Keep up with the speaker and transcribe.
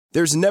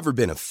There's never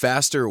been a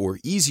faster or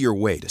easier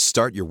way to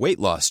start your weight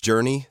loss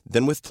journey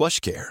than with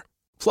PlushCare.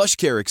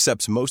 PlushCare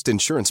accepts most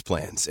insurance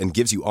plans and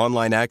gives you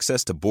online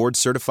access to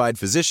board-certified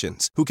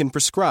physicians who can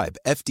prescribe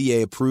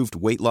FDA-approved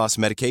weight loss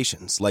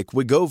medications like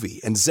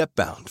Wegovy and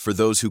Zepbound for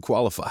those who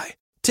qualify.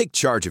 Take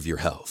charge of your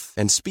health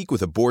and speak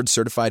with a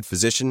board-certified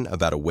physician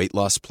about a weight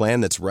loss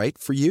plan that's right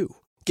for you.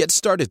 Get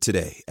started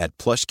today at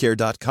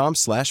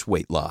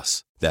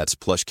plushcare.com/weight-loss. That's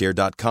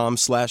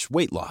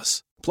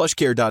plushcare.com/weight-loss.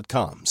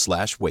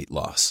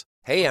 plushcare.com/weight-loss.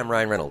 Hey, I'm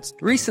Ryan Reynolds.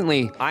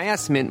 Recently, I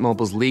asked Mint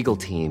Mobile's legal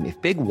team if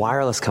big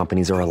wireless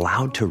companies are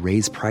allowed to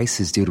raise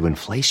prices due to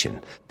inflation.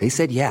 They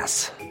said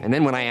yes. And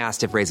then when I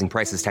asked if raising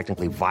prices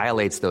technically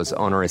violates those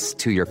onerous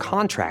two-year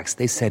contracts,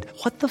 they said,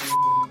 "What the f***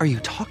 are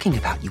you talking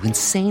about, you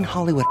insane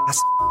Hollywood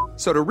ass?"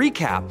 So to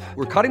recap,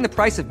 we're cutting the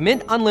price of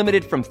Mint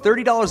Unlimited from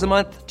 $30 a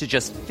month to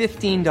just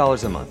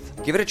 $15 a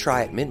month. Give it a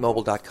try at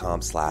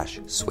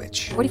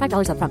mintmobile.com/switch.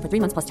 $45 up front for 3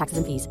 months plus taxes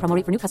and fees. Promo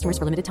rate for new customers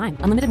for limited time.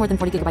 Unlimited more than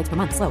 40 gigabytes per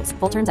month. Slows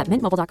full terms at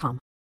mintmobile.com.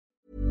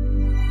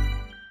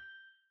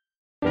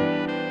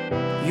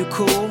 You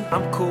cool,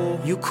 I'm cool.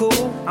 You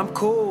cool, I'm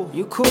cool.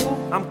 You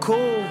cool, I'm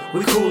cool.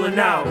 We coolin'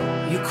 out.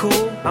 You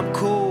cool, I'm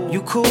cool.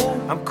 You cool,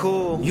 I'm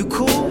cool. You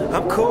cool,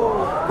 I'm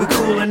cool. We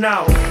coolin'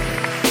 out.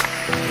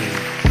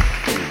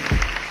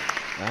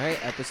 All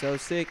right,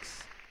 episode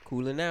 6,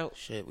 cooling out.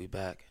 Shit, we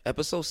back.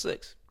 Episode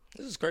 6.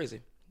 This is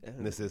crazy.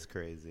 This is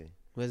crazy.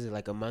 What is it,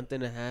 like a month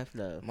and a half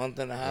now? Month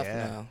and a half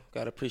now.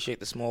 Gotta appreciate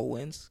the small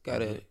wins.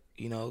 Gotta,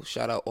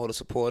 shout out all the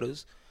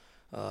supporters,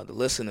 the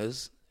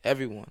listeners,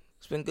 everyone.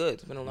 It's been good.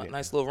 It's been a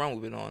nice little run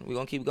we've been on. We're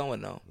gonna keep going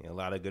though. Yeah, a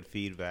lot of good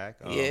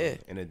feedback.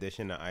 In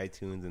addition to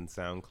iTunes and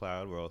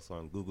SoundCloud, we're also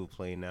on Google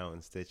Play now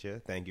and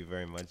Stitcher. Thank you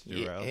very much,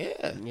 Jarrell.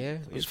 Yeah.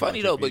 It's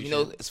funny though, but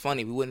it's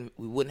funny. We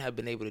wouldn't have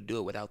been able to do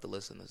it without the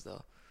listeners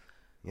though.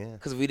 Yeah.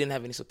 Because if we didn't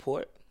have any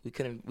support, we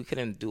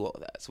couldn't do all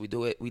that. So we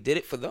did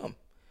it for them.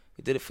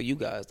 We did it for you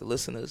guys, the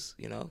listeners,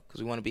 because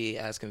we want to be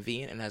as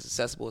convenient and as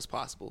accessible as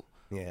possible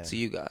to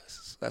you guys.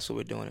 So that's what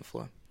we're doing it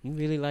for. You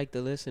really like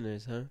the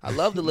listeners, huh? I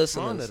love the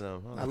listeners.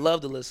 Them, huh? I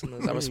love the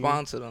listeners. I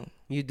respond to them.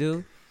 You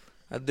do?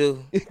 I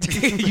do.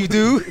 You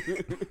do?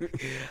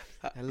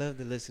 I love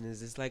the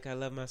listeners. It's like I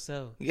love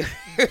myself. Yeah.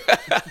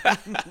 I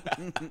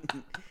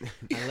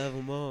love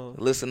them all.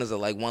 Listeners are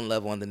like one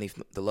level underneath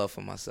the love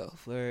for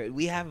myself.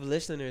 We have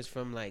listeners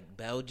from like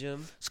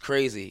Belgium. It's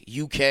crazy.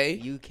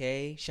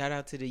 UK. Shout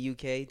out to the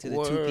UK, to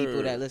Word. the 2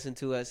 people that listen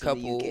to us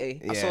in the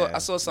UK. I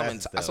saw some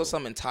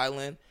in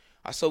Thailand.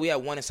 We had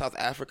one in South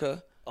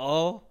Africa.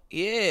 Oh.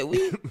 Yeah,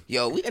 we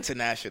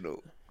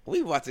international. We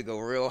about to go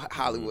real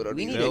Hollywood on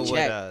We these. need a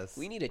check.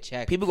 We need a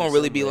check. People gonna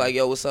really be like,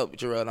 "Yo, what's up,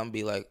 Jarrell?" I'm gonna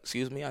be like,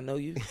 "Excuse me, I know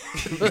you."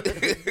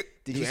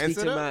 Did you speak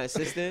to my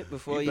assistant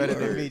before you? Better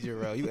than me,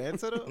 Jarrell. You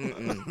answered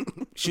him?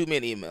 Shoot me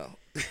an email.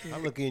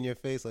 I'm looking in your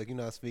face like you're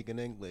not speaking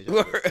English.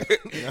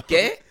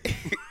 Get?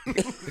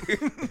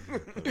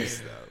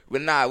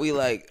 But nah,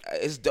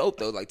 it's dope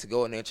though. Like to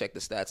go in there and check the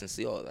stats and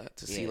see all that.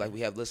 To see like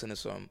we have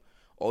listeners from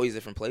all these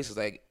different places.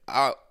 Like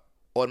I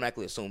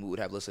automatically assume we would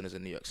have listeners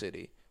in New York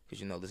City.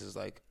 Because, this is,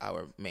 like,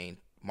 our main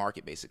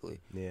market,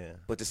 basically. Yeah.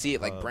 But to see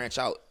it, like, branch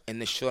out in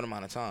this short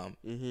amount of time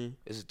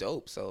is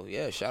dope. So,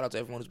 yeah, shout out to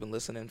everyone who's been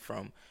listening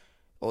from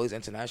all these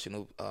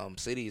international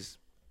cities.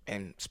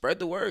 And spread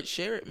the word.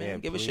 Share it, man. Yeah,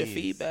 Give us your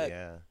feedback.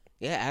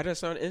 Yeah, add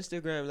us on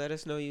Instagram. Let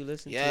us know you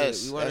listen to it.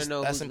 We want to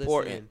know that's who's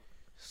important. Listening.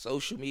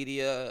 Social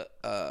media.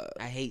 I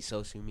hate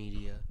social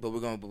media. But we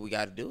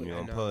got to do it. You're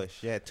going to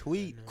push. Yeah,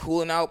 tweet.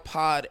 Cooling Out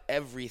Pod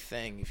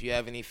everything. If you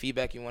have any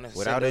feedback you want to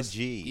without send us. A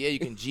G. Yeah, you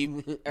can G.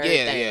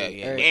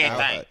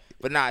 Everything.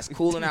 But nah, it's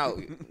cooling out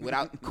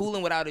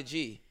without a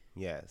G.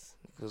 Yes.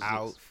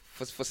 Out.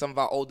 For some of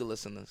our older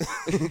listeners.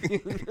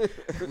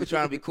 We're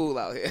trying to be cool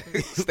out here.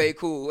 Stay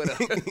cool with us.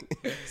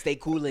 Stay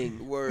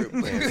cooling. Word.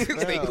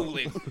 Stay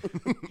cooling.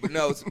 But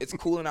no, it's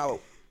cooling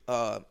out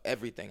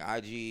everything.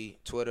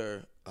 IG,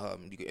 Twitter.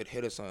 You can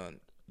hit us on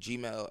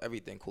Gmail,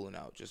 everything. Cooling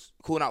Out. Just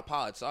Cooling Out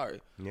Pod, sorry.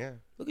 Yeah.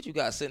 Look at you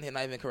guys sitting here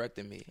not even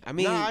correcting me. I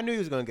mean, I knew you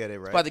was going to get it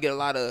right. About to get a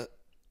lot of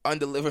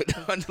undelivered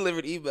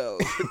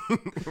emails.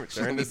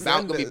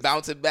 Gonna be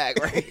bouncing back,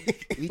 right?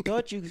 We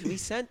thought we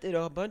sent it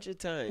a bunch of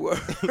times.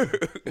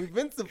 We've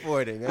been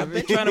supporting. I've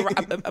been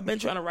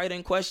trying to write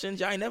in questions.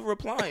 Y'all ain't never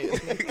replying.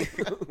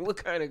 What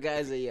kind of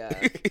guys are y'all?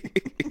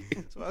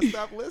 That's why I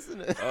stopped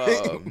listening.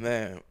 Oh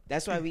man.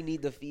 That's why we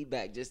need the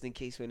feedback, just in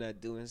case we're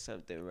not doing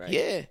something right.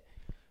 Yeah.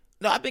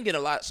 No, I've been getting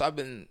a lot. So I'm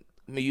gonna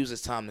use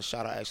this time to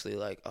shout out actually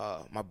like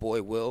my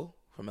boy Will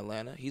from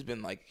Atlanta. He's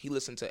been like he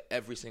listened to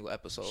every single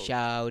episode.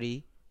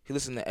 Shouty. He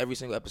listened to every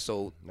single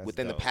episode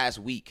within dope. the past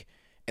week,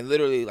 and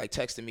literally like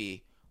texted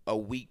me a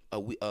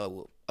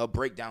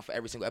breakdown for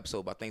every single episode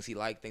about things he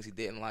liked, things he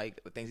didn't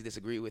like, things he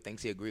disagreed with,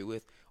 things he agreed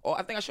with. Oh,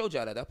 I think I showed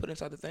y'all that. I put it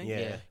inside the thing.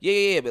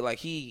 Yeah. But like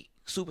he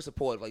super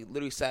supportive. Like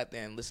literally sat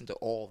there and listened to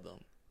all of them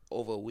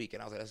over a week,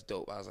 and I was like, that's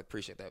dope. I was like,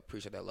 appreciate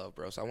that love,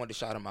 bro. So I wanted to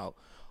shout him out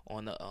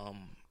on the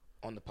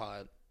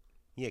pod.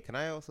 Yeah, can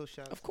I also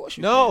shout? Of course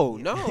you No,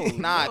 can. no.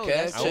 Nah, no, cuz.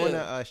 that's I Chill. want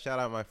to shout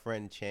out my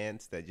friend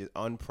Chance that just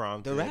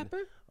unprompted, The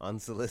rapper?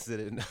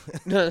 unsolicited.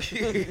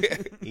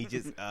 He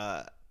just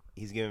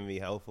he's giving me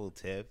helpful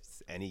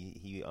tips, and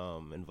he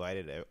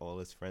invited all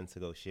his friends to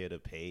go share the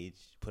page,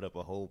 put up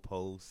a whole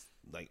post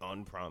like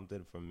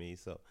unprompted from me.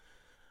 So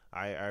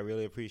I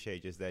really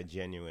appreciate just that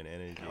genuine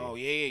energy. Oh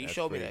yeah, you That's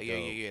showed me pretty that.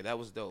 dope. Yeah. That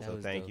was dope. That So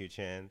was thank dope. you,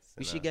 Chance.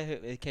 We And, should get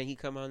him. Can he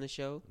come on the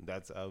show?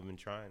 That's I've been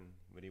trying,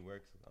 but he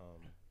works.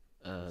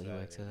 He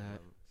went to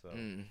that. So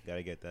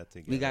gotta get that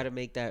together. We got to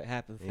make that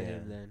happen for Yeah.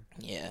 him then.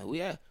 Yeah,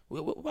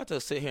 we're about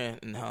to sit here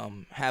and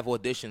have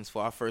auditions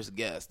for our first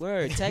guest.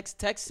 Word. Text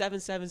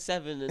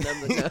 777 the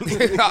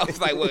number. I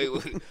was like, wait,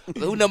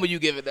 who number you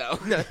giving now?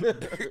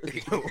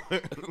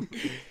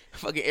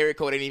 Fucking area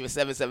code ain't even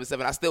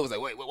 777. I still was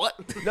like, wait,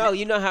 what? No,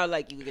 you know how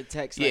like you can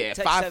text. Like, Yeah,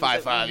 text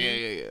 555.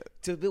 777, Yeah.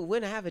 To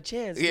win, have a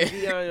chance. Yeah. To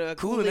be on,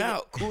 Cooling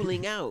out.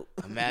 Cooling out.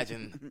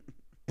 Imagine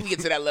we get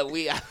to that level.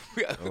 We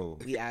Oh,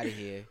 We out of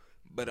here.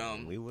 but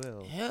we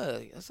will. yeah.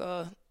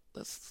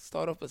 Let's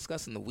start off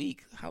discussing the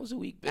week. How's the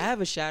week been? I have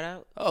a shout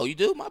out. Oh, you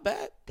do? My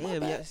bad. My Damn,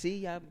 bad. yeah. See,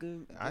 y'all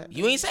good.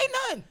 You ain't say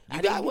nothing. You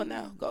I got didn't- one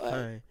now. Go ahead.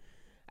 Fine.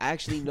 I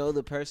actually know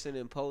the person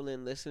in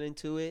Poland listening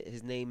to it.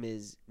 His name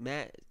is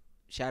Matt.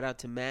 Shout out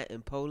to Matt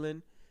in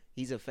Poland.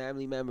 He's a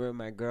family member of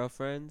my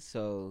girlfriend,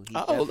 so he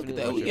Oh, look at that.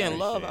 definitely- We getting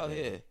love appreciate out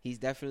it. here. He's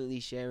definitely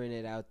sharing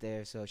it out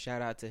there. So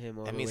shout out to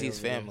him. That means he's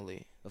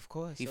family. Of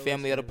course, He so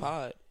family is of the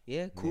pod.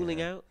 Yeah,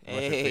 cooling out. Much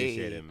Hey.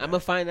 appreciated, man. I'm gonna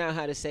find out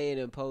how to say it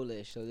in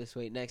Polish. So this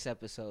way, next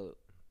episode,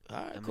 All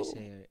right, I'm cool. gonna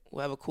say it.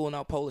 We'll have a cool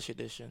now Polish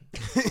edition.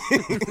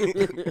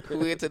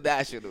 We're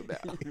international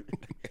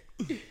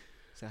now.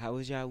 So how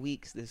was y'all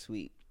weeks this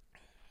week?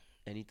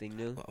 Anything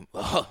new?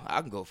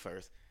 I can go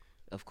first.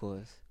 Of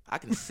course. I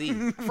can see.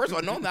 First of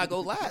all, normally I go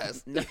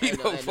last. No, You I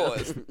know, go I know.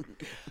 first.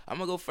 I'm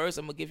gonna go first.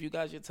 I'm gonna give you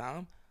guys your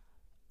time.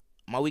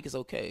 My week is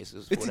okay. It's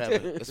just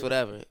whatever. It's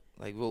whatever.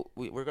 Like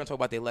we're gonna talk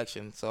about the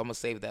election, so I'm gonna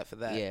save that for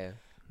that. Yeah.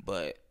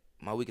 But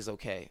my week is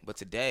okay. But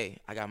today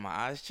I got my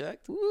eyes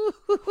checked.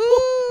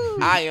 Woo-hoo-hoo.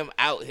 I am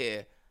out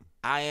here.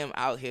 I am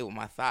out here with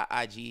my thought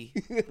IG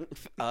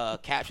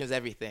captions,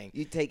 everything.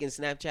 You taking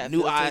Snapchat?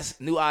 New filters?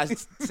 new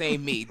eyes,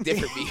 same me,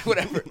 different me,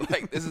 whatever.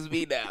 Like, this is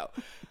me now.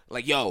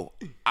 Like, yo,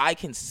 I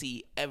can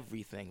see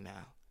everything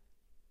now.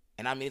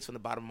 And I mean it's from the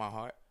bottom of my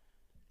heart.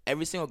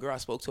 Every single girl I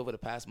spoke to over the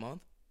past month,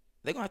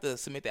 they're going to have to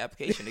submit the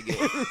application again.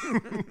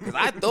 Because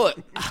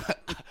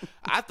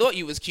I thought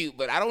you was cute,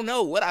 but I don't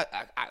know what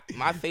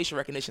my facial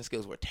recognition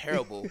skills were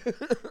terrible.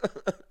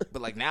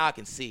 But, like, now I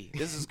can see.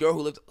 This is this girl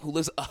who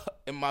lives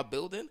in my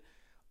building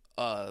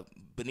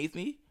beneath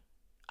me.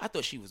 I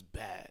thought she was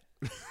bad.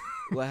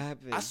 What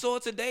happened? I saw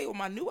it today with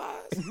my new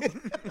eyes.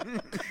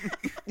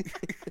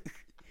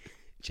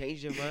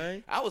 Changed your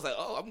mind? I was like,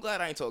 oh, I'm glad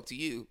I ain't talk to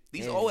you.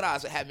 These Yeah. old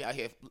eyes have me out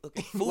here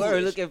looking foolish.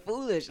 Word, looking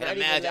foolish. And Not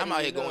even imagine, I'm letting out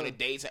you here going know. to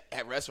dates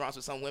at restaurants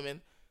with some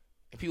women,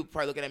 and people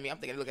probably looking at me. I'm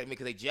thinking they look at me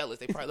because they jealous.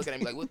 They probably looking at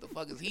me like, what the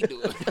fuck is he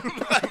doing?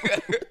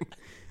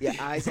 Your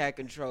eyes had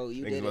control.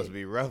 You Things did must it.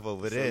 be rough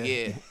over So, there.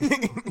 yeah,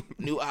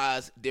 new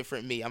eyes,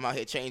 different me. I'm out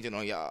here changing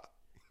on y'all.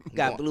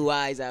 Got blue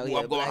eyes out here.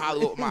 I'm going black-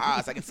 Hollywood with my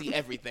eyes. I can see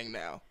everything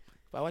now.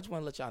 But I just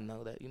want to let y'all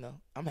know that,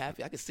 I'm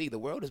happy. I can see the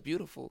world is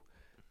beautiful.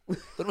 What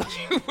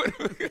about you?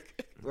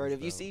 Word,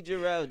 if you see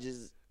Jarrell,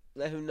 just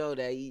let him know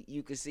that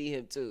you can see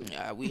him too.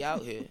 Yeah, we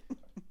out here.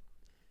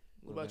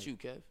 What about you,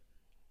 Kev?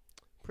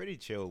 Pretty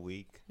chill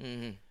week.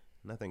 Mm-hmm.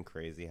 Nothing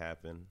crazy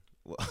happened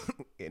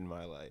in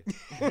my life.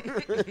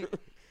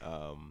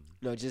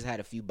 No, just had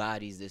a few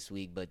bodies this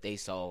week, but they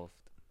solved.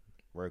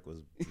 Work was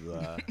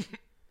blah.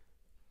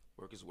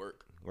 Work is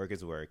work. Work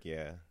is work,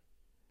 yeah.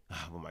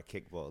 With my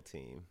kickball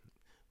team,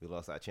 we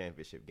lost our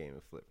championship game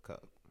in Flip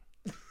Cup.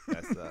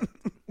 That sucked.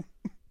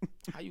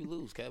 How you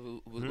lose,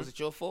 Kev? Was it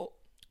your fault?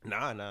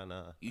 Nah. You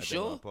I did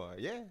sure? my part.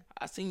 Yeah.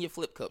 I seen your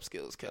flip cup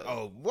skills, Kev.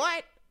 Oh,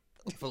 what?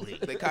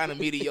 They're kind of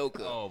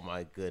mediocre. Oh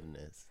my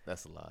goodness,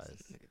 that's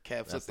lies.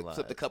 Kev That's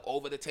flip the cup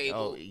over the table.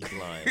 Oh, he's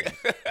lying.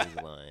 He's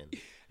lying.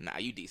 Nah,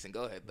 you decent.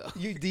 Go ahead, though.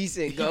 You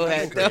decent. Go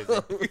ahead,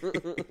 though.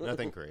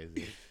 Nothing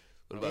crazy.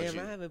 What about Damn,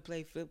 you? I haven't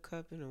played Flip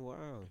Cup in a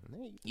while.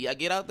 Yeah,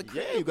 get out the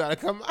crib. Yeah, you gotta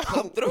come out.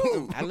 Come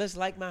through. I just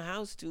like my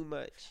house too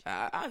much.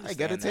 I I understand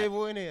got a that.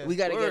 table in here. We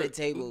gotta get a Word.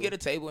 table. We get a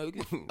table. And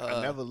we can,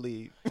 I never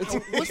leave.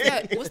 What's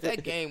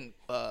that game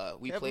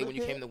we played when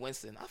you came to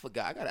Winston? I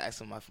forgot. I gotta ask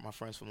some of my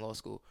friends from law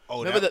school.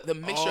 Remember the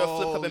mixture of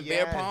flip cup and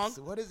bear pong?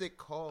 What is it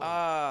called?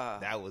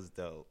 That was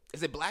dope.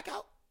 Is it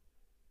blackout?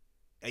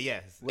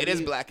 Yes. It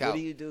is blackout. What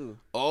do you do?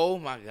 Oh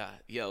my god,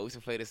 yo, we used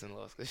to play this in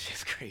law school. It's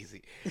just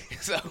crazy.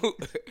 So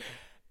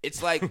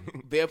it's like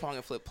bear pong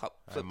and flip cup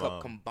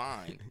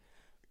combined,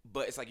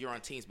 but it's like you're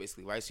on teams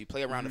basically, right? So you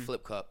play around the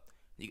flip cup.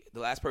 The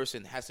last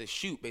person has to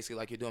shoot basically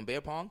like you're doing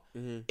bear pong.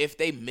 If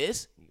they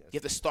miss, you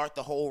have to start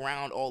the whole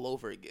round all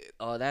over again.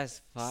 Oh,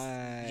 that's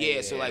fine.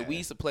 Yeah, so like we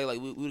used to play like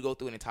we would go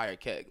through an entire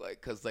keg, like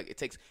because like it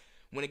takes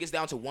when it gets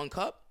down to one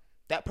cup,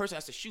 that person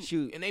has to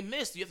shoot. And they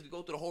missed, you have to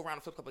go through the whole round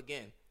of flip cup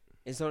again.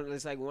 It's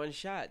like one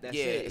shot. That's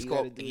yeah, it. it's You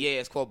called gotta do-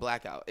 it's called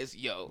blackout. It's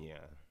yo. Yeah.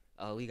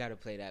 Oh, we gotta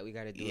play that. We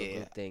gotta do a Yeah,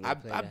 group thing.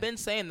 I've been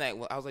saying that.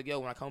 I was like, yo,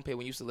 when I come up here,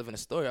 when you used to live in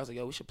Astoria, I was like,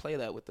 yo, we should play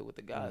that with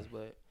the guys.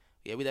 But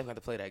yeah, we definitely have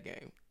to play that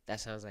game. That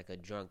sounds like a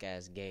drunk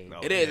ass game. No.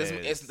 It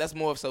is. That's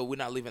more so we're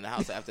not leaving the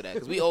house after that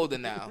because we older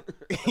now.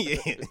 Yeah.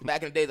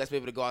 Back in the days, let's be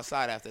able to go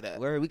outside after that.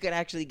 Where we could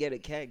actually get a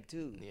keg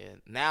too. Yeah.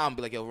 Now I'm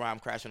be like, yo, Ryan, I'm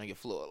crashing on your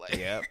floor. Like,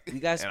 Yep. We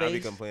got And I'll be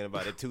space. complaining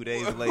about it 2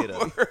 days later.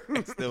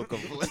 Still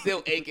complaining.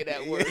 still aching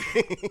at work.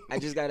 I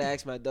just gotta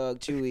ask my dog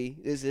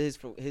Chewy. This is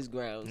his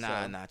ground.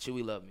 Nah.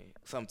 Chewy love me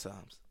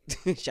sometimes.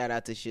 Shout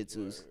out to Shih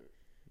Tzus.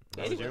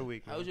 How was your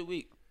week? How was your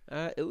week?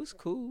 It was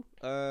cool.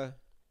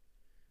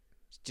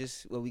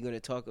 Just what we gonna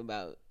talk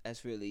about.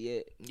 That's really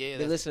it. Yeah.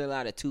 Been listening to a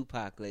lot of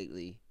Tupac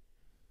lately.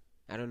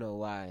 I don't know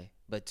why,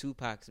 but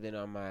Tupac's been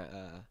on my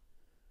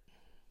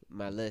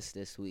my list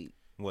this week.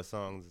 What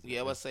songs?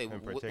 Yeah, I was say, in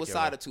what particular?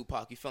 side of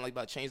Tupac? You feel like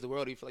about to change the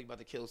world, or you feel like about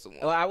to kill someone?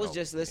 Oh, I was Oh,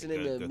 just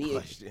listening good to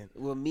question.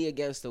 Me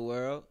Against the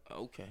World.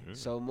 Okay.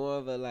 So more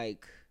of a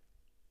like,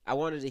 I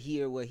wanted to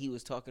hear what he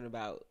was talking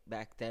about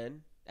back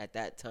then at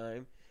that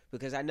time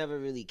because I never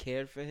really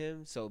cared for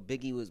him. So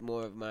Biggie was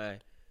more of my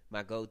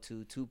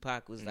go-to.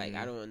 Tupac was like,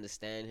 I don't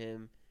understand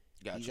him.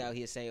 He's Gotcha. out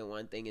here saying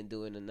one thing and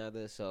doing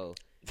another. So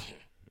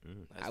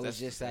I was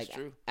just that's like,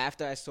 true.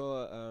 after I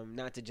saw,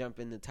 not to jump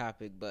in the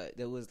topic, but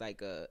there was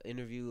like a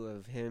interview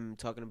of him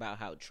talking about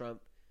how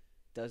Trump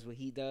does what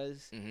he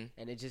does,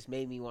 and it just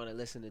made me want to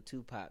listen to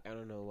Tupac. I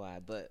don't know why,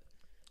 but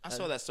I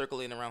saw that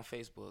circulating around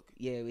Facebook.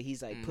 yeah, but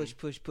he's like push,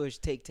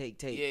 take.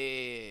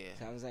 Yeah.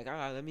 So I was like, all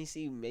right, let me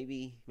see.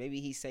 Maybe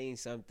he's saying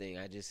something.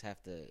 I just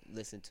have to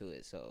listen to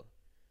it. So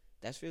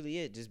that's really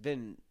it. Just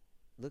been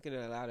looking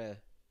at a lot of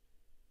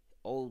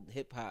old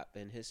hip hop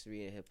and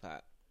history in hip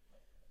hop.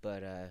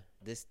 But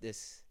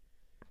this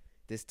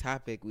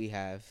topic we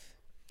have.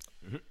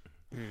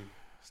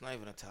 It's not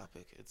even a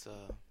topic. It's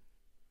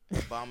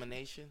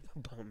abomination.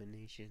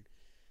 Abomination,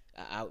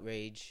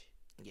 outrage.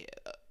 Yeah.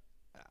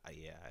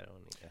 Yeah, I don't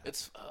need that.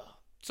 It's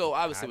so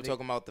obviously we're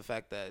talking about the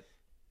fact that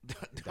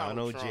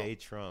Donald J.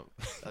 Trump.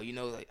 Oh, you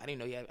know, like, I didn't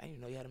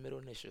know you had a middle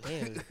initial.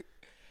 Damn.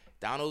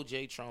 Donald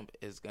J. Trump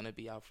is gonna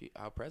be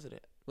our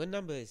president. What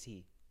number is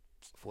he?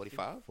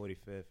 45.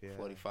 45th, yeah.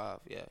 45.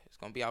 Yeah, he's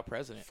gonna be our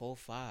president.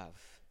 45.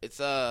 It's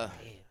Damn.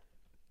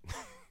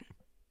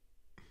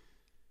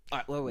 All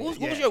right, wait.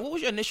 What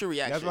was your initial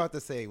reaction? I was about to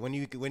say when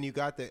you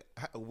got the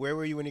where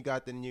were you when you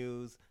got the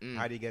news?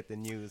 How do you get the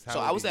news? How So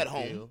I was did at you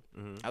home. feel?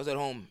 I was at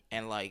home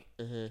and like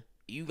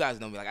you guys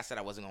know me. Like I said,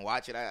 I wasn't gonna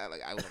watch it. I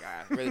was like,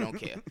 I really don't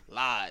care.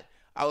 Lied.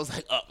 I was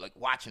like up, like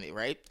watching it,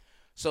 right?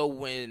 So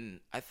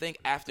when I think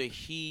after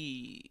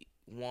he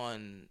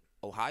won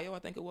Ohio, I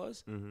think it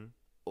was,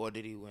 or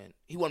did he win?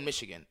 He won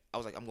Michigan. I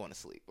was like, I'm going to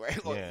sleep, right?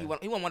 Yeah. He won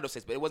one of those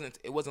states, but it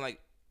wasn't like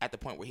at the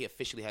point where he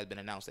officially had been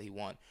announced that he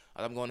won.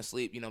 I'm going to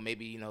sleep.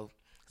 Maybe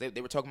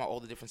they were talking about all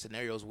the different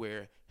scenarios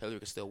where Hillary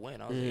could still win.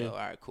 I was like, yo, all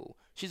right, cool.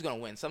 She's gonna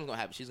win. Something's gonna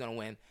happen. She's gonna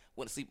win.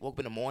 Went to sleep. Woke up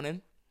in the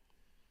morning.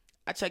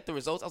 I checked the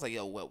results. I was like,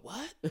 yo,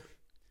 what?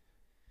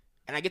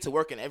 And I get to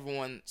work and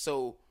everyone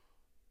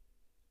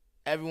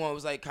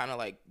was like kind of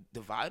like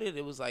divided.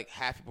 It was like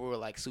half people were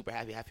like super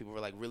happy, half people were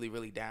like really,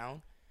 really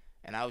down.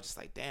 And I was just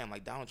like, damn,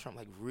 like Donald Trump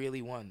like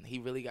really won. He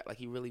really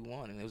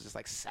won. And it was just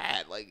like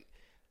sad. Like,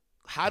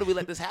 how do we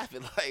let this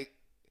happen? Like,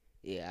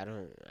 Yeah,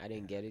 I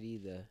didn't get it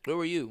either. where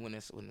were you when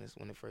it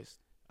first?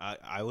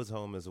 I was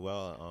home as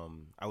well.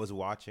 I was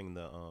watching it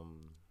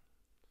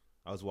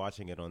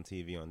on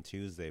TV on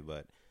Tuesday,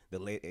 but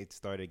it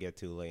started to get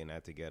too late and I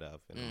had to get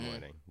up in the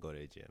morning, go to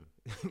the gym.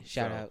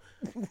 Shout out.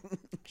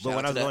 But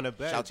when I was going to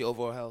bed, Shout out to your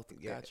overall health.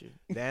 Yeah. Got you.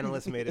 the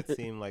analysts made it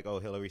seem like, oh,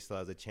 Hillary still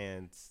has a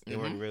chance. They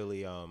weren't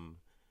really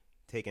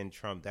taking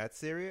Trump that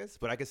serious,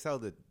 but I could tell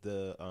that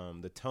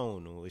the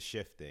tone was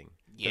shifting.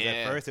 Because Yeah.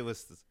 at first it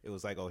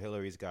was like, oh,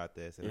 Hillary's got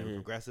this, and then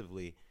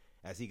progressively,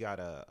 as he got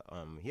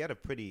he had a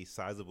pretty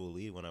sizable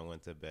lead when I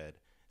went to bed.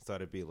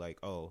 Started to be like,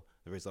 oh,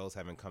 the results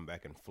haven't come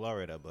back in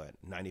Florida, but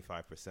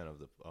 95% of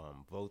the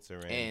votes are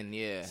in. And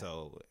yeah.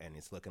 So, and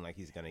it's looking like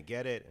he's gonna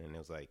get it, and it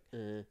was like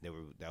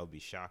that would be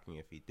shocking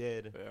if he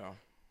did. Yeah.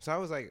 So I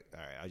was like, all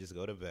right, I'll just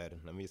go to bed.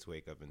 Let me just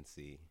wake up and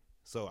see.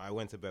 So I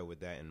went to bed with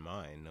that in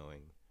mind,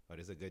 knowing, oh,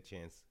 there's a good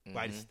chance. But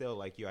I still,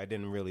 like you, I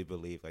didn't really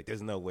believe, like,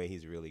 there's no way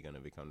he's really going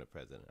to become the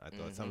president. I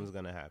thought something's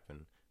going to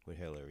happen with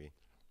Hillary.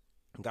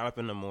 Got up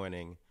in the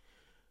morning.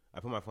 I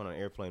put my phone on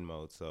airplane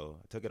mode, so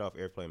I took it off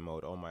airplane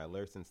mode. All my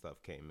alerts and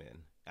stuff came in.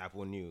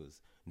 Apple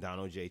News,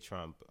 Donald J.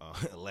 Trump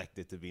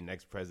elected to be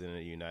next president of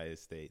the United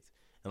States.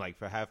 And, like,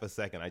 for half a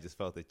second, I just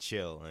felt a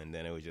chill, and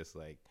then it was just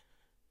like,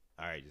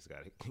 all right, just got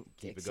to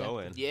keep it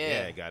going.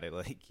 Yeah. Got to,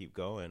 like, keep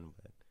going.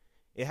 But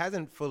it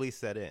hasn't fully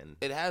set in.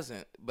 It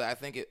hasn't, but I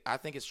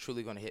think it's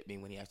truly going to hit me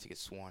when he actually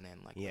gets sworn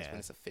in. Like, Yeah. when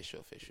it's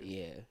official.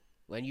 Yeah.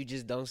 When you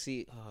just don't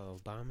see, oh,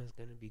 Obama's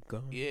gonna be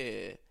gone.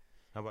 Yeah.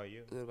 How about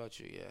you? What about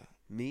you? Yeah.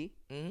 Me?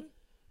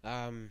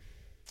 Mm-hmm.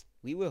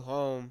 We were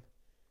home.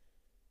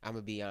 I'm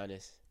gonna be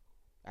honest.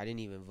 I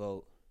didn't even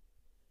vote.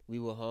 We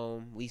were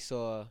home. We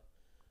saw.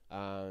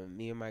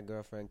 Me and my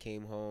girlfriend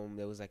came home.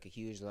 There was like a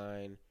huge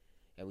line,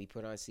 and we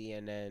put on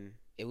CNN.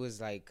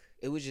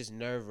 it was just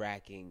nerve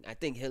wracking. I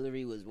think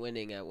Hillary was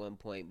winning at one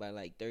point by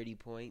like 30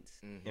 points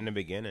in the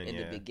beginning.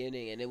 the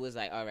beginning, and it was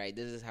like, all right,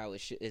 this is how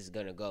it's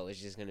gonna go. It's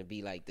just gonna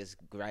be like this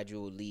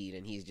gradual lead,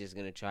 and he's just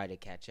gonna try to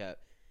catch up.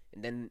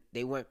 And then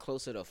they went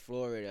closer to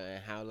Florida,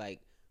 and how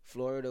like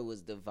Florida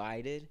was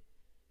divided.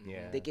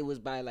 Yeah, I think it was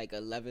by like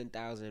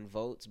 11,000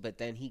 votes, but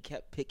then he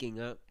kept picking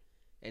up,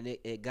 and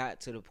it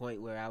got to the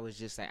point where I was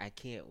just like, I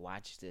can't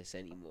watch this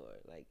anymore.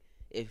 Like,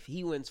 if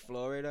he wins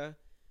Florida,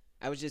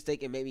 I was just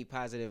thinking maybe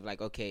positive,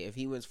 like, okay, if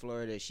he wins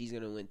Florida, she's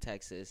going to win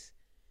Texas.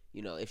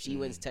 You know, if she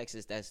wins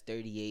Texas, that's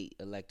 38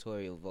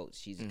 electoral votes.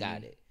 She's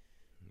got it.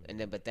 And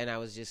then, but then I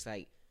was just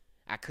like,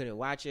 I couldn't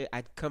watch it.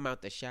 I'd come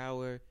out the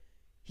shower.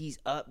 He's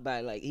up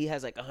by like, he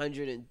has like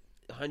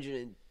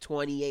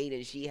 128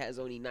 and she has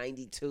only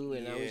 92.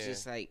 And I was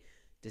just like,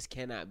 this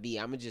cannot be.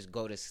 I'm going to just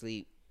go to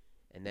sleep.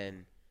 And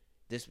then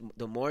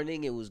the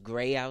morning, it was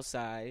gray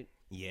outside.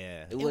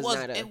 Yeah. It was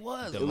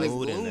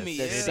gloomy.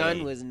 The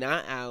sun was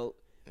not out.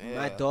 Yeah.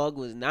 My dog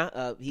was not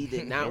up. He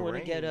did not want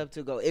to get up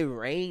to go. It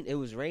rained. It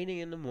was raining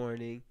in the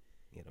morning.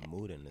 Yeah, the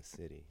mood in the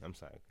city. I'm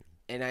sorry.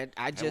 And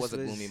I just it was a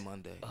gloomy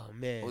Monday. Oh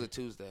man, it was a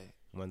Tuesday.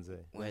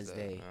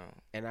 Wednesday. Oh.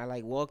 And I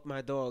like walked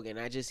my dog, and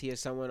I just hear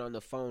someone on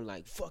the phone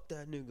like, "Fuck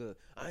that nigga!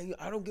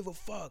 I don't give a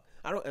fuck.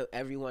 I don't."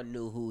 Everyone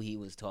knew who he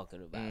was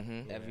talking about.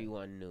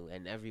 Everyone knew,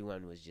 and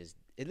everyone was just.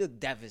 It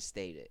looked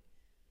devastated.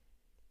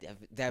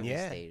 Devastated.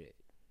 Yeah.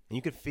 And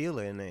you could feel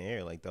it in the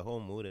air. Like the whole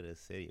mood of the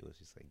city was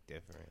just like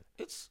different.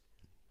 It's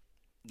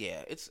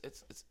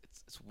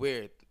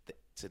weird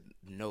to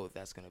know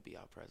that's gonna be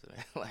our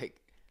president.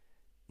 Like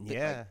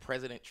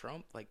President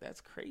Trump. Like that's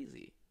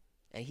crazy.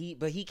 And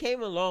he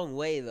came a long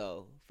way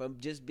though from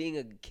just being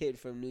a kid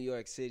from New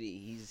York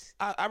City.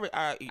 I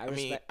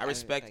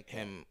respect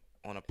him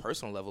on a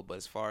personal level, but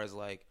as far as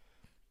like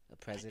a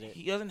president,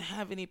 he doesn't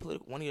have any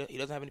political. One, he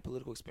doesn't have any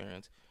political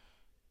experience.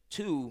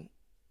 Two,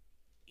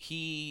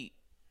 he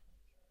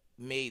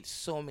made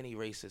so many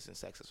racist and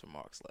sexist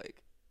remarks,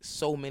 like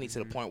so many to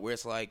the point where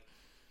it's like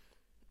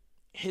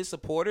his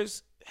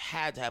supporters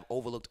had to have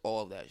overlooked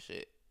all of that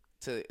shit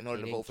in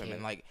order to vote for him.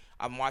 And like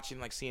I'm watching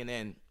like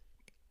CNN,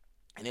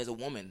 and there's a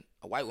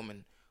white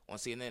woman on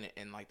CNN,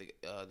 and like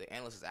the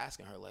analyst is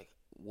asking her like,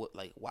 what,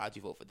 like, why'd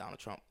you vote for Donald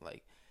Trump?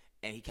 Like,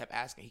 and he kept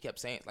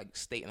saying, like,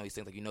 stating all these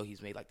things, like,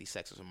 he's made like these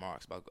sexist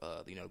remarks about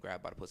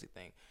grab by the pussy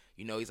thing.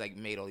 He's like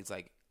made all these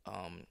like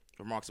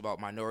remarks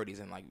about minorities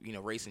and like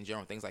race in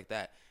general, things like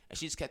that. And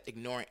she just kept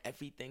ignoring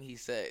everything he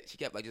said. She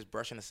kept like just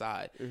brushing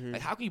aside.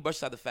 Like, how can you brush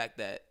aside the fact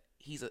that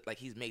he's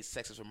made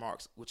sexist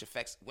remarks which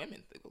affects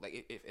women?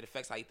 Like it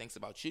affects how he thinks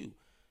about you,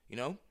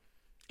 And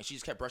she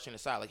just kept brushing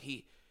aside. Like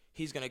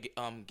he's gonna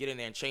get in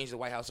there and change the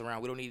White House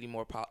around. We don't need any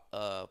more.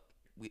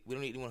 We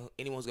don't need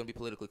anyone who's gonna be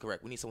politically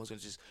correct. We need someone who's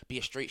gonna just be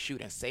a straight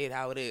shooter and say it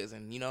how it is.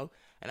 And And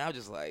I was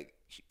just like,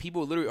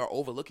 people literally are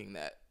overlooking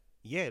that.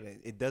 Yeah,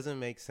 it doesn't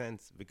make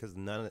sense because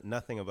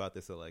nothing about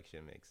this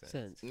election makes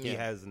sense. He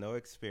has no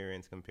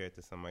experience compared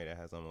to somebody that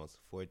has almost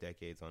 4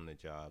 decades on the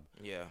job.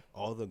 Yeah.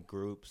 All the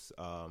groups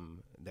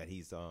that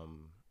he's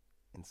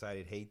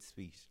incited hate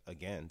speech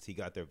against, he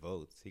got their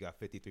votes. He got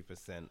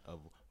 53% of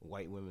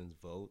white women's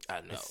votes.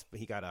 I know.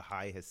 He got a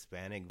high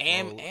Hispanic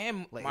vote.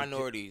 And like,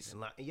 minorities.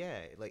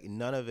 Like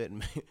none of it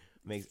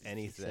makes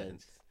any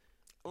sense.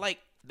 Like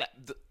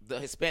the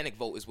Hispanic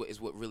vote is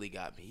what really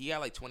got me. He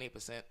got like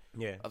 28%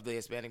 of the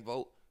Hispanic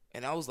vote,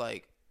 and I was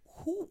like,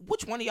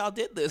 which one of y'all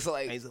did this?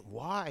 Like, he's like,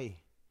 why?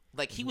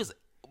 Like, he was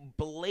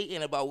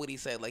blatant about what he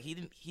said. Like, he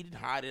didn't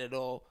hide it at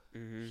all.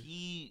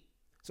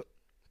 So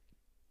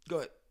go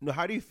ahead. No,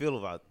 how do you feel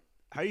about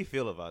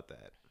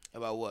that?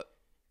 About what?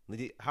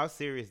 How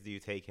serious do you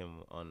take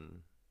him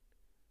on,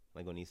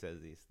 like, when he says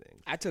these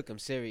things? I took him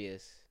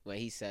serious when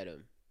he said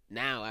them.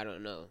 Now I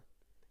don't know.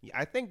 Yeah,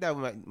 I think that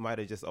might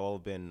have just all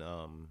been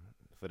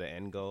for the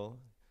end goal,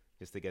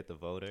 just to get the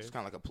voters. It's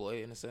kind of like a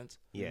ploy in a sense.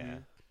 Yeah.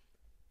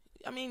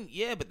 I mean,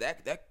 yeah, but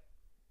that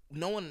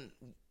no one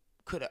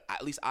could have.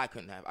 At least I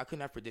couldn't have. I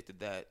couldn't have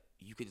predicted that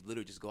you could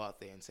literally just go out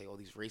there and say all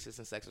these racist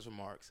and sexist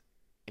remarks,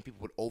 and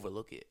people would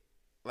overlook it.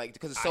 Like,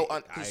 because it's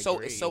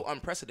it's so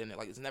unprecedented.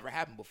 Like, it's never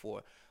happened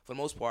before. For the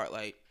most part,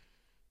 like,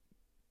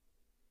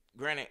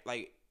 granted,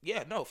 like,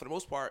 for the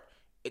most part,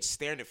 it's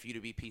standard for you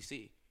to be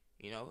PC.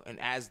 And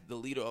as the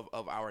leader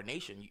of our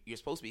nation, you're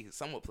supposed to be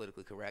somewhat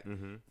politically correct.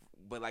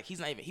 But like, he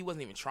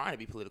wasn't even trying to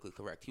be politically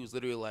correct. He was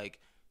literally like,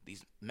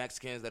 these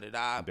Mexicans that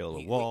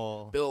build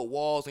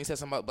walls. And he said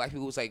something about black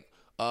people. It was like,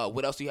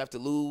 what else do you have to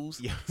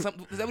lose? Yeah. Is that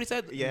what he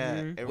said? Yeah.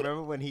 And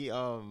remember when he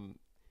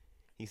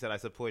said, I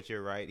support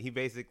your right? He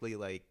basically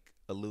like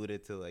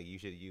alluded to like you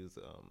should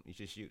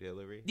shoot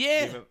Hillary.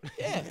 Yeah.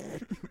 Yeah.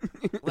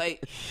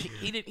 Like,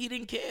 he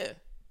didn't care.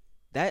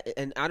 That,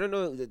 and I don't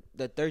know,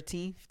 the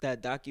 13th,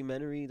 that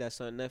documentary that's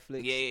on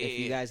Netflix. If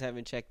you guys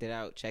haven't checked it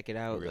out, check it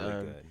out. Really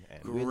good.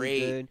 Really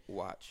good.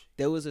 Watch.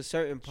 There was a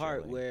certain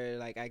part where,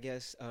 like, I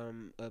guess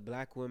a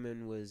black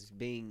woman was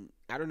being,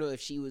 I don't know if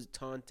she was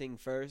taunting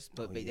first,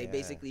 but they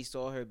basically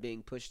saw her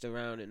being pushed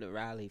around in a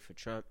rally for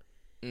Trump.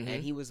 And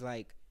he was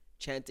like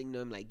chanting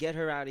them, like, get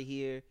her out of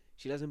here.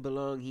 She doesn't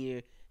belong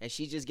here. and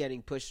she's just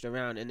getting pushed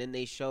around. And then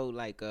they showed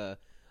like a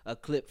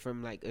clip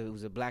from like it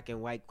was a black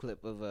and white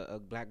clip of a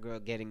black girl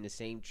getting the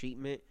same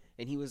treatment,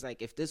 and he was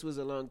like, if this was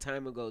a long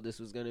time ago, this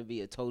was gonna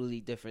be a totally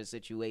different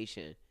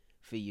situation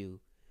for you,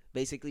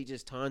 basically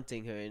just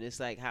taunting her. And it's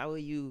like, how are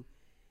you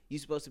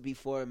supposed to be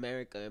for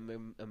America,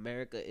 and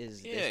America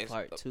is this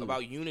part too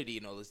about unity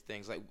and all those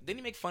things. Like, didn't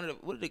he make fun of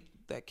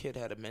that kid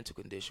had a mental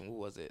condition? What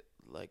was it?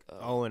 Like,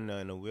 in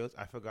the wheels,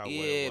 I forgot. What it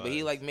was. Yeah, but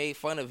he like made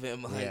fun of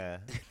him. Like, yeah,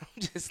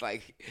 I'm just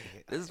like,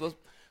 this is supposed.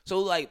 So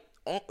like,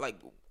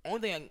 only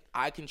thing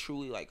I can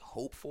truly like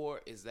hope for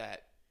is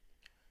that,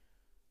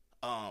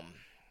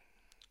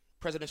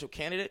 presidential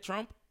candidate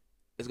Trump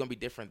is gonna be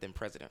different than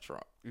President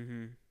Trump.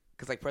 Mm-hmm.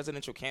 Because like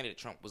presidential candidate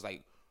Trump was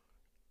like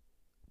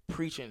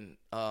preaching,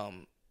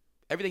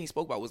 everything he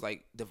spoke about was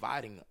like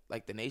dividing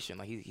like the nation.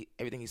 Like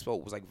everything he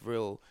spoke was like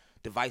real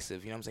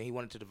divisive. You know what I'm saying? He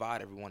wanted to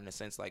divide everyone in a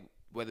sense, like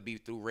whether it be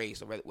through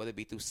race or whether it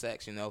be through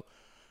sex. You know,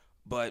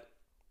 but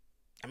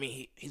I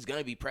mean he's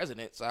gonna be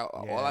president. So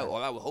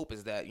all I would hope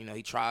is that, you know,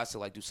 he tries to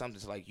like do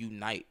something to like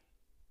unite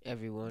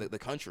everyone, the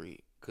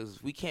country,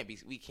 because we can't be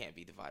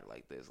divided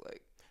like this.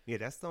 Like, yeah,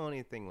 that's the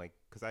only thing. Like,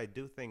 because I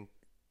do think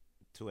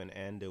to an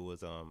end it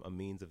was a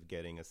means of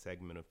getting a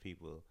segment of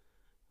people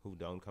who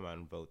don't come out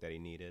and vote that he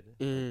needed,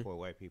 poor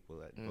white people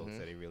that votes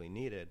that he really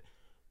needed.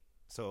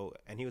 So,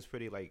 and he was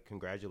pretty like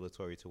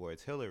congratulatory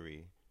towards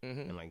Hillary,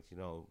 and like, you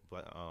know,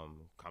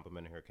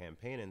 complimenting her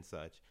campaign and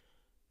such.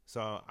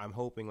 So I'm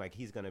hoping like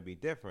he's gonna be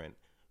different,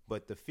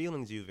 but the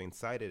feelings you've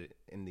incited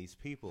in these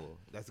people,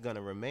 that's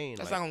gonna remain.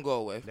 That's like, not gonna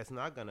go away. That's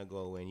not gonna go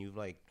away. And you've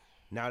like,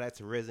 now that's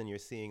risen. You're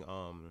seeing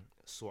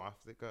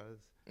swastikas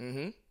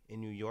in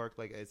New York.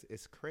 Like,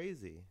 it's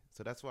crazy.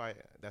 So that's what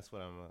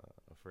I'm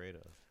afraid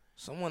of.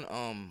 Someone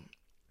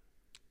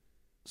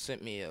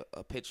sent me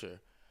a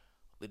picture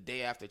the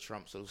day after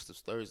Trump, so this was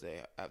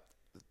Thursday, after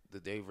the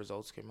day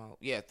results came out.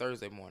 Yeah,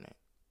 Thursday morning.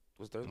 It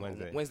was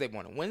Thursday? Wednesday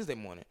morning.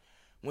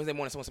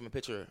 Someone sent me a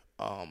picture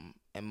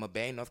in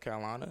Mabay, North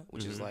Carolina,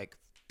 which is like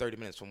 30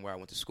 minutes from where I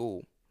went to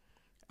school.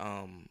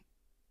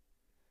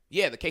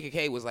 Yeah, the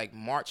KKK was like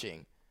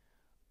marching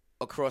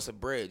across a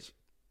bridge,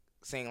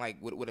 saying like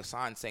with a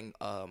sign saying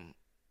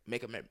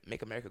Make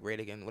America Great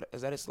Again.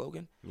 Is that his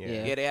slogan?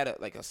 Yeah. They had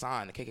a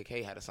sign. The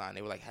KKK had a sign.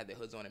 They were like had their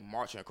hoods on and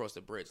marching across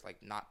the bridge, like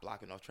not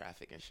blocking off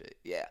traffic and shit.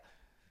 Yeah,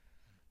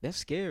 that's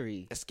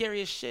scary. That's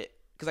scary as shit.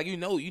 Cause like you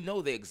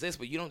know they exist,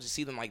 but you don't just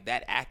see them like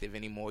that active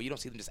anymore. You don't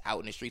see them just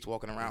out in the streets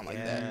walking around like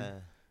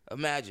that.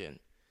 Imagine.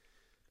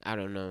 I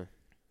don't know.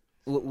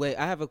 Wait,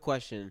 I have a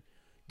question.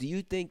 Do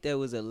you think there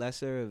was a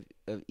lesser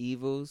of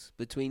evils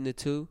between the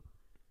two?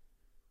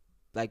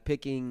 Like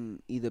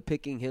either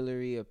picking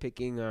Hillary or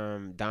picking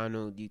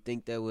Donald, do you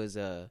think there was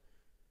a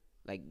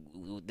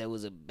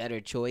better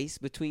choice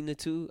between the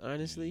two?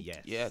 Honestly,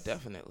 yes. Yeah,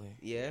 definitely.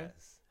 Yeah,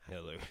 yes.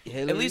 Hillary.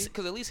 At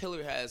least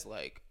Hillary has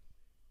like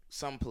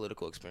some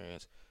political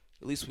experience.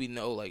 At least we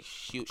know like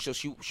she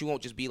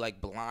won't just be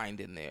like blind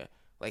in there.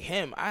 Like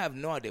him, I have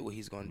no idea what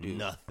he's gonna do.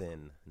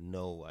 Nothing,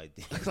 no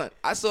idea.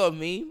 I saw a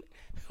meme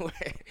where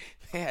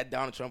they had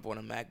Donald Trump on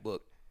a MacBook,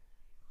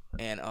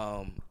 and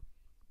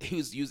he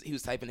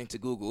was typing into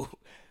Google,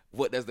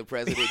 what does the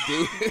president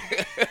do?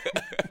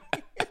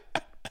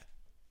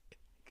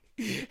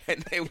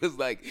 And it was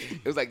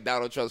like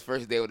Donald Trump's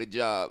first day on the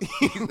job.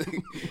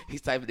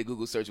 He's typing to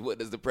Google search, what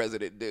does the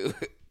president do?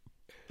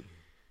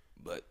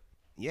 But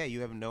yeah,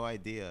 you have no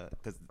idea,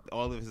 because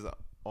all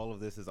of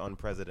this is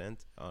unprecedented.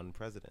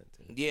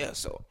 Yeah,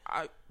 so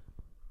I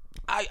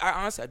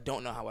honestly I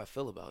don't know how I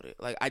feel about it.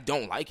 Like, I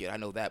don't like it. I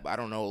know that, but I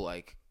don't know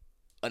like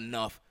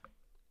enough.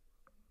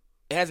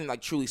 It hasn't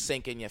like truly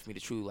sank in yet for me to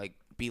truly like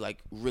be like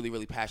really,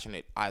 really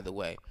passionate either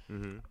way.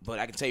 But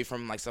I can tell you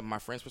from like some of my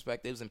friends'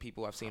 perspectives and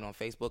people I've seen on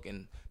Facebook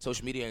and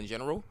social media in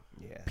general,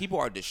 people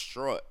are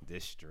distraught.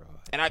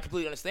 And I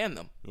completely understand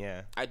them.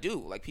 Yeah, I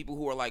do. Like people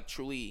who are like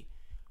truly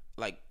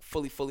like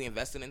fully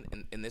invested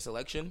in this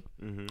election,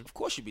 of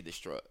course you'd be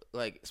distraught.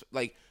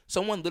 Like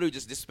someone literally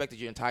just disrespected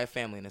your entire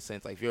family in a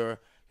sense. Like if you're,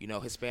 you know,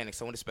 Hispanic,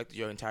 someone disrespected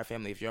your entire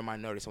family. If you're a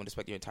minority, someone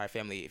disrespected your entire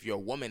family. If you're a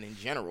woman in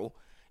general,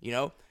 you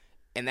know,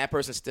 and that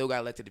person still got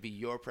elected to be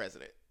your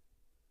president.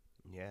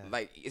 Yeah.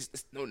 Like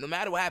it's no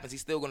matter what happens,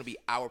 he's still going to be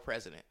our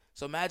president.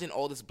 So imagine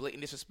all this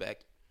blatant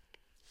disrespect,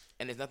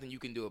 and there's nothing you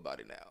can do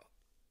about it now.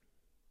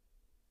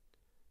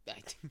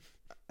 Like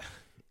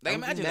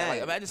imagine that.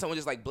 Like imagine someone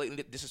just like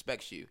blatantly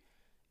disrespects you,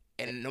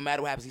 and no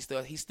matter what happens,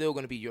 he's still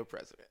going to be your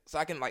president. So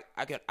I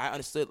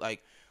understood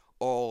like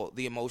all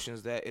the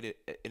emotions that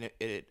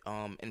it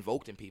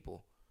invoked in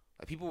people.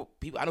 Like people.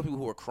 I know people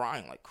who were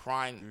crying,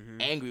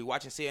 angry,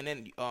 watching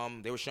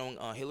CNN. They were showing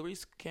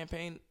Hillary's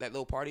campaign, that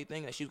little party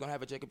thing that she was gonna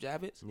have at Jacob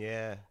Javits.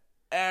 Yeah.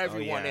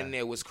 Everyone in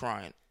there was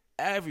crying.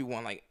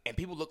 Everyone, like, and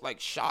people looked like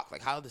shocked.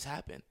 Like, how did this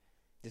happen?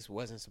 This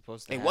wasn't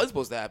supposed to happen. It was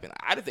supposed to happen.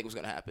 I didn't think it was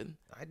gonna happen.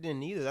 I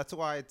didn't either. That's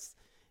why it's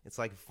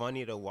like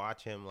funny to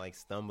watch him like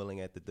stumbling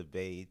at the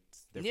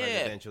debates, the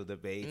presidential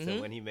debates,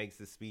 and when he makes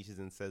the speeches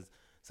and says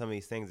some of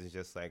these things, it's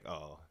just like,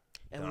 oh,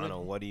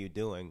 Donald, what are you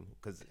doing?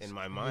 Because in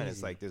my mind,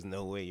 it's like there's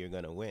no way you're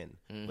gonna win.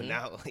 But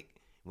now, like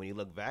when you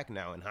look back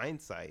now in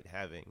hindsight,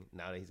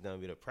 now that he's gonna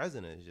be the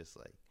president, it's just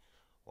like,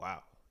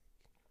 wow.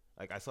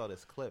 Like I saw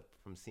this clip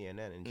from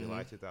CNN in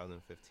July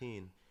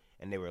 2015,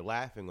 and they were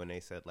laughing when they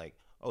said like,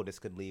 oh, this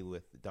could lead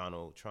with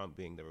Donald Trump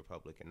being the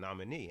Republican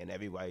nominee, and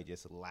everybody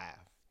just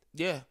laughed.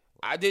 Yeah,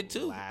 I did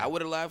too. I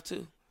would have laughed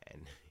too.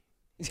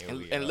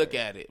 And look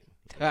at it.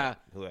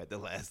 Who had the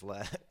last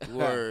laugh?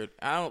 Word.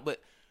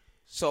 But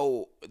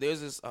so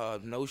there's this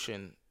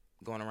notion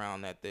going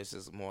around that this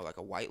is more like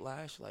a white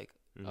lash, like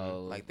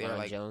like they're Von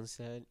like Jones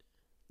said.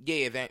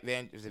 Yeah,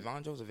 is it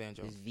Von Jones or Van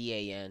Jones? It's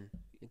VAN.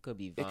 It could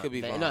be Von. It could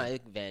be Von. No,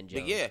 it's Van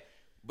Jones. But yeah.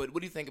 But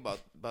what do you think about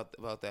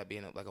that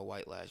being like a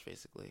white lash,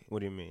 basically? What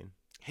do you mean?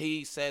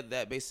 He said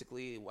that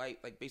basically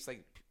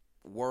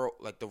world,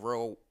 like the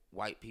real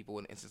white people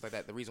and instances like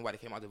that, the reason why they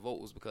came out to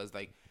vote was because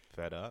like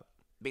fed up.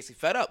 Basically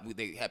fed up.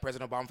 They had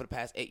President Obama for the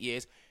past 8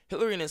 years.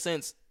 Hillary, in a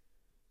sense,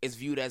 is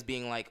viewed as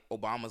being like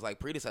Obama's like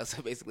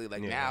predecessor, basically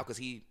like now because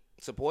he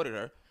supported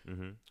her.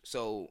 Mm-hmm.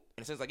 So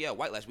in a sense, like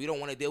white lash, we don't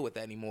want to deal with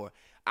that anymore.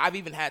 I've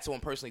even had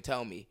someone personally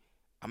tell me,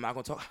 I'm not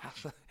gonna talk,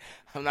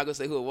 I'm not gonna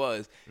say who it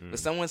was, but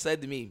someone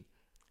said to me,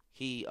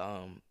 he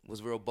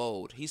was real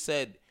bold. He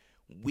said,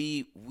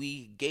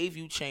 we gave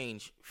you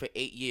change for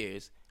 8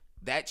 years.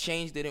 That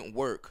change didn't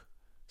work,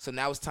 so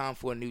now it's time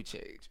for a new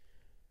change.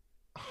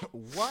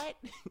 What?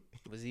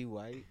 Was he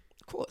white?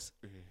 Of course.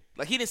 Mm-hmm.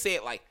 Like he didn't say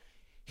it like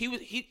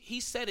he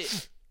said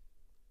it.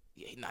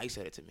 Yeah, he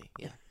said it to me.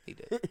 Yeah, he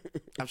did.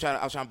 I was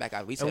trying to back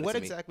out. He said and what it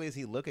to exactly is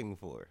he looking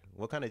for?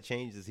 What kind of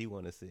change does he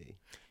want to see?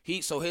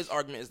 So his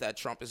argument is that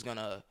Trump is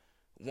gonna,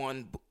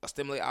 one,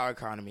 stimulate our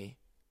economy.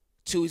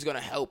 Two, he's gonna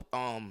help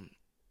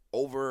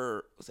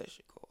what's that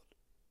shit called?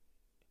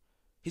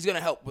 He's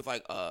gonna help with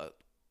like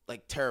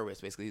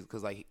terrorists, basically,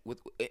 because like with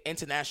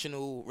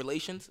international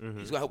relations,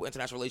 he's gonna help with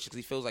international relations because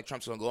he feels like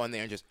Trump's gonna go in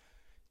there and just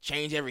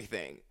change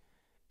everything.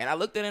 And I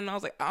looked at it and I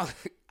was like,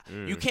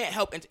 you can't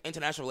help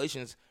international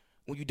relations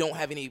when you don't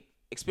have any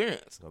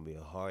experience. It's gonna be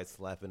a hard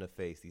slap in the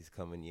face these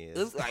coming years.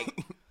 It's like,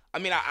 I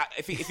mean,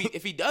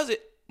 if he does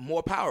it,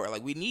 more power.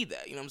 Like we need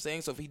that. You know what I'm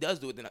saying? So if he does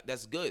do it, then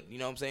that's good. You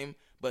know what I'm saying?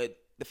 But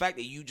the fact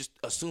that you just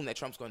assume that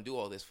Trump's gonna do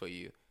all this for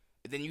you,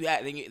 then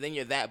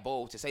you're that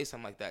bold to say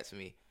something like that to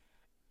me,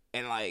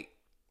 and like.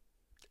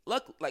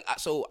 Look, like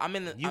so, I'm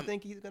in. You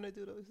think he's gonna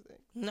do those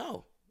things?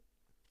 No,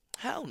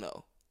 hell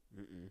no.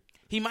 Mm-mm.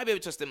 He might be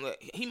able to stimulate.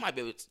 He might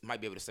be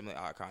able to stimulate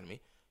our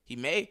economy. He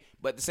may,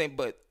 but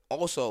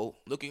also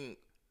looking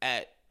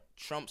at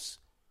Trump's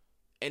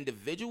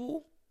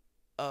individual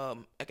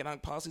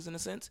economic policies in a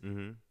sense,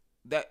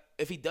 that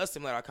if he does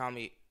stimulate our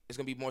economy, it's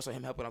gonna be more so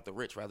him helping out the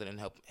rich rather than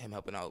him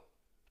helping out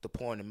the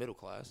poor and the middle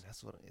class.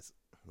 That's what it's.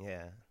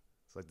 Yeah,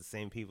 it's like the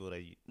same people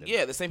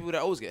the same people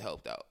that always get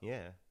helped out.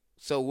 Yeah.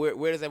 So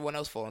where does everyone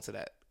else fall into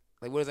that?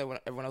 Like, where does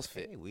everyone else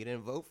fit? Hey, we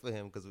didn't vote for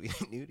him because we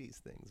knew these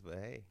things, but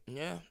hey.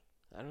 Yeah.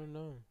 I don't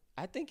know.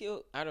 I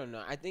don't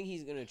know. I think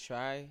he's going to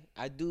try.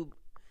 I do.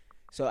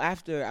 So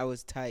after I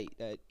was tight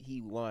that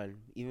he won,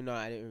 even though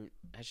I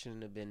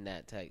shouldn't have been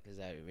that tight because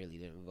I really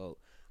didn't vote.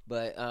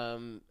 But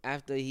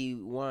after he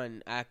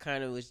won, I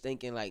kind of was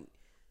thinking like,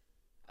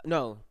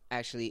 no,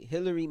 actually,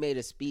 Hillary made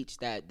a speech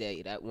that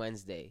day, that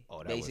Wednesday.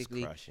 Oh, that was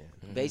crushing.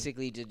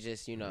 Basically to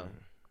just,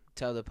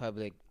 tell the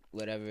public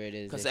whatever it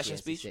is. Concession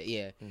speech?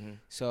 Yeah. Mm-hmm.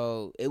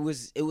 So it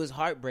was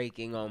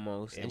heartbreaking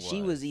almost.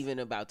 She was even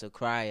about to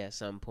cry at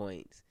some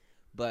points.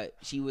 But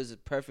she was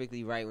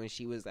perfectly right when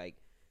she was like,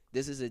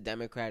 this is a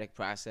democratic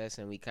process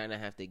and we kind of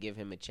have to give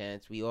him a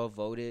chance. We all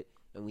voted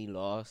and we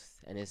lost,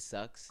 and it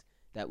sucks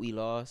that we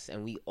lost,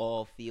 and we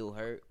all feel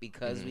hurt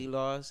because we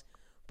lost.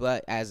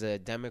 But as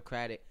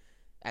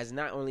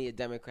not only a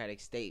democratic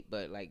state,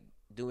 but like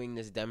doing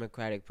this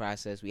democratic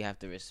process, we have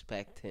to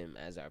respect him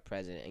as our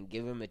president and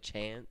give him a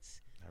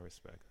chance. I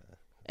respect that.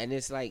 And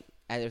it's like,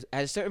 at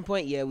a certain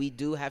point, yeah, we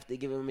do have to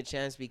give him a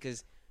chance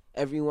because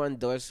everyone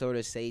does sort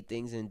of say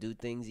things and do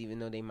things even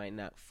though they might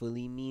not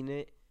fully mean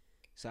it.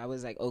 So I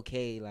was like,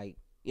 okay, like,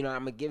 I'm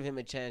going to give him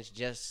a chance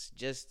just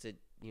to,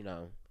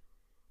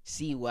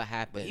 see what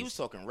happens. But he was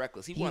talking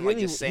reckless. He wasn't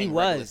really, just saying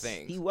regular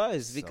things. He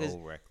was because, so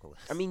reckless.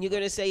 I mean, you're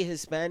going to say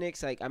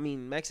Hispanics, like, I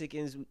mean,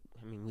 Mexicans,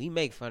 we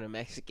make fun of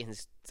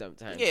Mexicans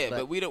sometimes. Yeah,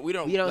 but we don't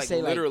like,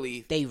 say literally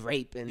like, they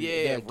rape and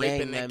they're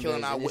raping and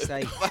killing our women.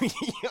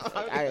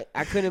 Like,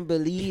 I couldn't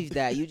believe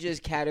that. You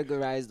just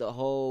categorized the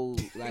whole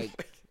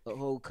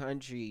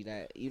country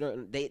that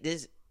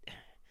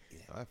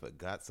I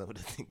forgot some of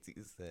the things he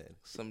said.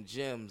 Some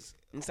gems.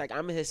 It's like,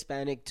 I'm a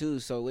Hispanic too,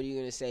 so what are you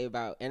going to say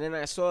about... And then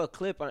I saw a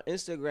clip on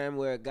Instagram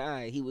where a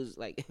guy, he was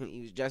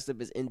dressed up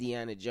as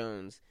Indiana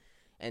Jones.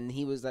 And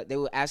he was like, they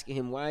were asking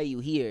him, why are you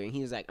here? And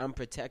he was like, I'm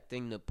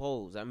protecting the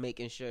polls. I'm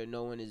making sure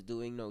no one is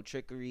doing no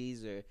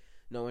trickeries or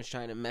no one's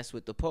trying to mess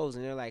with the polls.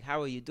 And they're like,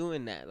 how are you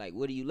doing that? Like,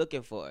 what are you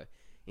looking for?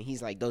 And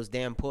he's like, those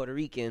damn Puerto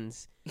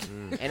Ricans.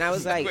 And I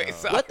was like,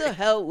 what the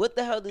hell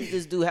does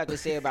this dude have to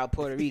say about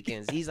Puerto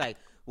Ricans? He's like,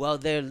 well,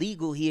 they're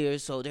legal here,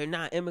 so they're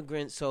not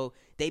immigrants, so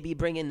they be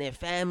bringing their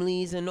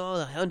families and all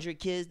 100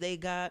 kids they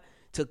got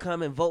to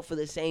come and vote for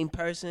the same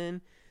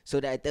person. so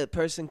that the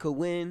person could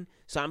win.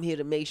 So I'm here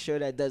to make sure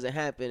that doesn't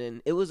happen.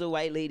 And it was a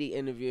white lady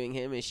interviewing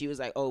him, and she was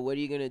like, "Oh, what are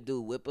you gonna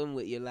do? Whip him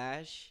with your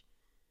lash?"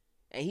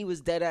 And he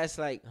was dead ass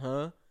like,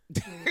 "Huh?"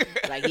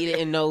 Like he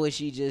didn't know what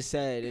she just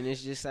said, and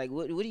it's just like,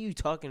 what are you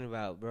talking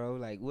about, bro?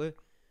 Like what?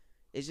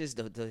 It's just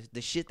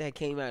the shit that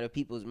came out of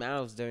people's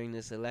mouths during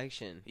this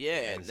election.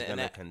 Yeah, It's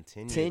gonna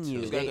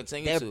continue. It's gonna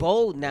continue. They're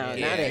bold now.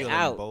 Yeah. Now they're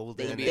out. Emboldened.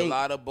 There's gonna be They- a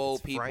lot of bold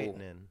It's people.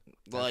 frightening.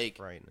 That's Like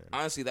frightening.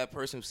 honestly, that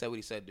person who said what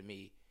he said to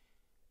me.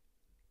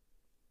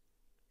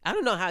 I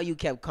don't know how you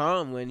kept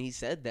calm when he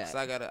said that. So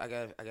I got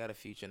a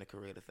future and a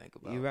career to think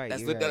about. You're right,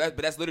 That's you're right. But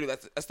that's literally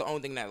that's the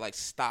only thing that like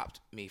stopped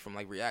me from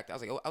like reacting. I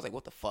was like,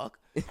 what the fuck?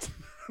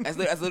 That's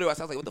literally. I was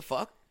like, what the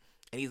fuck?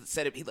 And he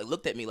said it. He like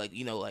looked at me like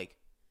yeah,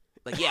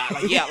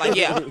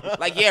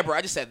 bro.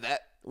 I just said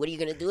that. What are you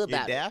gonna do You're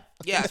about it? deaf?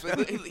 Yeah, so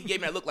he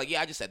gave me that look like,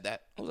 yeah, I just said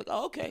that. I was like,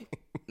 oh, okay.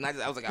 And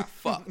I was like, ah,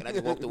 fuck. And I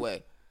just walked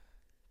away.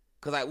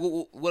 Because like,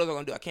 what was I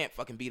going to do? I can't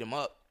fucking beat him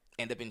up,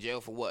 end up in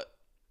jail for what?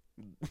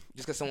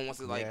 Just because someone wants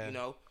to, like,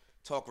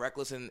 talk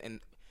reckless and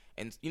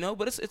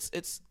but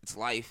it's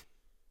life.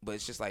 But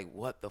it's just like,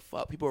 what the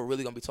fuck? People are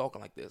really going to be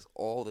talking like this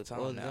all the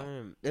time now.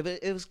 Yeah, but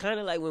it was kind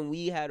of like when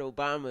we had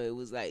Obama, it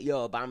was like,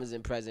 yo, Obama's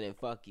in president,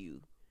 fuck you.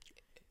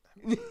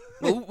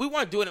 Well, we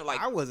weren't doing it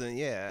like I wasn't.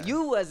 Yeah.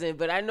 You wasn't,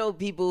 but I know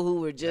people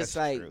who were just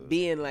That's like true.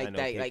 being I like know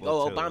that, like, people,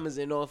 oh, too. Obama's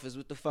in office,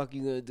 what the fuck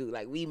you gonna do?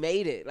 Like, we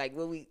made it, like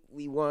when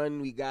we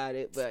won, we got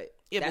it, but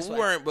yeah, that's but we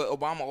weren't. But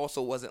Obama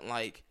also wasn't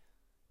like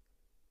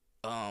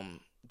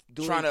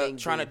doing trying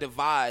things to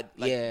divide.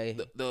 Like, Yeah.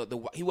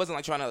 the he wasn't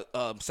like trying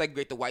to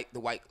segregate the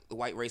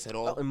white race at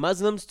all. and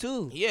Muslims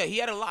too. Yeah, he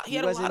had a lot. He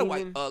had a wasn't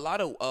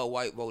lot of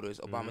white voters.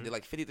 Obama Mm-hmm. did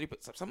like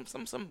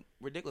 53%, some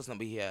ridiculous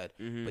number he had.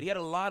 Mm-hmm. But he had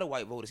a lot of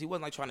white voters. He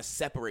wasn't like trying to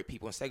separate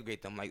people and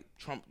segregate them like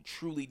Trump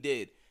truly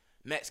did.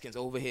 Mexicans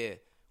over here,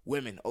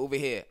 women over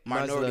here,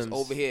 minorities Muslims.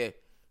 over here.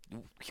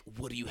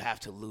 What do you have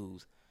to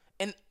lose?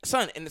 And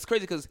son, and it's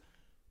crazy because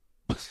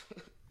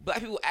black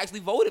people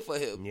actually voted for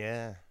him.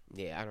 Yeah.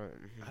 Yeah,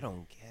 I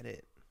don't get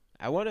it.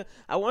 I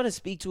wanna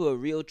speak to a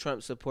real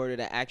Trump supporter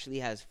that actually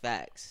has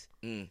facts.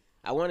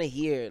 I want to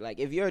hear, like,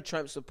 if you're a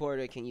Trump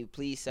supporter, can you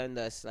please send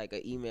us like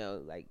an email?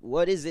 Like,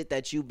 what is it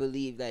that you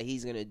believe that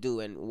he's gonna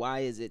do, and why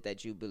is it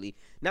that you believe?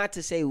 Not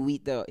to say we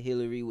thought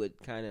Hillary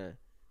would kind of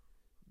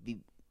be.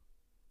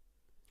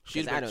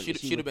 She'd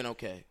have been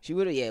okay. She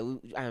would have,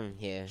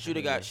 yeah. She'd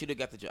have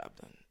got the job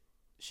done.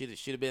 She'd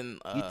have been.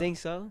 You think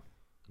so?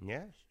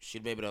 Yeah.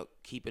 She'd be able to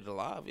keep it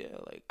alive. Yeah,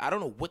 like I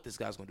don't know what this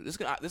guy's gonna do. This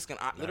can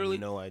literally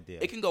no idea.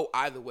 It can go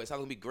either way. It's either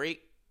gonna be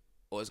great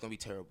or it's gonna be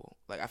terrible.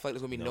 Like I feel like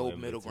there's gonna be No no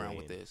in middle ground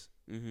with between. this.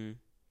 Mm-hmm.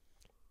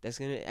 That's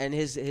gonna, and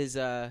his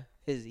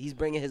he's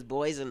bringing his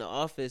boys in the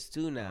office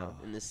too now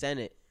in the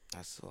Senate.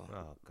 I saw.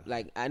 Oh God.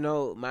 Like, I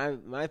know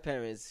my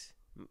parents,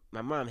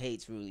 my mom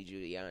hates Rudy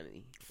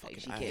Giuliani. Like,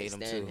 she I can't hate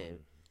him stand too. him.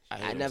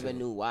 hate I him never too.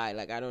 knew why.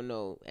 Like, I don't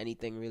know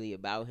anything really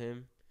about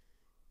him.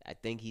 I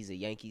think he's a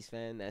Yankees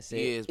fan. That's it.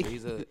 He is, but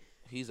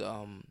he's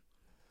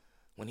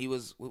when he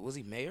was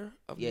he mayor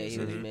of New Yeah, York he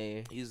was City?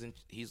 mayor.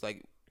 He's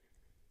like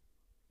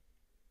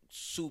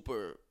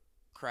super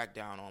cracked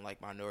down on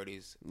like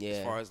minorities Yeah.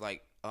 as far as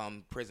like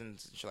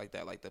prisons and shit like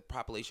that. Like the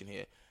population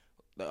here,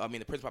 the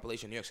prison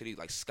population in New York City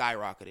like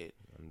skyrocketed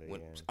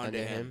under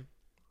him.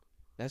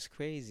 That's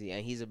crazy.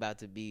 And he's about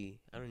to be,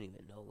 I don't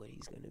even know what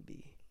he's going to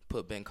be.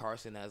 Put Ben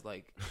Carson as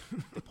like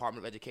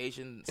Department of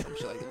Education, some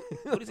shit like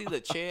that. What is he, the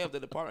chair of the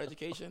Department of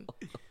Education?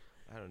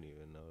 I don't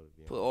even know.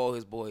 Put all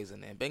his boys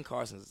in there. Ben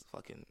Carson's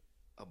fucking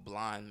a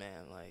blind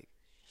man. Like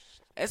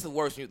that's the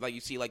worst. Like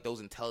you see like those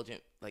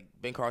intelligent. Like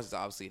Ben Carson's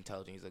obviously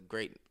intelligent. He's a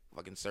great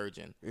fucking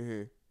surgeon.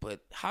 Mm-hmm. But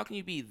how can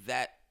you be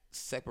that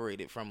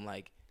separated from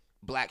like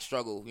black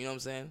struggle? You know what I'm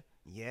saying?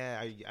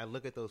 Yeah, I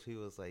look at those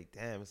people. It's like,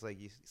 damn, it's like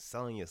you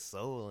selling your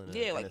soul.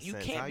 Yeah, like you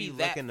can't be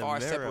that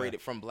far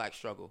separated from black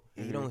struggle.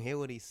 And you don't hear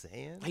what he's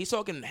saying. He's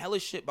talking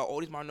hellish shit about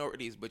all these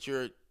minorities, but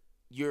you're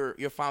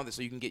found it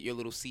so you can get your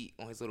little seat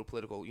on his little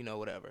political,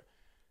 whatever.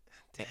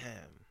 Damn,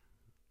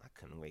 I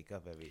couldn't wake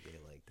up every day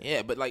like that.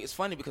 Yeah, but like it's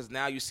funny because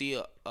now you see,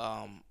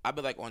 I've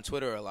been like on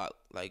Twitter a lot,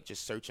 like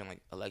just searching like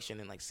election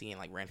and like seeing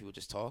like random people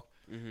just talk.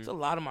 There's a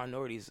lot of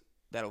minorities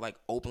that are like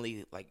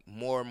openly, like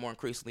more and more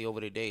increasingly over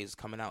the days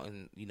coming out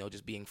and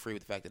just being free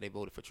with the fact that they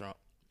voted for Trump.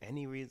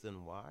 Any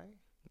reason why?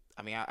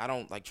 I mean, I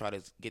don't like try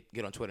to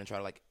get on Twitter and try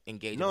to like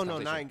engage. No, in this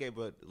not conversation. engage,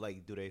 but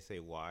like, do they say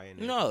why? And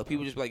No,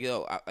 people just be like,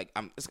 yo,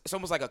 it's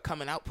almost like a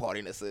coming out party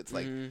in a sense.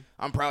 Like,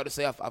 I'm proud to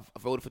say I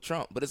voted for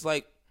Trump. But it's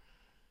like,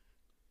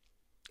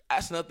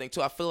 that's another thing,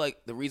 too. I feel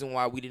like the reason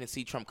why we didn't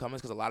see Trump coming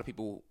is because a lot of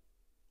people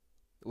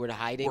Were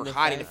hiding the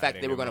fact? fact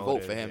that they were going to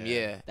vote for him.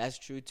 Yeah. That's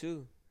true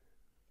too.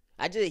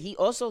 He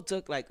also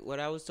took, like, what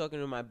I was talking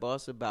to my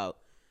boss about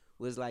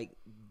was like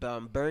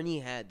Bernie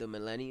had the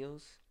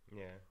millennials.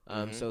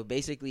 Yeah. So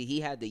basically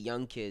he had the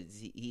young kids.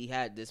 He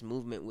had this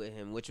movement with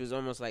him, which was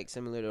almost like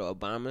similar to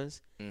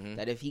Obama's.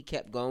 That if he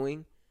kept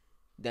going,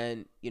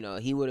 then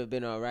he would have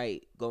been all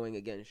right going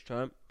against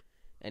Trump,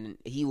 and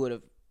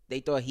they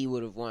thought he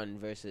would have won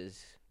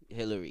versus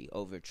Hillary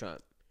over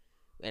Trump.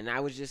 And I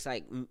was just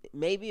like,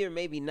 maybe or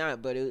maybe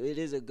not, but it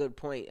is a good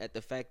point at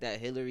the fact that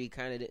Hillary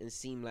kind of didn't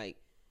seem like,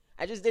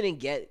 I just didn't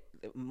get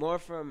more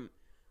from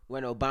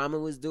when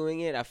Obama was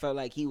doing it. I felt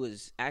like he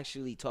was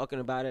actually talking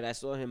about it. I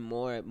saw him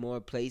more at more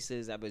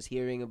places. I was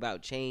hearing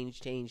about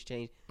change.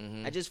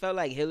 I just felt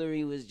like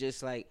Hillary was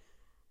just like,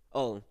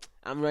 oh,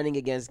 I'm running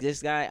against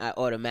this guy, I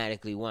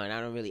automatically won.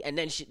 I don't really. And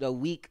then the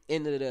week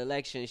into the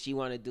election, she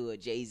want to do a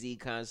Jay-Z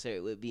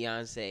concert with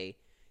Beyonce,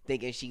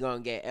 thinking she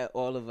gonna get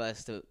all of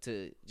us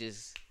to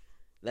just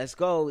let's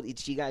go.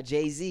 She got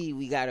Jay-Z,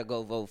 we gotta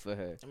go vote for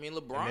her. I mean,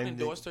 LeBron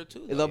endorsed her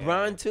too. Though.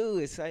 LeBron too.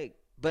 It's like,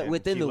 but and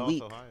within she the lost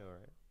week. Ohio,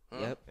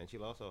 right? Yep. And she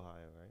lost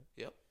Ohio, right?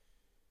 Yep.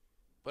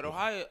 But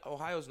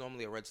Ohio's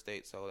normally a red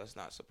state, so that's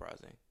not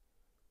surprising.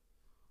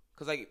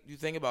 Cause like you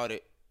think about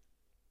it,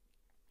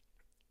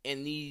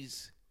 in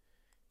these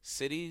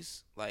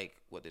cities, like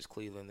there's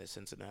Cleveland, there's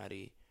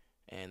Cincinnati,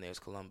 and there's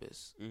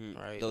Columbus,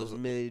 right? Those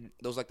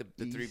like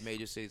the three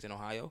major cities in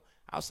Ohio.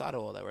 Outside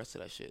of all that rest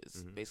of that shit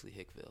is basically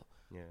Hickville.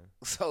 Yeah.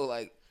 So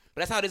like,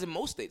 but that's how it is in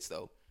most states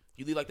though.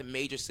 You leave like the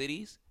major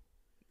cities,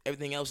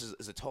 everything else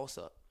is a toss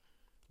up.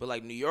 But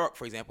like New York,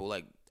 for example,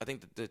 like I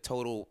think the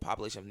total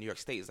population of New York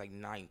State is like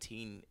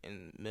 19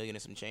 million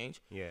and some change.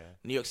 Yeah.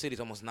 New York City is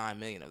almost 9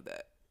 million of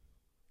that,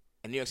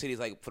 and New York City is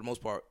like for the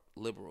most part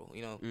liberal,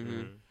 you know.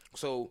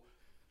 So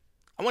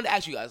I wanted to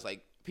ask you guys,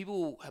 like,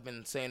 people have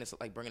been saying this,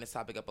 like, bringing this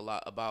topic up a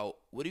lot about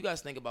what do you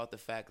guys think about the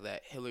fact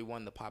that Hillary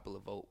won the popular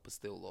vote but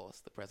still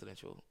lost the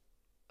presidential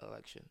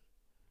election?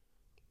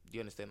 Do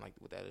you understand, like,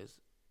 what that is?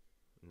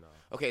 No.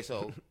 Okay,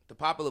 so the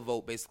popular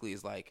vote basically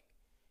is, like,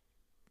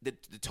 the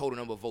total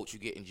number of votes you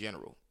get in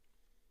general.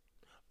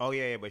 Oh,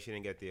 yeah, but she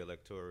didn't get the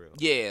electoral.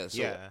 Yeah.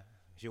 So yeah.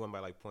 She won by,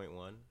 like,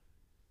 0.1.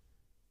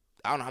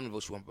 I don't know how many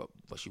votes she won,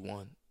 but she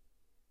won.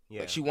 Yeah.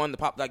 Like she won the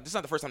pop. Like this is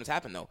not the first time this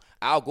happened though.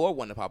 Al Gore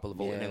won the popular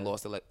vote and then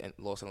lost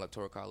an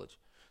electoral college.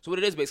 So what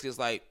it is basically is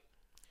like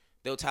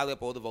they'll tally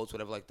up all the votes,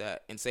 whatever like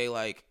that, and say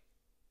like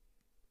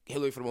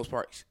Hillary for the most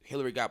part,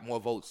 Hillary got more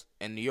votes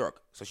in New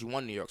York, so she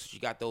won New York, so she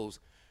got those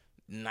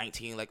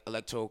 19 like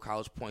electoral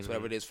college points,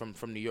 whatever it is from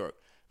New York.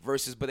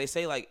 Versus, but they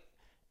say like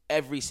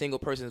every single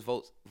person's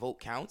vote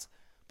counts,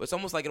 but it's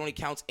almost like it only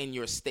counts in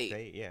your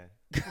state. Yeah.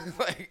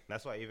 Like,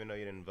 that's why even though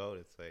you didn't vote,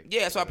 it's like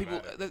that's why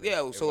people.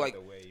 So like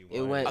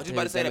it went. I was just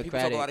about to say that people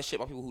talk a lot of shit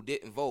about people who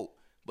didn't vote,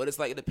 but it's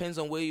like it depends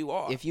on where you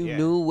are. If you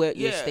knew what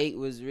your state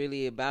was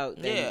really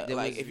about, then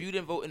like if you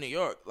didn't vote in New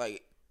York,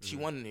 like she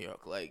won in New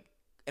York, like,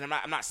 and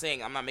I'm not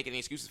saying I'm not making any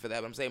excuses for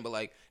that, but I'm saying, but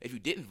like if you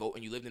didn't vote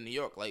and you lived in New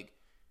York, like.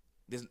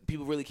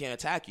 People really can't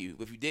attack you.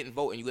 If you didn't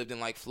vote and you lived in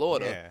like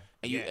Florida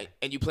and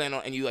you plan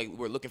on and you like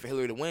were looking for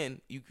Hillary to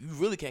win, you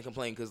really can't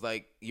complain because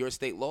like your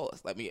state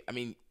lost. Like I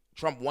mean,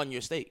 Trump won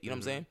your state. You know what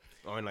I'm saying?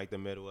 Or in like the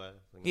Midwest.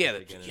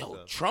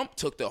 Like Trump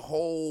took the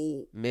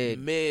whole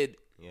mid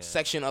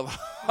section of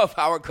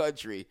our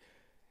country.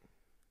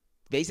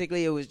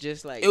 Basically, it was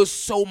just like it was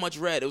so much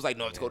red. It was like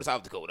North Dakota,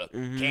 South Dakota,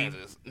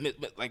 Kansas,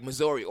 like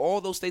Missouri,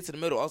 all those states in the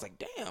middle. I was like,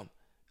 damn,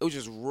 it was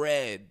just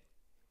red.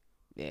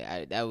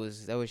 Yeah, that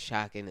was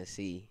shocking to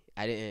see.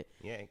 I didn't.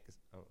 Yeah.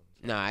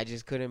 No, I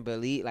just couldn't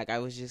believe. Like I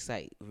was just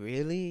like,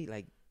 really?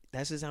 Like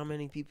that's just how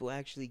many people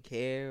actually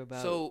care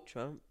about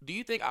Trump. Do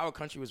you think our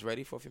country was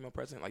ready for a female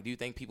president? Like, do you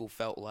think people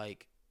felt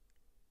like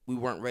we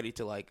weren't ready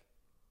to like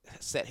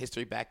set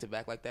history back to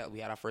back like that? We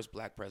had our first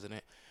black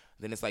president.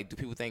 Then it's like, do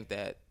people think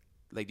that?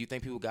 Like, do you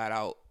think people got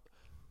out?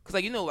 Because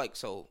like like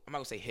so, I'm not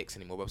gonna say Hicks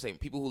anymore, but I'm saying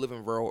people who live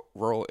in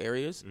rural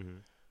areas,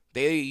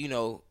 they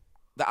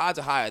the odds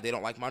are higher they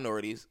don't like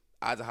minorities.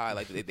 Odds are high,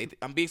 like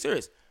I'm being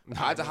serious. The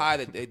odds are high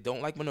that they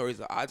don't like minorities.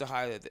 The odds are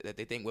high that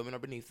they think women are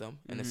beneath them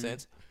in a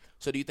sense.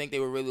 So do you think they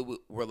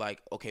were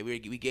like, okay, we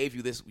gave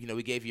you this,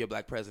 we gave you a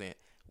black president.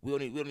 We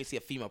don't need to see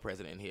a female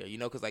president in here,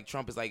 because like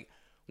Trump is like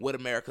what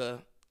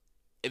America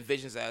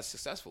envisions as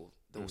successful,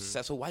 the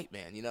successful white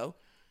man, So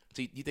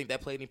you think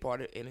that played any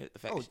part in it?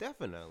 Oh,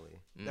 definitely,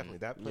 definitely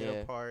that played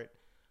a part.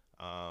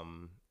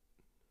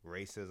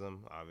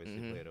 Racism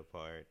obviously played a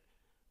part.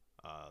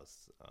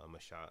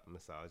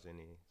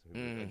 Misogyny. So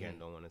people, again,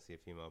 don't want to see a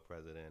female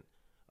president.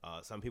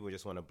 Some people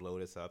just want to blow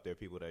this up. There are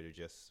people that are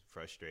just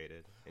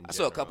frustrated. I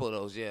saw a couple of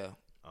those, yeah.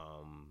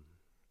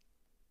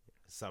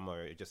 Some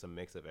are just a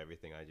mix of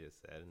everything I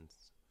just said.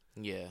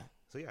 Yeah.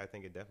 So yeah, I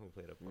think it definitely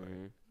played a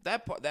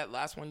part. That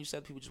last one you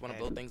said, people just want to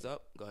blow things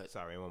up. Go ahead.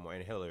 Sorry, one more.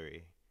 And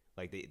Hillary.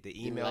 Like the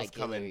emails like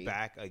coming Hillary.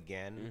 Back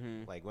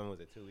again. Like when was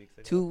it? 2 weeks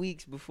ago. 2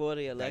 weeks before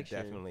the election.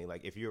 That definitely.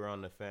 Like if you were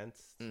on the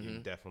fence, you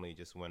definitely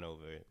just went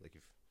over it. Like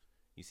if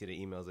you see the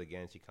emails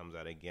again, she comes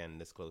out again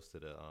this close to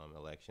the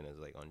election is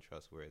like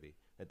untrustworthy.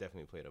 That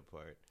definitely played a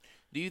part.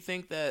 Do you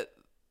think that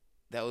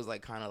was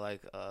like kind of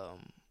like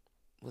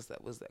what's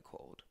that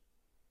called?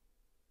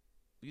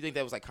 Do you think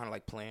that was like kind of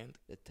like planned?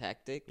 The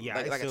tactic? Yeah,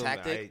 like a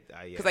tactic.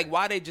 Because like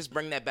why they just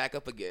bring that back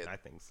up again? I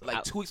think so.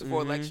 Like 2 weeks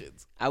before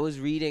elections. I was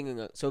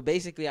reading. So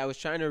basically, I was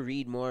trying to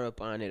read more up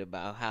on it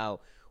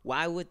about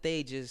why would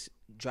they just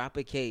drop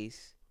a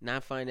case,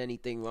 not find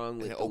anything wrong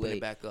with it, open it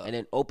back up, and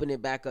then open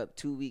it back up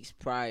 2 weeks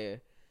prior,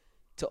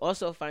 to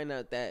also find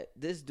out that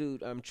this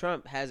dude,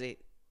 Trump, has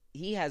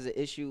he has an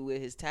issue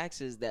with his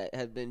taxes that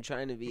have been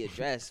trying to be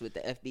addressed with the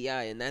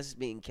FBI, and that's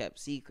being kept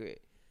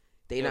secret.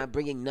 They're not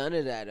bringing none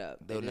of that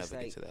up. They'll never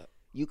get to that.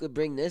 You could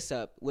bring this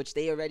up, which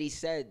they already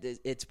said that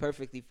it's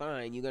perfectly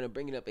fine. You're gonna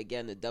bring it up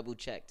again to double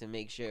check to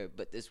make sure.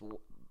 But this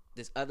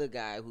other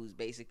guy who's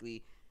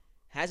basically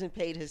hasn't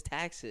paid his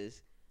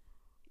taxes,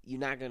 you're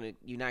not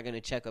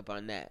gonna check up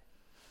on that.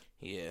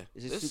 Yeah,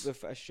 it's just super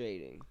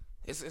frustrating.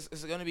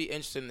 It's gonna be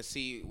interesting to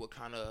see what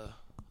kind of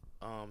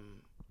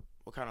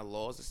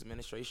laws this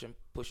administration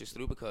pushes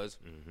through, because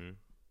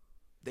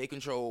they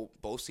control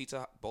both seats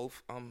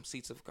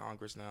of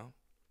Congress now.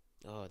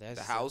 Oh, that's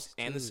the House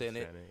and the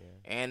Senate,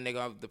 and they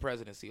got the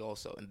presidency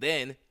also. And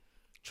then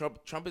Trump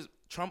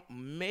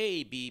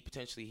may be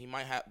potentially, he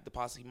might have the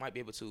possibility, he might be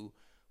able to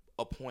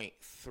appoint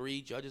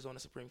 3 judges on the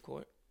Supreme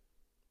Court.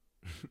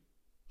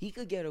 He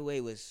could get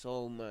away with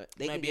so much.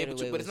 They might could be get able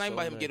away to, but with it's not even so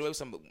about him much. getting away with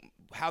something.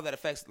 How that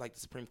affects like the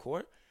Supreme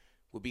Court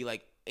would be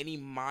like any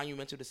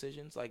monumental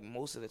decisions. Like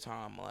most of the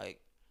time, like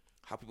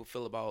how people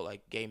feel about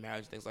like gay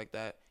marriage and things like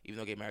that. Even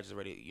though gay marriage is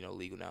already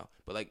legal now,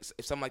 but like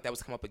if something like that was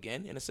to come up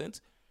again, in a sense,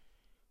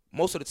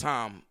 most of the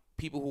time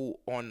people who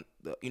on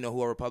the,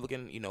 who are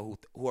Republican,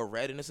 who are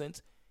red in a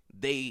sense,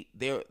 their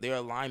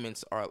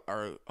alignments are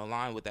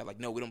aligned with that. Like,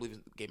 no, we don't believe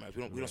in gay marriage.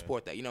 We don't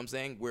support that. You know what I'm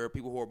saying? Where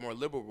people who are more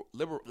liberal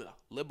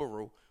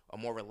are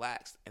more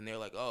relaxed, and they're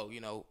like, oh,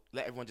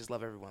 let everyone just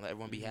love everyone, let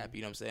everyone be happy.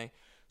 You know what I'm saying?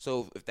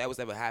 So if that was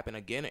to ever happen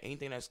again,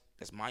 anything that's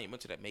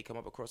monumental that may come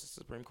up across the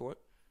Supreme Court,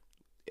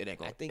 it ain't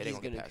going. I think he's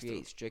going to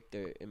create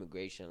stricter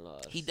immigration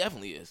laws. He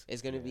definitely is.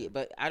 It's going to be,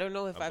 but I don't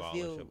know if I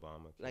feel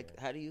like,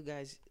 how do you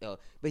guys? Oh,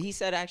 but he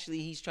said actually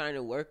he's trying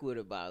to work with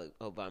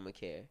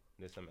Obamacare.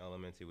 There's some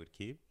elements he would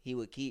keep. He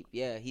would keep,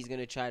 yeah. He's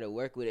gonna try to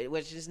work with it,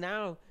 which is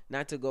now,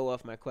 not to go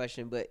off my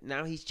question, but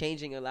now he's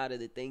changing a lot of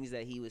the things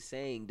that he was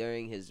saying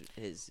during his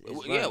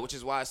yeah, run. which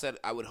is why I said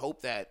I would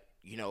hope that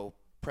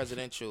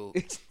presidential.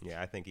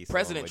 Yeah, I think he's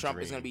President Trump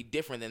is going to be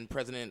different than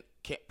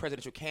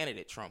presidential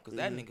candidate Trump, because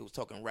that nigga was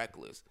talking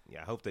reckless.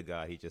 Yeah, I hope to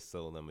God he just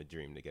sold them a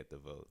dream to get the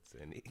votes,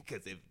 and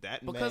because if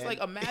that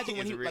like imagine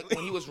when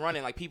he was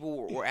running, like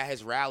people were at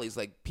his rallies,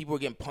 like people were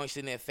getting punched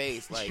in their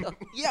face, like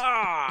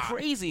yeah,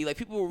 crazy, like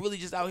people were really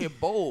just out here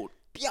bold.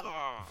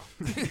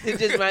 It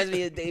just reminds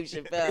me of Dave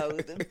Chappelle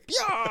with the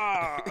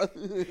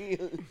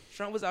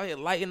Trump was out here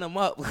lighting them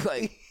up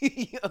like,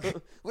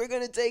 we're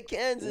gonna take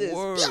Kansas.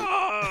 Word.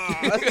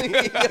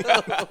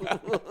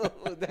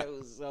 That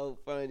was so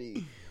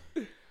funny.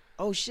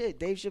 Oh shit,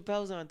 Dave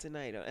Chappelle's on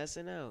tonight on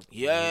SNL.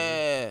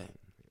 Yeah.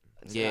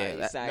 Yeah,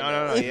 no.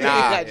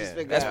 I just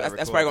figured out.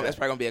 That's probably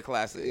gonna be a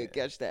classic. Yeah,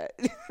 catch that.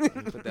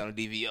 Put that on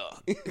DVR.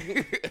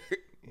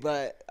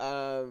 But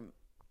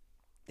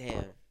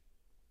damn.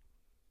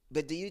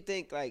 But do you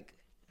think, like,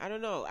 I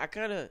don't know, I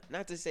kind of,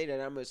 not to say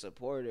that I'm a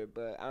supporter,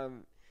 but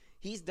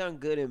he's done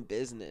good in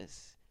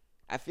business.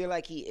 I feel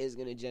like he is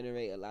going to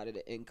generate a lot of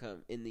the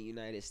income in the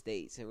United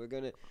States, and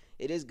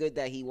it is good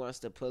that he wants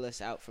to pull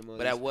us out from all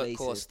these places. But at what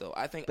cost, though?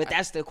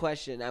 That's the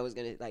question I was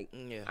going to, like,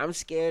 I'm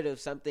scared of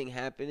something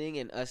happening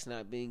and us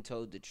not being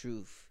told the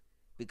truth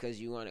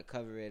because you want to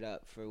cover it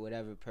up for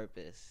whatever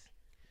purpose.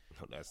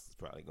 Oh, that's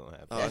probably gonna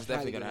happen. Oh, it's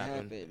definitely gonna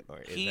happen. Or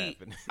is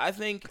happening. I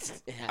think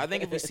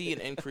if we see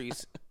an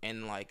increase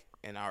in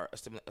our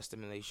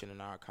stimulation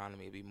in our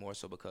economy, it'd be more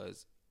so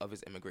because of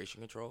his immigration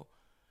control.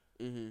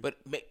 Mm-hmm. But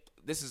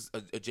this is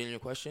a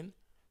genuine question: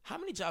 how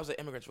many jobs are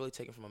immigrants really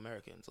taking from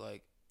Americans?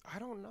 Like, I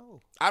don't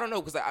know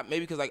because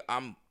maybe because like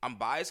I'm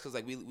biased because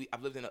like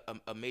I've lived in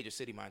a major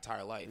city my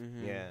entire life.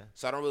 Mm-hmm. Yeah.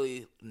 So I don't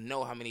really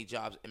know how many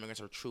jobs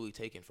immigrants are truly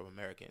taking from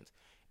Americans.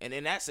 And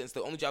in that sense,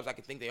 the only jobs I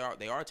can think they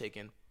are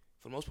taking,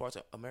 for the most part,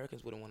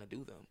 Americans wouldn't want to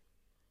do them.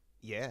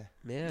 Yeah,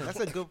 that's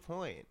a good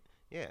point.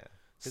 Yeah.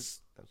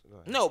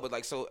 No, but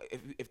like, so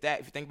if you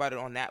think about it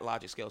on that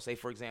logic scale, say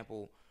for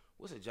example,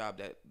 what's a job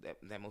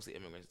that mostly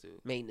immigrants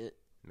do? Maintenance,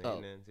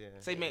 yeah.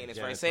 Say maintenance,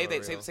 right? Say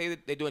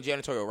they're doing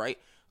janitorial, right?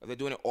 Or they're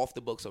doing it off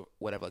the books or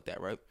whatever like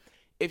that, right?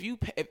 If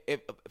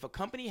a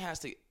company has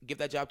to give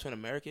that job to an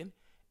American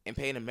and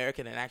pay an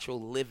American an actual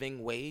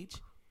living wage,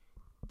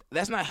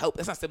 that's not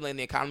stimulating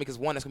the economy, because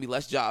one, that's gonna be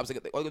less jobs. All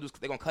they're gonna do is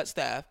they're gonna cut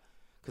staff,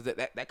 because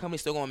that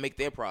company's still gonna make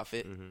their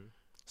profit. Mm-hmm.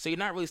 So you're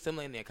not really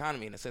stimulating the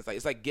economy in a sense. Like,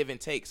 it's like give and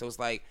take. So it's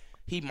like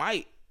he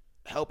might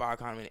help our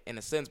economy in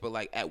a sense, but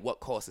like at what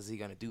cost is he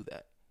gonna do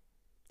that?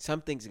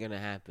 Something's gonna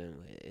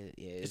happen.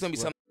 It's gonna be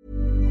something.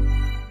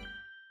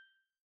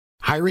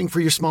 Hiring for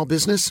your small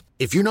business?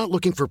 If you're not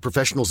looking for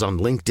professionals on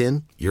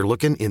LinkedIn, you're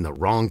looking in the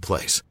wrong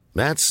place.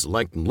 That's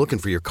like looking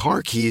for your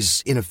car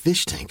keys in a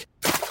fish tank.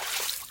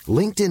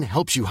 LinkedIn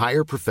helps you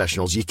hire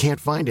professionals you can't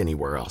find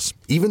anywhere else,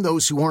 even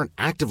those who aren't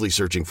actively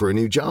searching for a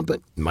new job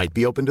but might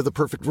be open to the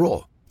perfect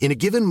role. In a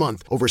given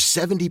month, over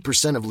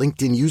 70% of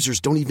LinkedIn users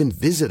don't even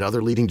visit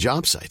other leading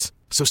job sites.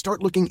 So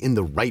start looking in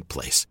the right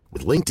place.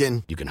 With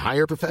LinkedIn, you can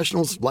hire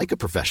professionals like a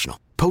professional.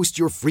 Post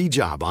your free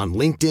job on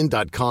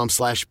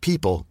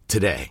linkedin.com/people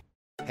today.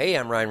 Hey,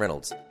 I'm Ryan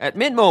Reynolds. At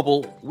Mint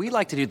Mobile, we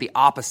like to do the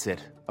opposite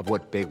of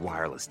what Big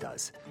Wireless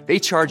does. They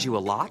charge you a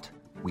lot.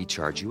 we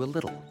charge you a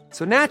little.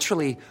 So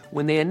naturally,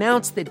 when they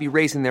announced they'd be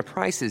raising their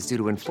prices due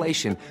to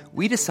inflation,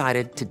 we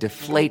decided to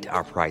deflate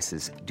our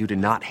prices due to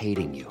not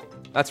hating you.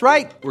 That's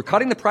right. We're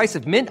cutting the price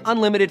of Mint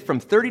Unlimited from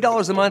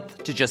 $30 a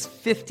month to just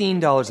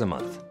 $15 a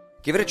month.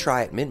 Give it a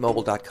try at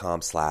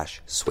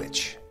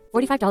mintmobile.com/switch.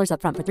 $45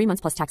 up front for 3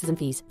 months plus taxes and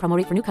fees. Promo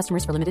rate for new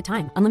customers for limited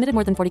time. Unlimited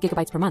more than 40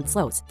 gigabytes per month.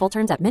 Slows full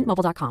terms at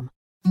mintmobile.com.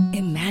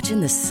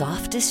 Imagine the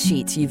softest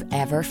sheets you've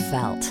ever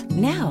felt.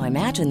 Now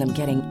imagine them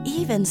getting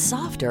even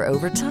softer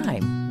over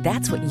time.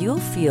 That's what you'll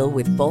feel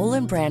with Boll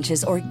 &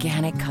 Branch's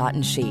organic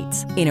cotton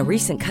sheets. In a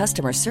recent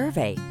customer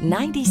survey,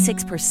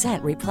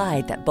 96%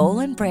 replied that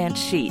Boll & Branch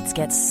sheets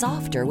get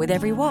softer with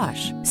every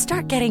wash.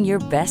 Start getting your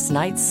best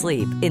night's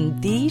sleep in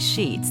these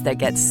sheets that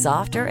get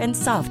softer and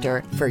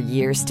softer for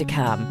years to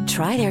come.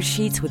 Try their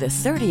sheets with a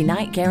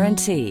 30-night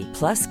guarantee.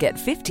 Plus, get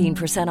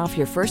 15% off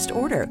your first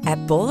order at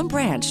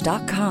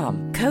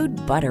bollandbranch.com. Code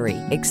BUTTERY.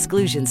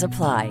 Exclusions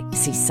apply.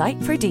 See site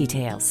for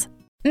details.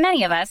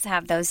 Many of us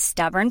have those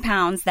stubborn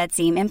pounds that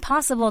seem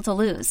impossible to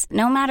lose,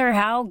 no matter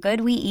how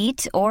good we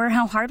eat or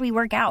how hard we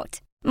work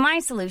out. My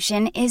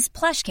solution is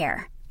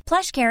PlushCare.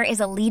 PlushCare is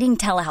a leading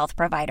telehealth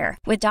provider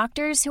with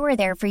doctors who are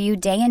there for you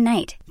day and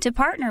night to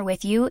partner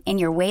with you in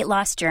your weight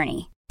loss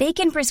journey. They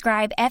can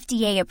prescribe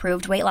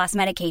FDA-approved weight loss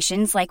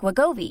medications like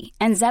Wegovy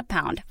and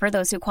Zepbound for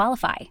those who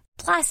qualify.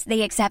 Plus,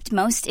 they accept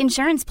most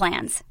insurance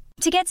plans.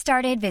 To get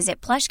started, visit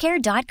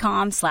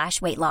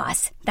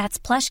plushcare.com/weightloss. That's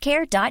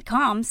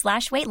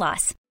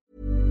plushcare.com/weightloss.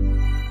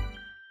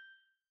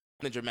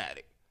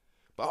 Dramatic,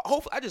 but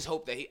I just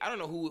hope that I don't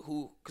know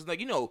who, because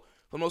like, you know,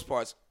 for the most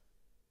parts,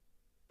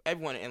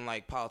 everyone in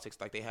like politics,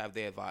 like they have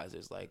their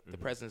advisors. Like the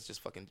president's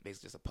just fucking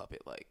basically just a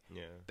puppet. Like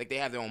like they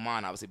have their own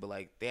mind, obviously, but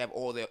like they have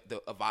all the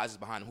advisors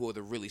behind them who are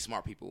the really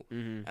smart people.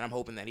 And I'm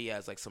hoping that he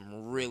has like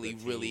some really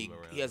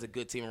he has a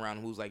good team around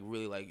him who's like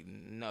really like,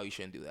 no, you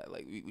shouldn't do that.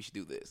 Like we should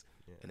do this.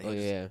 And then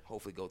just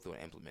hopefully go through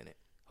and implement it.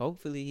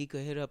 Hopefully he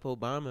could hit up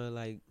Obama,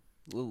 like,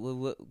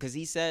 because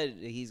he said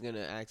he's gonna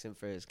ask him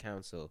for his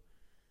counsel.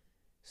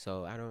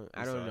 So I don't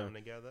know. Them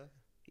together?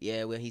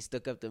 Yeah, when he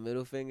stuck up the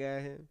middle finger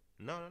at him.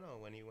 No.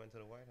 When he went to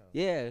the White House.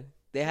 Yeah,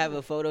 they have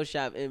a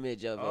Photoshop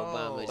image of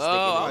Obama.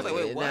 I was like,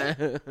 wait, what?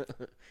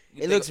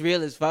 It looks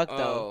real as fuck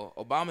though.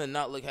 Obama did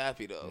not look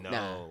happy though. No.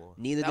 Nah,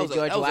 neither did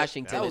George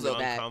Washington. That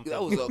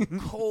was a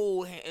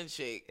cold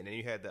handshake. And then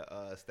you had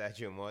the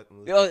statue of Martin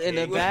Luther Yo, King in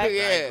the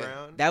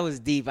background. That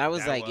was deep. I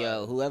was like,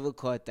 yo, whoever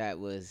caught that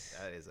was.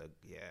 That is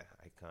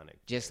iconic.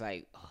 Just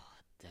like, oh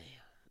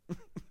damn.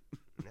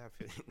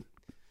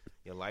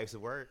 Your life's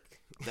work.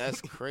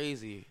 That's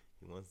crazy.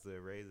 He wants to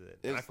erase it.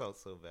 And I felt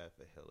so bad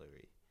for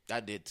Hillary.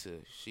 I did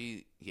too.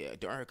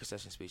 During her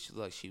concession speech, she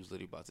looked like she was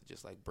literally about to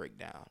just like break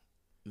down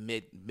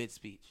mid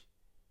speech.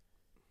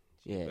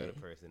 She's a better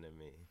person than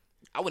me.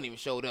 I wouldn't even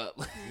showed up.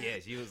 Yeah,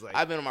 she was like,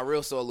 I've been on my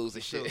real sore loser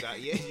shit.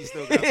 You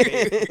still got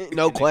paid.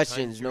 No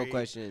questions. It's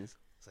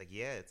like,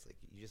 it's like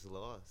you just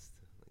lost.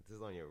 Like, this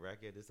is on your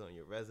record. This is on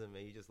your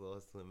resume. You just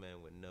lost to a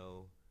man with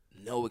no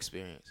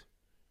experience.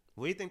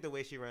 What do you think the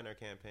way she ran her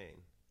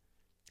campaign?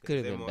 Could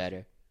have been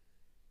better.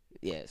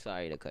 Yeah,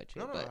 sorry to cut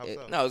you. No, it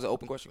was an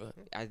open question. Go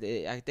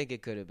ahead. I think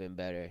it could have been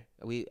better.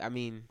 I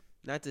mean,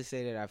 not to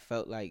say that I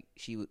felt like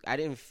I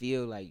didn't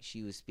feel like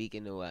she was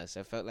speaking to us.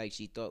 I felt like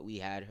she thought we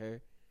had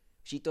her.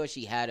 She thought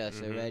she had us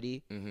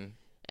already.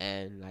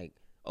 And like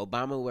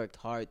Obama worked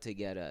hard to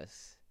get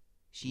us.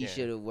 She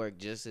should have worked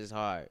just as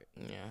hard.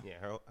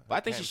 Yeah. But I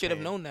think she should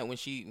have known that when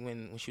she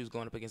was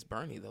going up against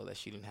Bernie, though, that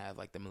she didn't have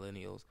like the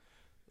millennials.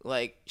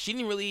 Like she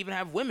didn't really even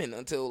have women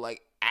until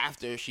like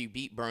after she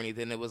beat Bernie.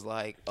 Then it was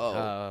like,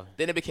 then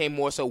it became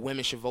more so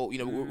women should vote. You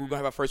know, we're gonna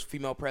have our first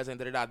female president.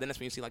 Then that's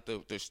when you see like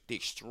the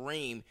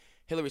extreme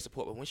Hillary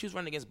support. But when she was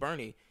running against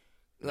Bernie,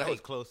 like, that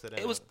was close to that.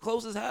 It was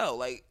close as hell.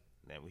 Like,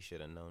 man, we should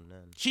have known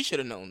then. She should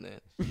have known then.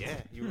 Yeah,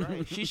 you're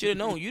right. She should have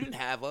known. You didn't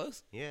have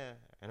us. Yeah,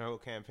 and her whole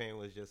campaign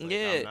was just like,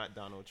 I'm not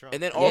Donald Trump.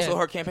 And then also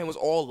her campaign was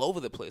all over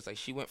the place. Like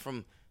she went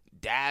from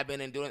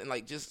dabbing and doing it, and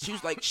like just she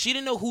was like she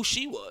didn't know who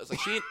she was.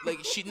 Like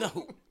she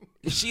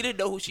didn't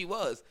know who she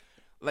was.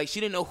 Like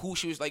she didn't know who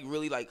she was like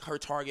really like her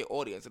target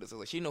audience. So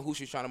like she didn't know who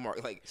she was trying to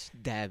market. Like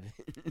dabbing.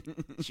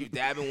 She was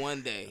dabbing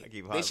one day. I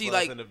keep hot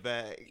sauce in the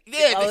bag.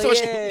 Yeah,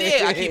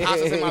 I keep hot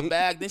sauce in my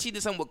bag. Then she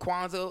did something with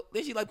Kwanzaa.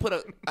 Then she like put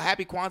a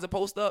happy Kwanzaa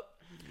post up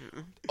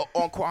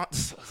on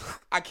Kwanzaa.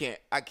 I can't.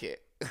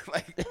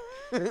 Like,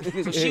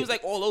 so she was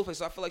like all over the place.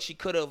 So I feel like she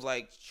could have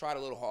like tried a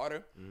little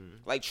harder.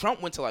 Like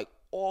Trump went to like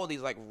all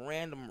these like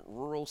random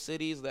rural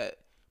cities that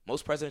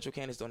most presidential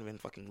candidates don't even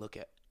fucking look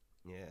at.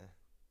 Yeah.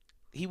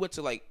 He went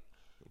to like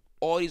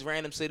all these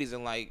random cities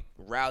and like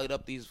rallied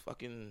up these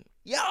fucking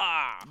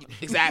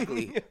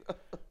exactly.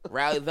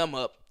 Rallied them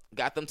up,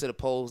 got them to the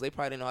polls. They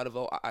probably didn't know how to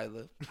vote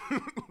either,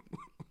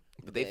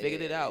 but they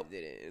figured it out.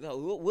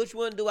 Which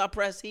one do I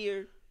press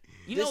here?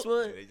 This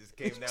one. They just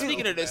came down.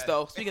 Speaking of this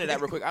though, speaking of that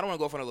real quick, I don't want to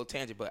go off on a little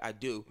tangent, but I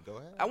do. Go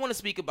ahead. I want to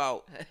speak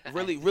about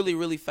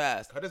really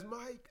fast. Cut his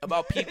mic.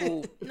 About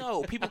people,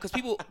 because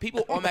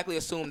people automatically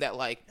assume that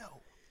like,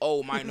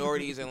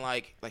 minorities and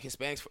like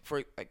Hispanics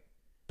for like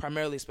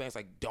primarily Hispanics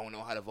like don't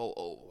know how to vote.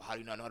 Oh, how do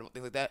you not know how to vote?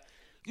 Things like that.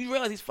 You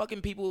realize these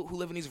fucking people who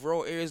live in these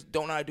rural areas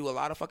don't know how to do a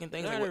lot of fucking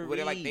things. Like, where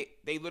they're like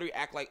they literally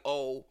act like,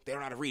 oh, they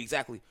don't know how to read.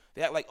 Exactly.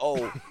 They act like,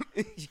 oh,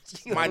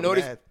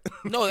 minorities.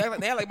 No,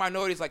 they act like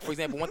minorities. Like, for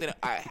example, one thing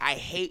I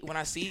hate when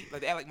I see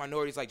like they act like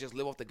minorities like just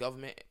live off the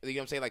government. You know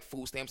what I'm saying? Like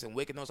food stamps and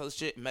WIC and those other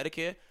shit,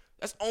 Medicare.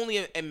 That's only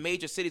in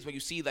major cities when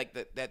you see like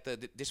that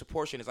the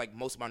disproportion is like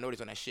most minorities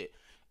on that shit.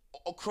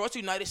 Across the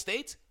United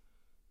States,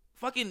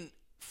 fucking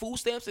food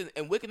stamps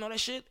and WIC and all that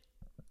shit,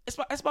 it's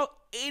about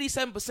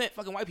 87%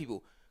 fucking white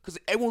people. Because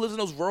everyone lives in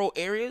those rural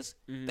areas.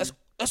 Mm-hmm.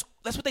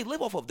 That's what they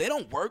live off of. They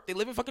don't work. They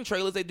live in fucking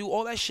trailers. They do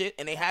all that shit,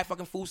 and they have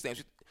fucking food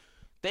stamps.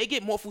 They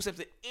get more food stamps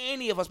than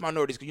any of us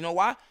minorities. Because you know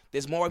why?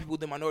 There's more white people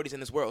than minorities in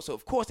this world. So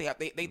of course they have.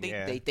 They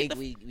think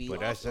we. But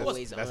that's how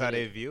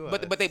they view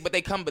us. But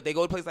they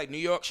go to places like New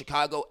York,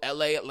 Chicago,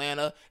 L.A.,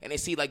 Atlanta, and they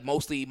see like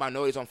mostly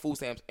minorities on food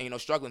stamps and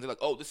struggling. They're like,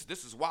 oh,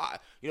 this is why.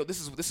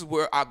 This is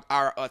where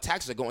our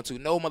taxes are going to.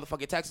 No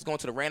motherfucking taxes going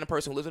to the random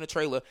person who lives in a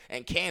trailer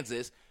in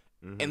Kansas,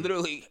 and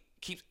literally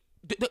keeps.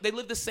 They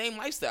live the same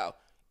lifestyle.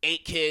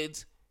 8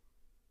 kids,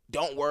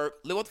 don't work,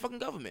 live with the fucking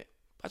government.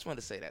 I just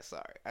wanted to say that.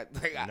 Sorry.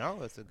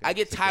 I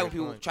get tired when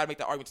people try to make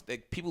the argument.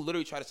 Like, people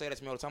literally try to say that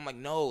to me all the time. I'm like,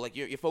 no, like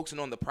you're focusing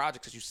on the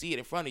projects because you see it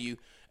in front of you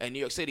in New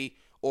York City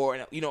or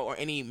or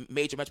any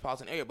major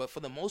metropolitan area. But for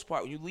the most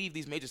part, when you leave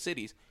these major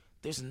cities,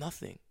 there's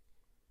nothing,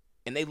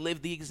 and they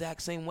live the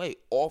exact same way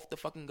off the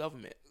fucking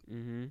government.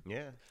 Mm-hmm.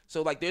 Yeah.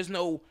 So like, there's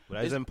no. But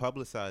that doesn't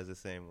publicize the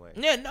same way.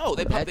 Yeah, no,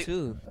 they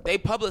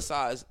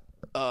publicize.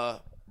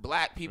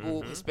 Black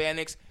people,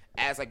 Hispanics,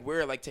 as like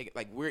we're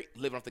we're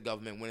living off the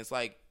government when it's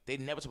like they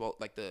never talk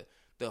about like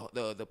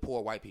the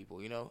poor white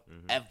people,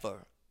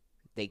 ever.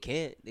 They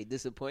can't. They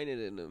disappointed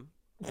in them.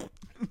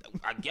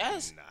 I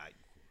guess.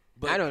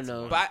 But I don't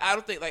know. But I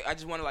don't think I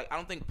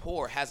don't think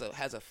poor has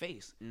a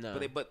face. No.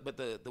 But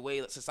the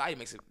way that society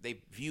makes it,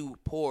 they view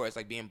poor as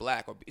like being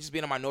black or just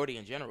being a minority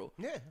in general.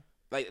 Yeah.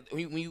 Like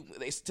when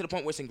it's to the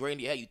point where it's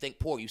ingrained in your head, you think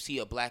poor, you see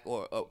a black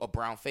or a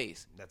brown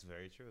face. That's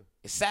very true.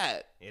 It's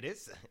sad. It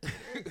is.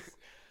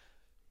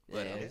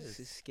 But yeah,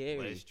 it's scary.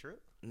 But it's true.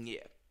 Yeah.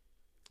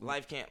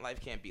 Life can't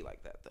be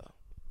like that though.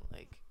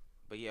 Like,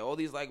 but yeah, all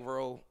these like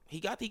rural, he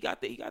got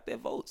their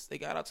votes. They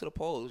got out to the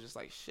polls. It was just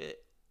like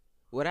shit.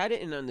 What I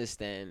didn't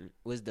understand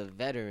was the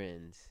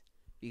veterans.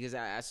 Because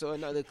I saw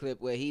another clip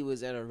where he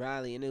was at a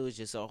rally and it was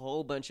just a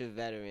whole bunch of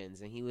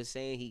veterans and he was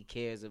saying he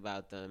cares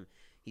about them.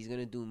 He's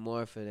going to do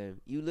more for them.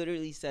 You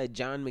literally said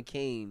John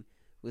McCain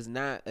was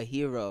not a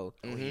hero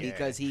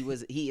because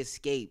he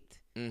escaped.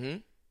 Mm-hmm.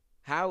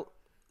 How?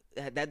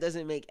 That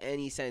doesn't make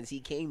any sense.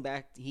 He came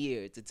back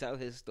here to tell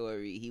his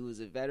story. He was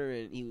a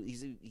veteran.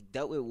 He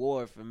dealt with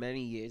war for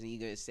many years, and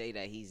you're going to say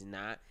that he's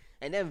not?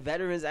 And then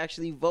veterans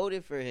actually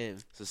voted for him.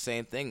 It's the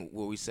same thing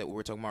what we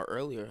were talking about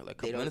earlier, like a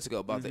couple minutes ago,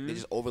 about that. They're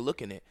just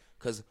overlooking it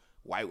because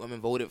white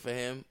women voted for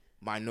him.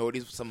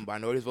 Some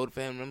minorities voted for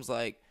him. And I was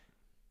like,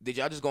 did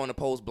y'all just go in the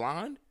polls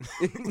blind?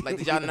 Like,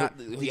 did y'all not?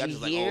 Did you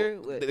hear?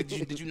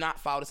 Did you not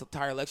follow this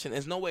entire election?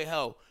 There's no way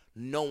hell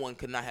no one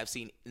could not have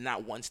seen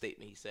not one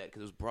statement he said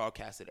because it was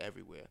broadcasted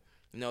everywhere.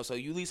 So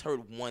you at least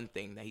heard one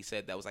thing that he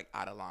said that was like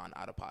out of line,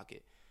 out of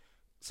pocket.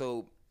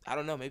 So I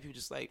don't know. Maybe people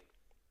just like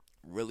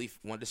really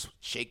wanted to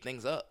shake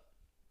things up.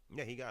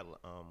 Yeah, he got what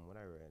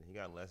I read. He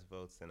got less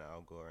votes than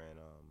Al Gore and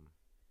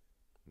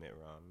Mitt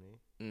Romney.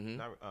 Mm-hmm.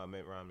 Not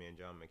Mitt Romney and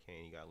John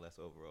McCain. He got less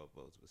overall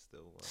votes, but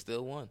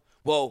still won.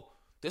 Well,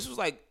 this was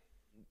like,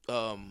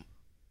 I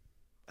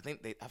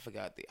think I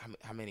forgot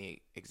how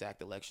many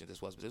exact elections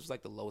this was, but this was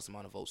like the lowest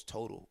amount of votes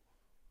total.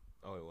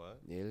 Oh, it was?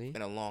 Really?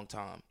 In a long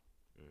time.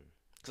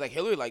 Because like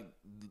Hillary, like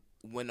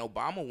when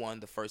Obama won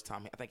the first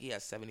time, I think he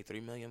had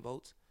 73 million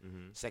votes.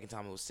 Mm-hmm. Second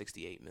time it was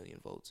 68 million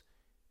votes.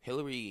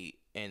 Hillary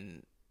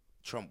and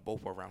Trump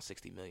both were around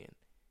 60 million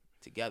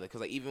together.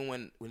 Because like even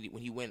when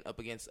he went up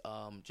against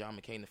John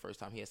McCain the first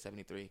time, he had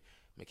 73.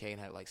 McCain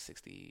had like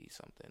 60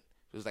 something.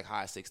 It was like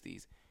high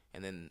 60s.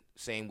 And then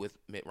same with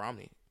Mitt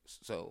Romney.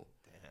 So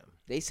damn.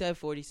 They said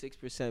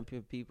 46%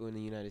 of people in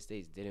the United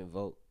States didn't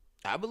vote.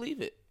 I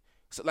believe it.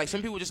 So like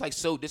some people were just like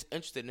so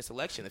disinterested in this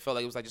election. It felt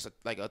like it was like just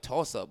a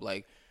toss up.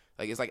 Like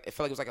it's like it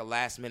felt like it was like a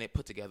last minute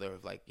put together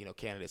of like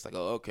candidates. Like,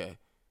 oh, okay.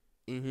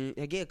 Mm-hmm.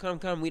 Like, yeah,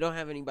 come. We don't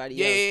have anybody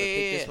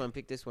else. But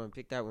pick this one,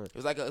 pick that one. It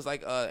was like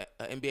an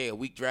NBA a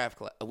weak draft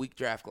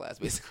class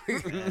basically.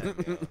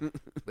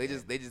 They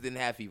just didn't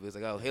have people. It's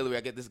like, oh, Hillary,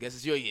 I guess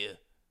it's your year.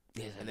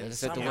 Yeah, and then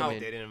somehow they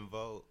didn't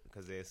vote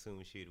because they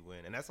assumed she'd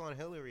win, and that's on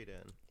Hillary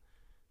then.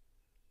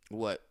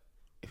 What?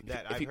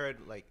 I've heard,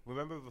 like,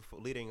 remember before,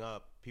 leading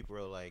up, people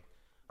were like,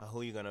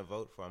 who are you going to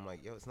vote for? I'm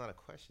like, yo, it's not a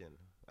question.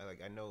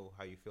 I know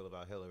how you feel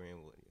about Hillary and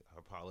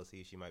her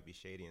policies. She might be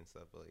shady and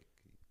stuff, but, like,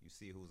 you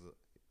see who's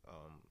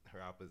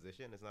her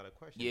opposition. It's not a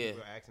question. Yeah.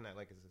 People are acting that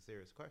like it's a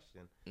serious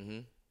question. Mm-hmm.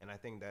 And I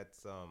think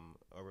that's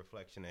a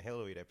reflection of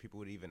Hillary, that people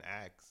would even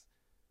ask,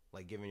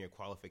 like, given your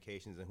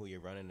qualifications and who you're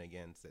running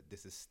against, that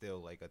this is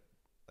still, like a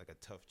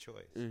tough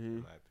choice,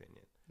 in my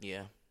opinion.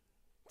 Yeah.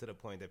 To the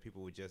point that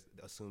people would just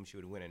assume she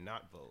would win and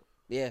not vote.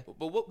 Yeah.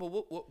 But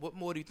what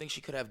more do you think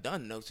she could have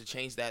done though to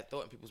change that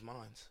thought in people's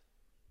minds?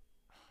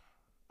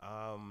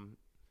 I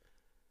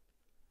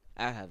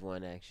have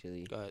one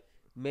actually. Go ahead.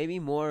 Maybe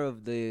more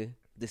of the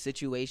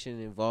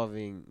situation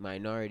involving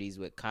minorities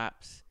with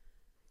cops.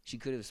 She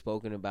could have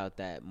spoken about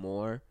that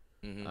more.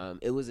 Mm-hmm.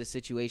 It was a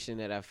situation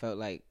that I felt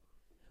like,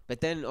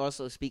 but then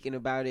also speaking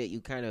about it,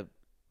 you kind of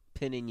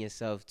pinning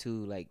yourself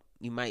too. Like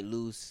you might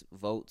lose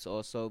votes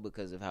also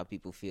because of how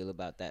people feel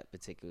about that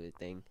particular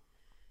thing.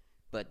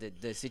 But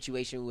the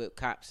situation with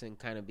cops and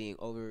kind of being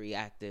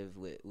overreactive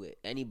with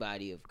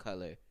anybody of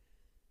color,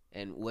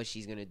 and what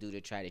she's gonna do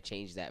to try to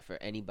change that for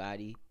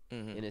anybody,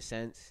 in a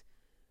sense,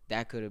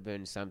 that could have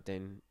been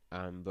something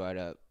brought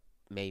up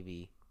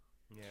maybe.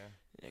 Yeah,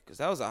 because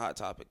that was a hot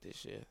topic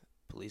this year.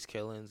 Police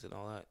killings and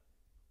all that.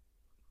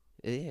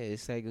 Yeah,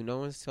 it's like no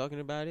one's talking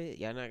about it.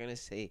 Y'all not gonna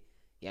say.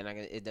 Y'all not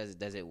gonna. It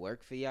does it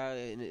work for y'all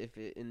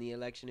in the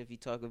election if you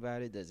talk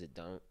about it? Does it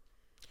don't?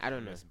 I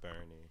don't know. That's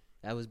Bernie.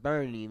 That was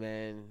Bernie,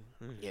 man.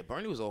 Yeah,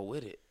 Bernie was all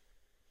with it.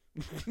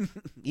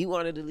 He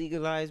wanted to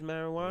legalize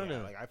marijuana.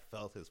 Yeah, like I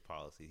felt his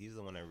policy. He's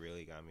the one that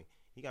really got me.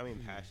 He got me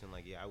impassioned.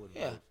 Like, yeah, I would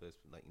vote for this.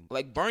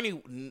 Like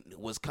Bernie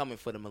was coming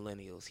for the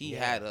millennials. He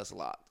had us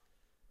locked.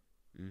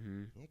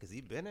 Mm-hmm. Yeah, because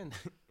he been in.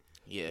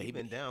 Yeah, he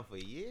been down for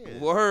years.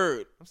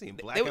 Word. I'm seeing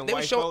black and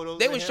white photos.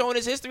 They were showing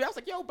his history. I was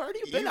like, yo, Bernie,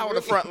 you been out on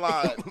the front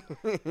line.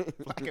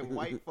 Black and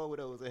white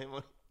photos of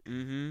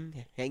him.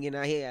 Hanging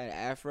out here at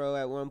Afro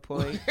at one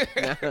point.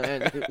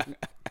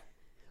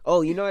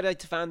 Oh, you know what I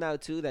found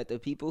out too? That the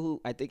people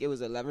who, I think it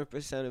was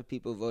 11% of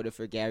people voted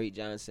for Gary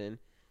Johnson.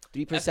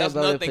 3% That's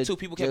voted thing for too.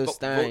 People Jill kept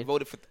Stein.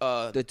 voted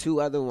for the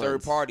two other ones.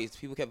 Third parties.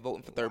 People kept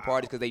voting for third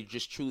parties because they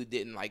just truly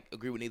didn't like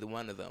agree with neither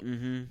one of them.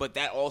 Mm-hmm. But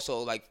that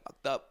also like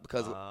fucked up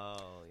because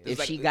if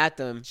like, she got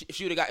them, if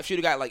she would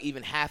have got like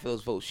even half of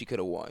those votes, she could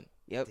have won.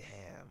 Yep. Damn.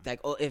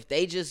 Like, if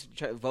they just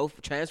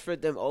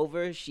transferred them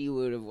over, she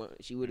would have won.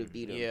 She would have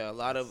beat them. Yeah, a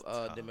lot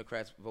of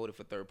Democrats voted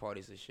for third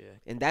parties this year.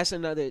 And that's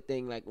another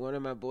thing. Like, one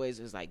of my boys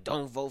was like,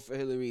 "Don't vote for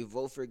Hillary,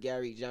 vote for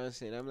Gary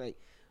Johnson." I'm like,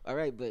 all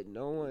right, but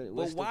no one.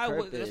 What's but why? The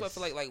purpose? That's what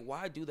I feel like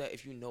why do that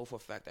if you know for a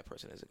fact that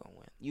person isn't gonna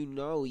win? You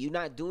know, you're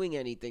not doing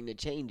anything to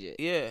change it.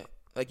 Yeah,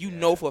 like you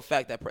know for a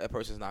fact that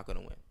person's not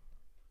gonna win.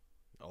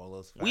 All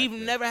those. We've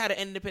never had an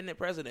independent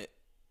president.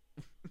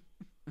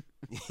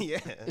 Yeah.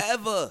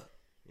 Ever.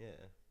 Yeah.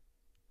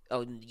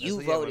 Oh, you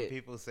That's voted. When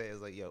people say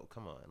it's like, yo,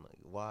 come on, like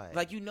why?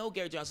 Like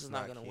Gary Johnson's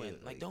not gonna win.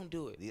 Like don't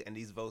do it. And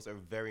these votes are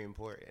very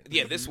important.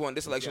 Yeah, this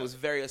election was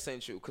very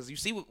essential because you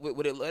see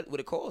what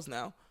it caused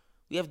now.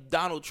 We have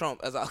Donald Trump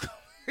as our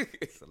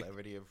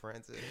celebrity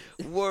apprentice.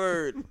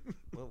 Word.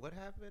 Well, what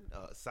happened?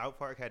 South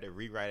Park had to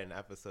rewrite an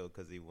episode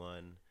because he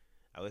won.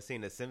 I was seeing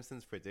The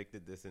Simpsons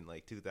predicted this in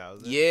like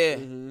 2000. Yeah.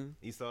 Mm-hmm.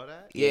 You saw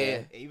that?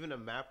 Yeah. Even the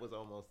map was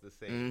almost the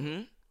same.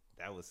 Mm-hmm.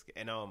 That was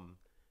and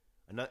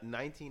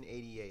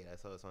 1988. I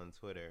saw this on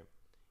Twitter.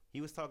 He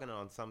was talking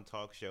on some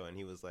talk show, and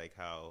he was like,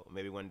 "How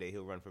maybe one day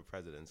he'll run for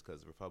president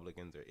because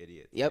Republicans are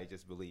idiots. Yep. They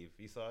just believe."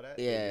 You saw that?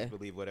 Yeah. They just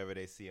believe whatever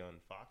they see on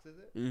Fox. Is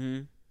it?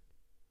 Mm-hmm.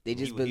 They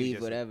just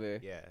believe whatever.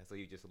 Yeah. So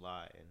you just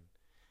lie,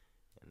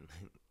 and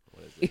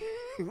what is it?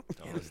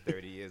 Almost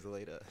 30 years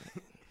later.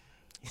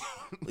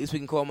 At least we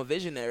can call him a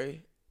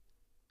visionary.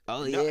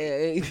 Oh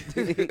yeah.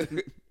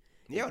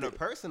 Yeah, on a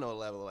personal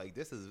level, like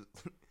this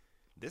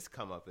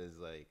come up is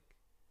like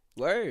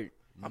word.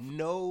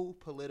 No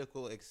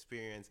political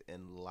experience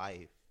in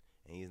life,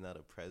 and he's not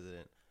a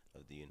president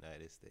of the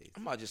United States. I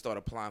might just start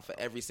applying for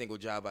every single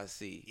job I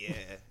see. Yeah.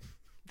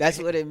 That's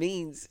what it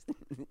means.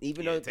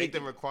 Even though take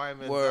them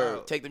requirements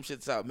out. Take them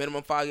shits out.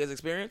 Minimum 5 years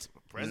experience?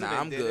 President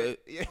I'm good.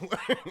 Yeah.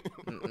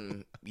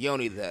 You don't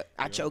need that.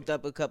 I choked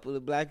up a couple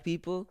of black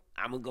people.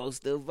 I'm going to go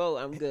still vote.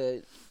 I'm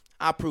good.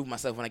 I'll prove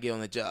myself when I get on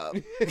the job.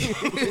 I'm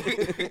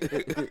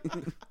going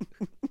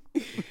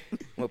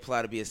to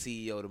apply to be a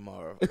CEO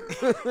tomorrow.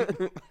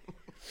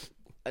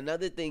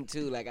 Another thing,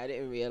 too, like I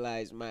didn't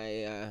realize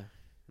my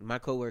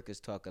coworkers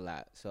talk a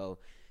lot. So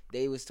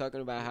they was talking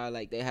about how,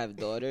 like, they have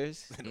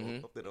daughters. I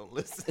hope they don't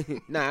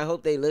listen. Nah, I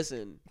hope they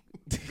listen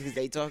because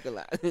they talk a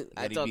lot.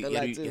 I talk a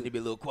lot, too. You need to be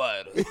a little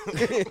quieter.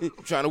 I'm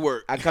trying to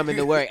work. I come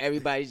into work,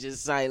 everybody's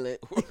just silent.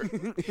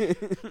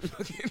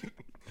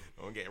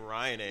 Don't get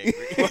Ryan angry.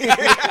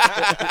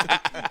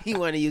 He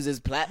want to use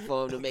his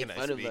platform to make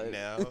fun of us.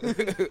 Now?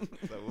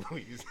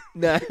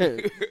 Nah,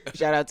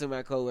 shout out to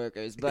my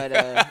coworkers, but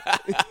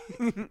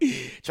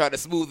try to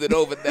smooth it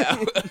over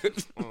now.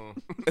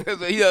 That's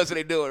what he knows what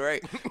they're doing,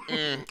 right?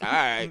 All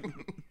right.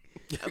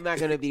 I'm not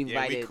gonna be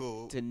invited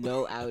to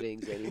no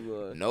outings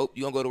anymore. Nope,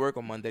 you gonna go to work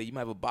on Monday. You might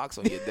have a box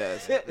on your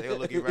desk. They'll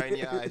look you right in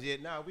your eyes. Yeah,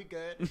 nah, we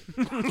good.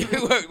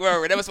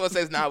 Whatever someone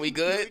says, nah, we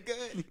good. We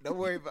good. Don't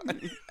worry about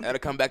it. That'll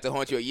come back to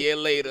haunt you a year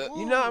later.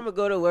 You know, I'm gonna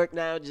go to work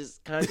now,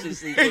 just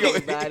consciously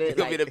thinking about it. It's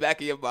gonna be in the back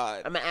of your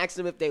mind. I'm gonna ask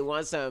them if they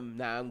want something.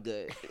 Nah, I'm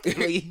good.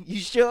 You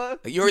sure?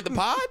 You heard the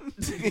pod?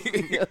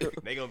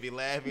 They gonna be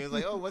laughing. It's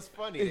like, oh, what's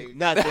funny?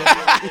 Nothing.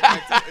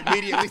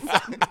 Immediately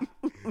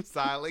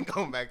silent.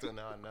 Going back to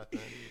nothing.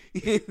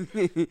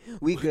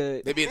 We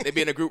good. They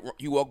be in a group.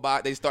 You walk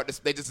by, they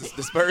just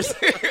disperse.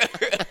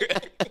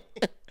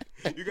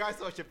 You guys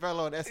saw Chappelle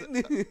on S.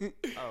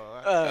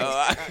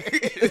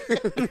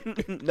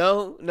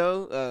 No.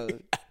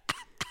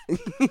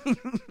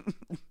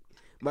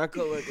 My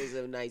coworkers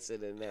are nicer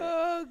than that.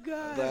 Oh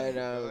God!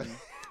 But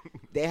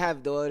they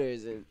have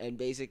daughters, and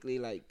basically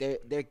like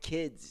their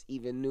kids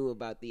even knew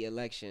about the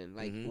election.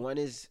 Like one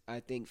is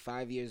I think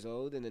 5 years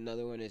old, and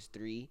another one is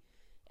 3,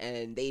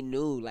 and they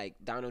knew like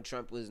Donald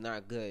Trump was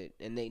not good,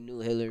 and they knew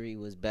Hillary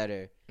was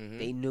better.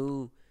 They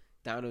knew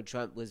Donald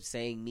Trump was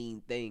saying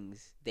mean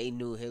things. They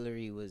knew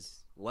Hillary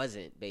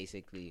wasn't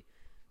basically.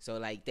 So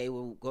like they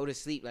will go to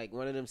sleep. Like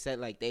one of them said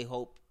like they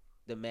hope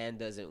the man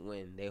doesn't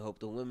win. They hope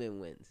the woman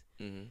wins.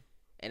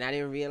 And I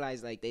didn't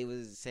realize like they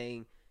was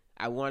saying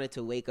I wanted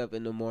to wake up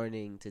in the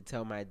morning to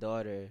tell my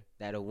daughter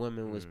that a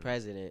woman was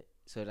president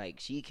so like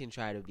she can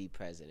try to be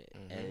president.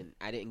 And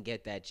I didn't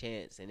get that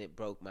chance, and it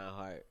broke my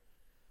heart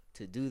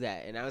to do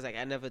that. And I was like,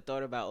 I never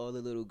thought about all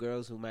the little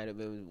girls who might have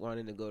been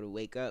wanting to go to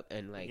wake up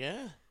and like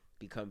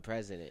become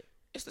president.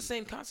 It's the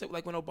same concept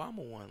like when Obama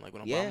won. Like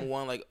when Obama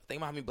won, like think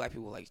about how many black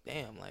people were like,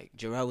 damn, like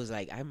Jarrell was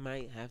like, I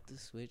might have to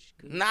switch.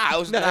 Nah, it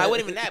wasn't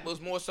even that, but it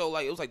was more so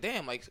like it was like,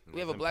 damn, like we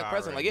have a black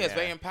president. Like it's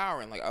very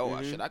empowering. Like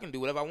shit, I can do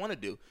whatever I want to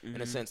do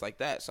in a sense like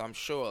that. So I'm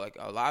sure like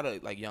a lot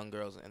of like young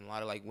girls and a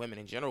lot of like women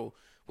in general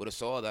would have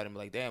saw that and be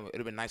like, damn, it'd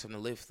have been nice for them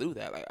to live through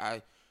that. Like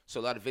I saw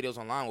a lot of videos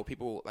online where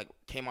people like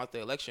came out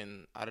the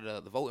election out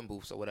of the voting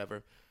booths or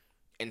whatever.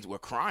 And we're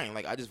crying.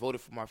 Like I just voted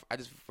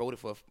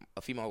for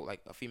a female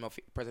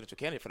presidential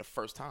candidate for the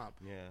first time.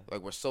 Yeah.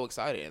 Like we're so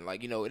excited, and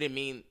like it didn't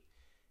mean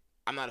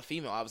I'm not a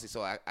female, obviously.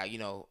 So I I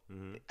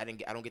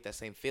don't get that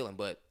same feeling,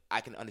 but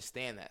I can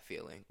understand that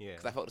feeling. Yeah.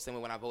 Because I felt the same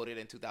way when I voted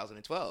in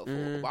 2012 for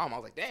Obama. I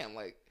was like, damn,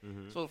 like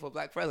voting for a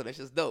black president, it's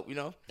just dope,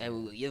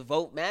 And your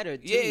vote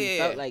mattered too. Yeah. You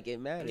felt like it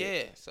mattered.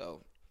 Yeah.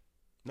 So.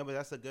 No, but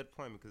that's a good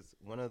point because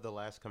one of the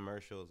last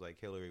commercials like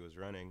Hillary was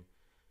running.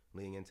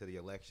 Leading into the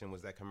election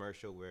was that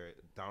commercial where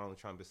Donald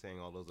Trump is saying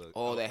all those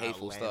that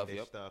hateful stuff,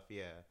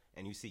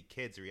 and you see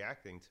kids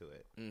reacting to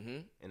it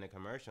in the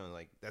commercial. And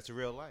like that's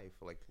real life.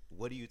 Like,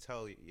 what do you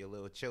tell your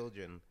little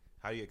children?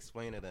 How do you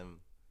explain to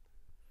them?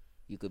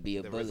 You could be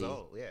a bully.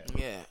 Result?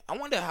 Yeah. I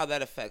wonder how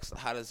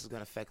this is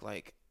gonna affect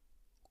like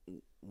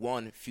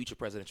one future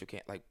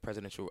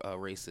presidential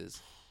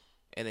races,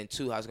 and then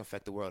 2 how it's gonna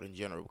affect the world in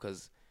general.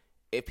 Because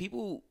if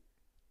people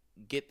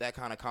get that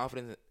kind of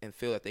confidence and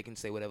feel that they can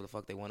say whatever the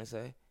fuck they want to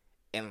say.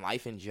 And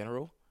life in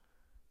general,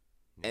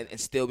 and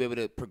still be able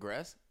to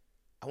progress.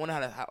 I wonder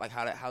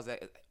how's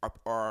that?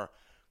 Are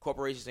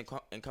corporations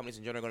and companies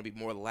in general going to be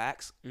more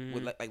lax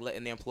with like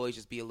letting their employees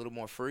just be a little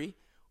more free,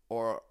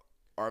 or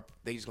are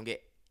they just gonna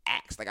get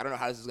axed? Like I don't know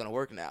how this is gonna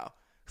work now.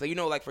 So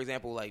like for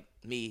example, like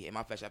me in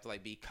my fashion, I have to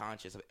like be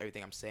conscious of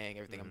everything I'm saying,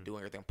 everything I'm doing,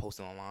 everything I'm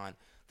posting online,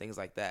 things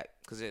like that,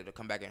 because it'll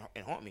come back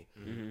and haunt me.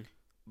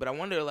 But I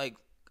wonder like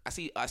I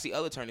see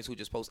other attorneys who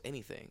just post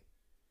anything.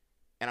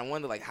 And I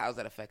wonder, like, how does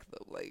that affect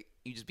them? Like,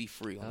 you just be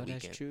free on the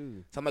weekend. That's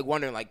true. So I'm, like,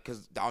 wondering, like,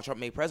 because Donald Trump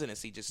made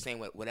presidency, just saying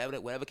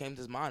whatever came to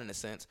his mind in a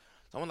sense.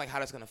 So I wonder, like, how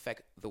that's going to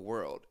affect the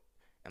world.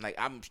 And, like,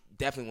 I'm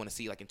definitely want to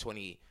see, like, in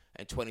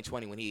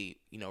 2020 when he,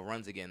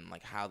 runs again,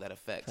 like, how that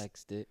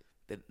affects the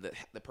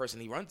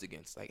person he runs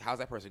against. Like, how's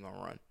that person going to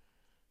run?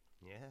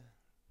 Yeah.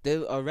 They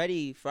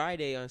already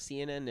Friday on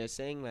CNN, they're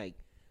saying, like,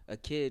 a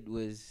kid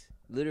was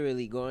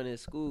literally going to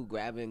school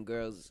grabbing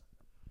girls'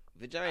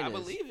 vaginas. I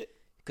believe it.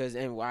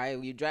 And why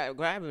are you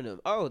grabbing them?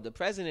 Oh, the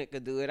president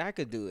could do it. I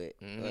could do it.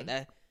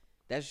 But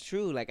that's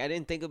true. Like, I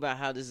didn't think about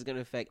how this is going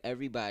to affect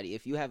everybody.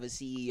 If you have a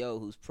CEO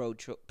who's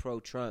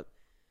pro-Trump,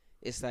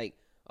 it's like,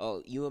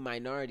 oh, you a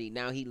minority.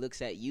 Now he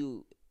looks at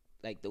you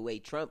like the way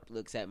Trump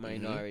looks at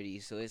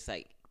minorities. So it's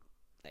like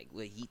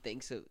what he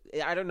thinks of.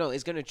 I don't know.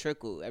 It's going to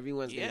trickle.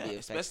 Everyone's going to be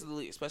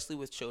affected. Especially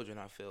with children,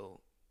 I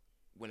feel,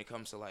 when it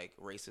comes to, like,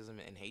 racism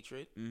and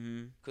hatred.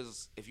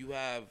 Because if you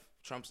have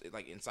Trump's,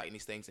 like, inciting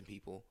these things in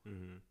people,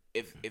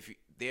 if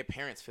their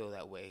parents feel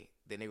that way,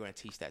 then they're going to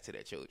teach that to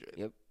their children.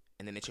 Yep.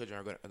 And then the children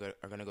are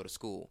going to go to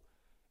school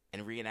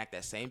and reenact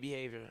that same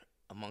behavior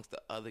amongst the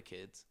other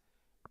kids,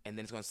 and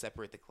then it's going to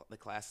separate the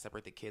class,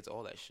 separate the kids,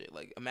 all that shit.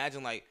 Like,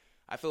 imagine, like,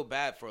 I feel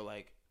bad for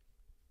like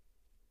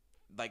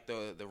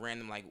the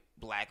random like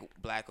black or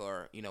black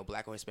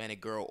or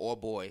Hispanic girl or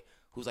boy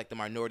who's like the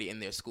minority in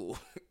their school.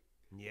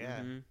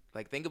 Yeah.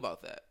 Like, think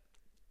about that.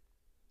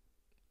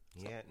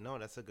 Yeah, no,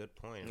 that's a good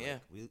point. Yeah,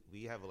 like,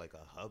 we have like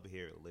a hub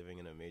here, living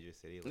in a major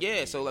city. Like,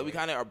 yeah, so like we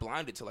kind of are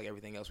blinded to like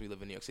everything else we live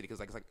in New York City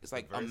because it's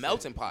like a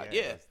melting pot.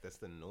 Yeah, that's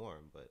the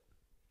norm. But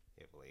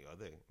yeah, like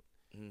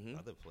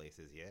other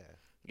places, yeah,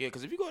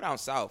 because if you go down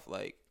south,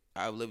 like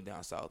I've lived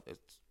down south,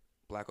 it's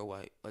black or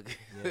white. Like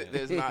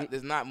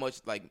there's not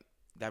much like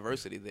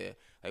diversity there.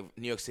 Like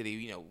New York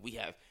City, we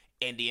have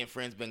Indian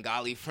friends,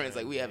 Bengali friends,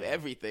 like we have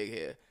everything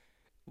here,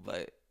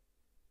 but.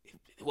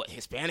 What,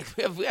 Hispanic?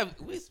 We have.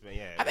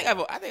 I think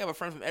I have a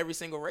friend from every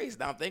single race.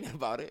 Now I'm thinking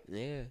about it.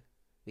 Yeah,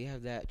 we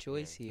have that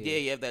choice here. Yeah,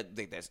 you have that.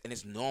 That's and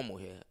it's normal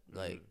here.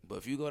 Like, but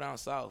if you go down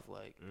south,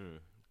 like,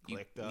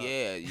 clicked up.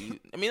 Yeah,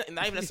 I mean,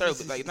 not even necessarily.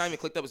 Like, it's not even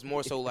clicked up. It's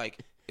more so like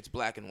it's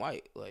black and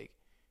white. Like,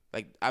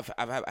 like I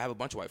have a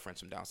bunch of white friends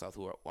from down south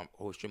who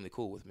are extremely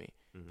cool with me.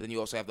 But then you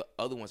also have the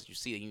other ones that you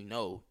see and you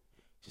know.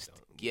 Just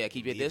keep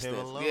your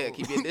distance. Yeah,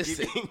 keep your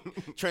distance.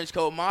 Trench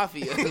coat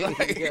mafia.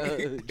 Like,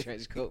 Yo,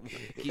 trench coat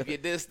mafia. Keep your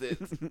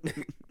distance,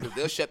 because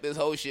they'll shut this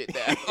whole shit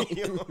down.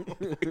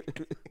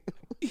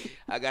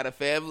 I got a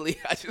family.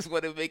 I just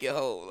want to make it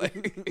whole.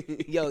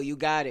 Like, yo, you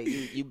got it.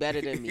 You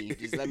better than me.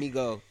 Just let me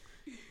go.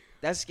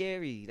 That's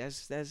scary.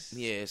 That's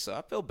yeah. So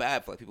I feel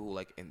bad for like people who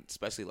like, and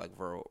especially like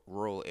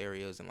rural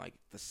areas and like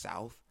the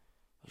South.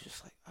 It's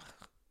just like. Ugh.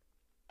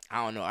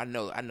 I don't know.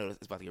 I know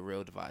it's about to get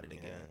real divided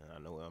again. Yeah, I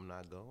know where I'm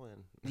not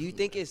going. Do you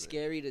think it's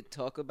scary to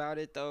talk about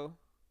it though?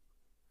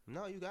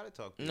 No, you got to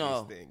talk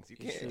about these things. You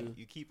can't. True.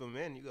 You keep them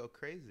in, you go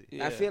crazy.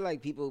 Yeah. I feel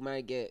like people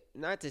might get,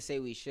 not to say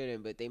we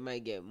shouldn't, but they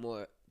might get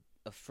more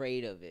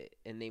afraid of it,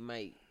 and they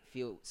might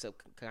feel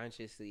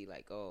subconsciously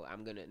like, oh,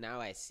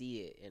 now I see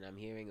it and I'm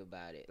hearing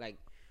about it. Like,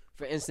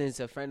 for instance,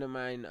 a friend of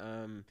mine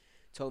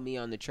told me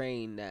on the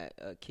train that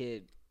a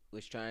kid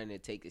was trying to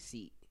take a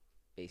seat,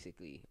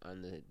 basically,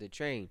 on the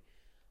train.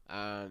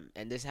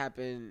 And this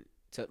happened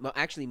to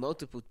actually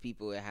multiple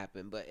people. It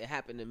happened, but it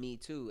happened to me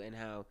too. And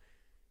how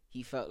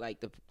he felt like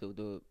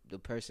the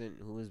person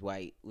who was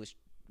white was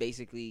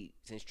basically,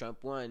 since Trump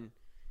won,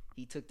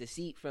 he took the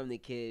seat from the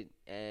kid,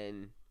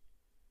 and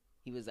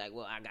he was like,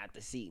 "Well, I got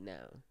the seat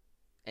now."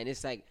 And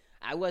it's like,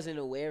 I wasn't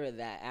aware of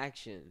that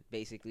action,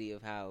 basically,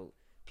 of how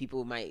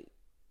people might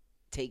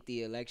take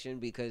the election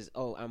because,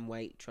 oh, I'm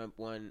white, Trump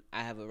won,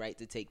 I have a right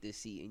to take this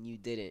seat, and you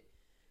didn't.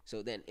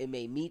 So then it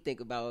made me think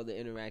about all the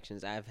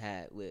interactions I've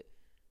had with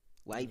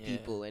white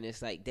people, and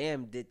it's like,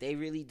 damn, did they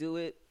really do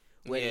it?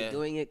 Were they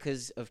doing it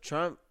because of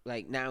Trump?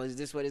 Like, now is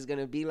this what it's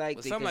gonna be like?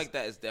 But something like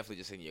that is definitely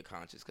just in your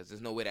conscience, because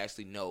there's no way to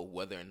actually know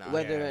whether or not.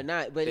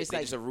 But it's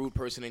like just a rude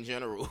person in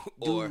general.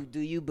 Do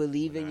you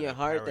believe in your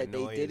heart that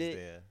they did it?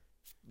 There.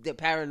 The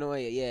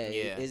paranoia,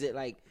 yeah. Is it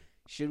like,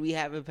 should we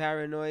have a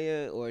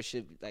paranoia, or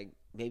should like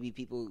maybe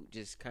people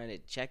just kind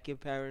of check your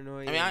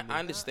paranoia? I mean, I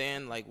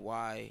understand like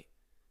why,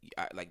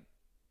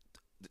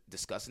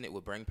 discussing it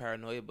would bring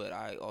paranoia, but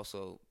I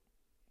also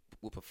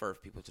would prefer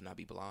for people to not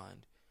be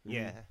blind.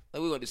 Yeah,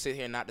 like we want to sit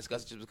here and not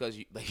discuss it just because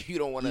you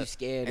don't want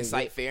to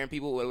incite fear in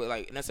people.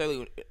 Like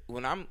necessarily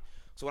when I'm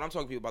talking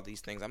to people about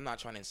these things, I'm not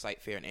trying to incite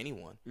fear in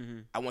anyone. Mm-hmm.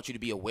 I want you to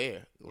be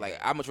aware. Like,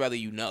 I'd much rather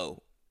you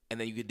know, and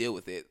then you can deal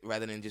with it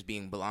rather than just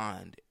being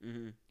blind.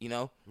 Mm-hmm. You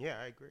know? Yeah,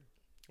 I agree.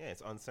 Yeah,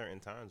 it's uncertain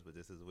times, but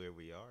this is where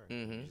we are.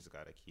 Mm-hmm. You just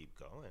gotta keep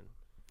going.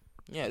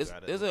 Yeah,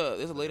 there's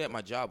a lady at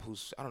my job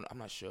who's I'm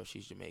not sure if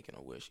she's Jamaican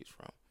or where she's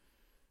from.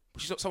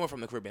 But she's somewhere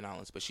from the Caribbean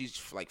islands, but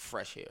she's like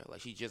fresh here.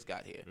 Like, she just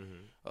got here.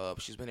 Mm-hmm.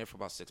 She's been here for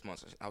about 6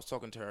 months. I was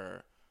talking to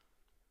her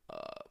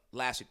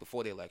last week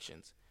before the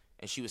elections,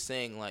 and she was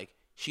saying like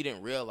she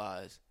didn't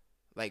realize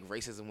like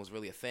racism was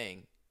really a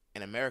thing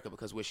in America,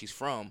 because where she's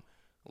from,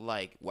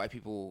 like white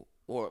people,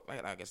 or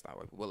I guess not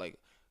white people, but like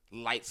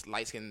light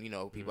skinned,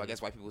 people, mm-hmm. I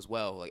guess white people as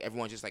well, like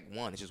everyone's just like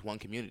one. It's just one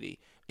community.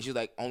 And she's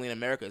like, only in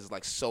America is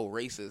like so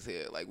racist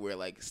here, like where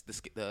like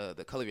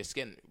the color of your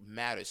skin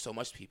matters so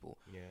much to people.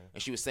 Yeah.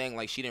 And she was saying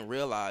like she didn't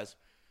realize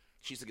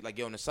she used to like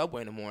go in the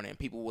subway in the morning and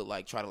people would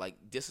like try to like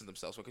distance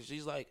themselves because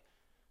she's like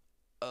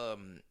a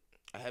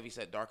heavy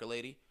set darker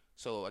lady.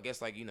 So I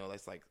guess like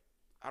that's like,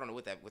 I don't know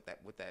what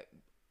that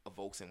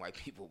evokes in white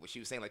people, but she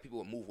was saying like people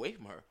would move away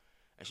from her.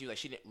 And she was like,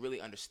 she didn't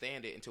really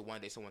understand it until one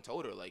day someone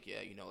told her, like, this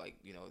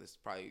is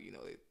probably,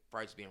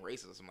 probably just being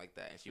racist or something like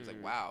that. And she was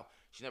like, wow,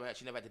 she never had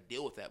to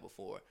deal with that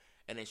before.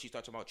 And then she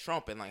started talking about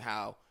Trump and like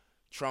how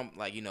Trump,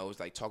 like, was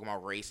like talking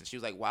about race. And she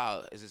was like,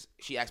 wow,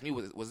 she asked me,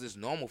 was this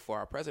normal for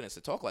our presidents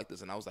to talk like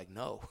this? And I was like,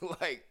 no.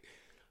 Like,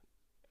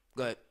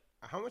 go ahead.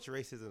 How much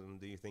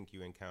racism do you think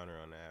you encounter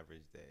on an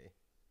average day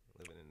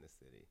living in this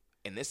city?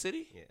 In this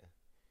city? Yeah.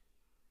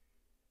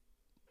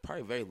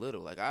 Probably very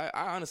little. Like I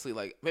honestly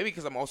like, maybe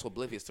because I'm also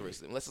oblivious to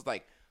racism. Unless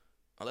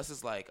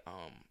it's like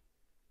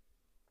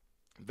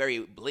very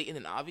blatant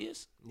and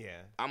obvious.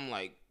 Yeah. I'm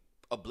like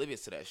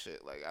oblivious to that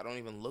shit. Like I don't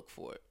even look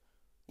for it.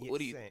 What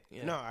do you?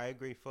 Yeah. No, I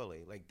agree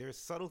fully. Like there's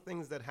subtle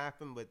things that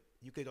happen, but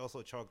you could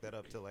also chalk that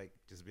up to like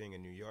just being a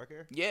New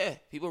Yorker. Yeah,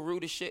 people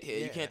rude as shit here.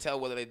 Yeah. You can't tell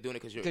whether they're doing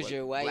it because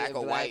you're white, black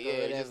or white. Yeah,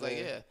 it's just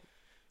like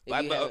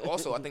But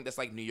also, I think that's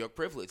like New York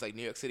privilege, like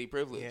New York City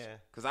privilege. Yeah.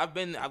 Because I've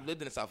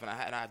lived in the South, and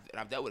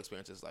I've dealt with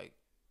experiences like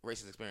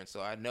racist experience,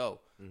 so I know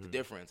the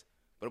difference.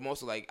 But I'm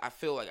also like, I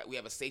feel like we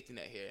have a safety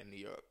net here in New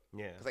York.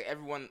 Yeah. Because like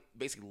everyone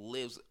basically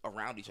lives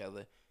around each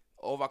other.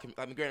 All of our,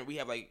 granted, we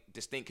have like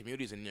distinct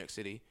communities in New York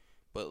City,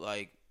 but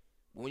like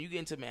when you get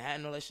into Manhattan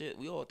and all that shit,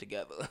 we all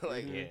together.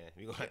 Like, yeah,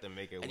 we gonna have to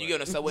make it work. And you get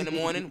on the subway in the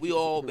morning, we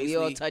all basically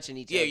we all touching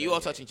each other. Yeah, you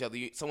all touching each other.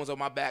 Someone's on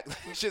my back.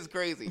 It's just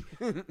crazy.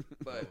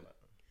 But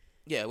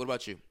yeah, what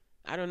about you?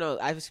 I don't know.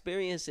 I've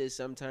experienced it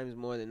sometimes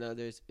more than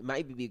others. It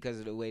might be because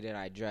of the way that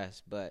I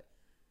dress, but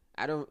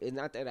it's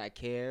not that I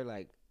care.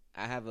 Like,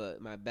 I have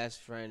my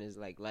best friend is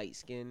like light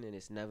skinned, and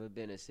it's never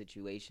been a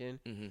situation.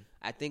 Mm-hmm.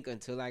 I think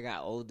until I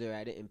got older,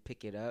 I didn't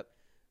pick it up.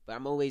 But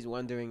I'm always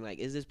wondering, like,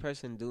 is this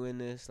person doing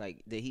this?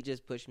 Like, did he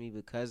just push me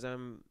because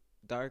I'm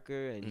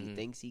darker and he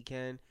thinks he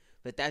can?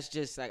 But that's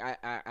just like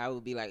I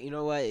would be like, you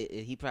know what?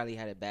 He probably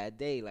had a bad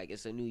day. Like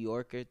it's a New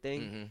Yorker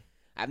thing. Mm-hmm.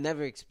 I've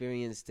never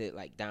experienced it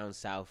like down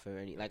south or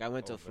any. Like I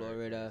went to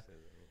Florida.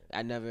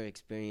 I never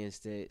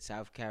experienced it.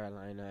 South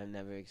Carolina, I've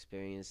never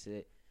experienced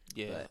it.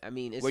 Yeah. But, I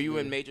mean, it's were you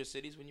weird. in major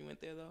cities when you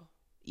went there though?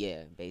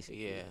 Yeah,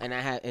 basically. Yeah. And I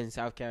had in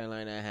South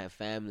Carolina, I had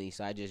family,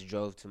 so I just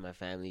drove to my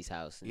family's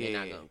house, and they're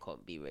not gonna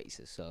be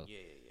racist. So. Yeah.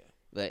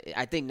 But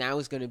I think now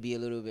it's gonna be a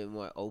little bit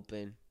more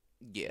open.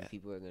 Yeah.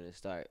 People are gonna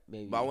start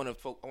maybe. But I want to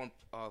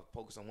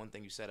focus on one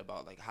thing you said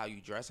about like how you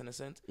dress in a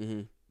sense.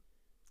 Mm-hmm.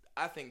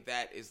 I think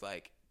that is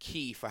like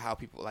key for how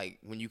people like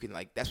when you can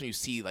like that's when you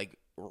see like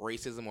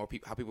racism or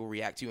how people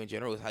react to you in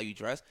general is how you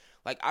dress.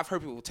 Like I've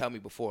heard people tell me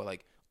before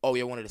like, oh,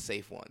 you're one of the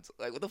safe ones.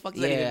 Like what the fuck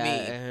does that even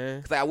mean?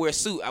 Because like, I wear a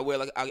suit. I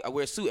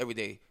wear a suit every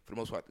day for the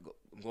most part.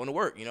 I'm going to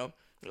work. You know.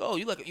 Oh,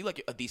 you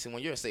like a decent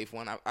one. You're a safe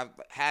one. I've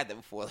had that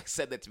before. Like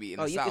said that to me in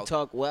the South. Oh, you can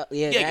talk well.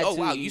 Yeah. Yeah. Oh,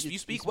 too. wow. You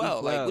speak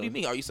well. Like, what do you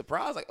mean? Are you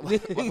surprised? Like, am I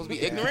supposed to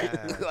be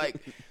ignorant? Like,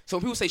 so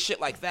when people say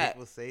shit like that,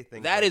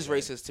 that is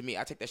racist to me.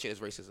 I take that shit as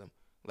racism.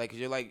 Like,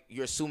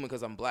 you're assuming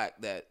because I'm black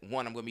that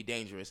one, I'm gonna be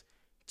dangerous.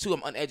 Two,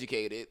 I'm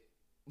uneducated.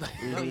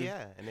 Oh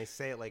yeah, and they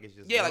say it like it's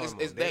just normal.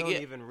 Like they don't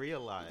even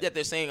realize that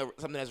they're saying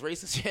something that's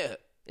racist. Yeah.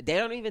 They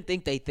don't even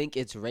think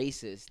it's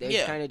racist.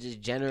 They're kind of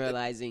just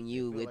generalizing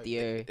you with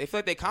your. They feel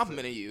like they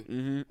complimenting you.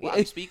 Mm-hmm. Wow,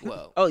 you speak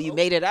well. Oh, you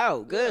made it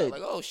out. Good. Yeah,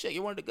 like, oh shit,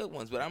 you're one of the good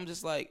ones. But I'm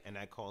just like, and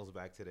that calls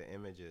back to the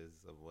images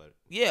of what.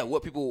 Yeah,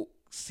 what people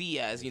see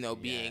as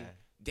being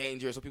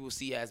dangerous, what people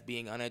see as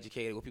being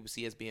uneducated, what people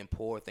see as being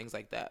poor, things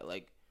like that.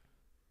 Like,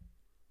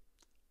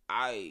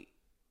 I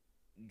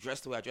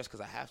dress the way I dress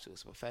because I have to.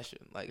 It's a profession.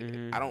 Like,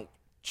 I don't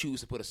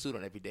choose to put a suit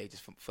on every day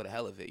just for the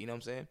hell of it. You know what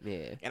I'm saying?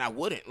 Yeah. And I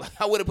wouldn't. Like,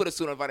 I wouldn't put a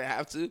suit on if I didn't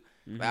have to.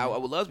 Like, I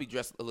would love to be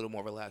dressed a little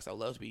more relaxed. I would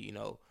love to be,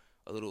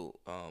 a little,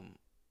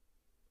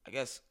 I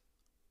guess,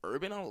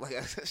 urban. Like,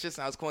 that shit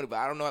sounds corny, but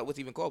I don't know what's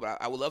even called. But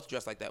I would love to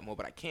dress like that more,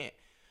 but I can't.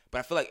 But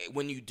I feel like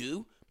when you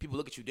do, people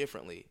look at you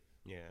differently.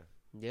 Yeah.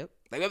 Yep.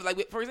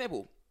 Like for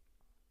example,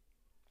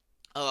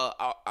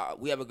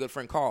 we have a good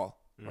friend, Carl,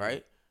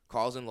 right?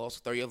 Carl's in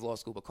third year of law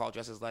school, but Carl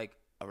dresses like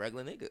a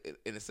regular nigga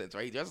in a sense,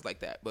 right? He dresses like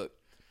that, but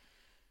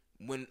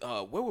when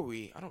where were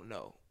we? I don't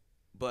know.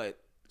 But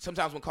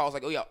sometimes when Carl's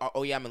like, oh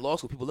yeah, I'm in law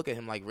school, people look at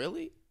him like,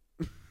 really?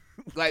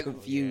 Like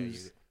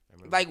confused.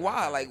 Like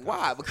why? Like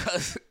why?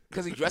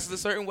 Because he dresses a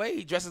certain way.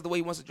 He dresses the way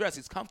he wants to dress.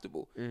 He's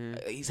comfortable.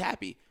 He's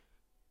happy.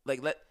 Like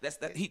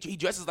he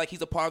dresses like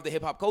he's a part of the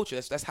hip hop culture.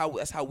 That's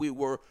how we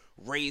were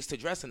raised to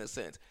dress in a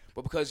sense.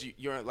 But because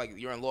you're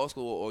in law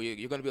school or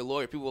you're going to be a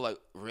lawyer, people are like,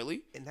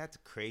 really? And that's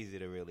crazy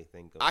to really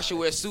think of. I should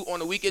wear a suit on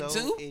the weekend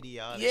too.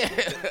 Idiotic.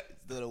 Yeah.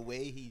 The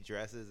way he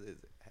dresses is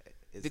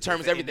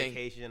determines everything.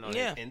 Indication on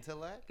his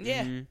intellect.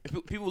 Yeah.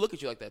 People look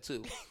at you like that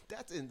too.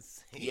 That's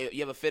insane. You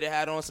have a fitted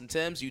hat on, some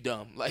Timbs, you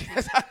dumb. Like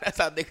that's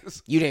how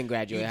niggas. You didn't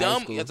graduate high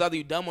school. It's either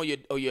you dumb or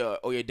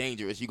you're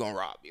dangerous. You gonna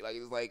rob me. Like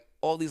it's like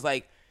all these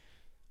like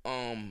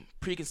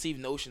preconceived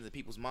notions in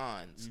people's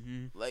minds,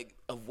 like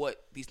of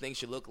what these things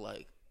should look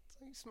like. It's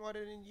like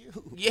smarter than you.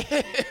 Yeah.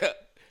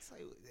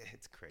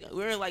 It's crazy.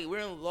 We're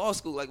in law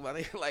school,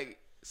 like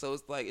so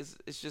it's like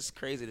it's just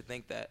crazy to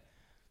think that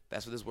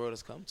that's what this world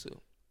has come to.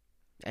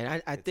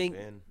 And I think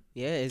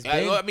it's been.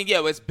 I mean,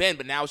 it's been,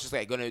 but now it's just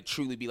like going to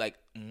truly be like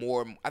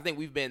more. I think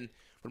we've been,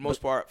 for the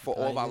most part, for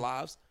all of our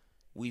lives,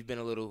 we've been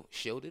a little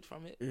shielded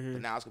from it. But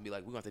now it's going to be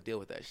like, we're going to have to deal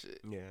with that shit.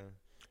 Yeah.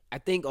 I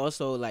think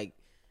also, like,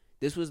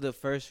 this was the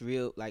first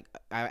real, like,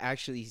 I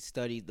actually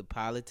studied the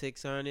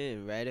politics on it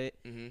and read it.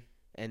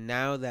 And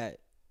now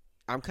that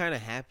I'm kind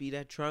of happy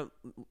that Trump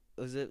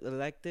was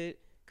elected,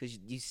 because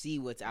you see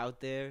what's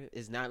out there.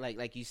 It's not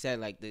like you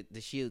said, like,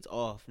 the shield's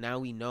off. Now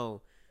we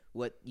know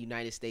what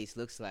United States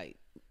looks like.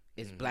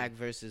 It's black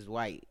versus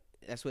white.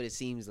 That's what it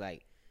seems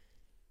like.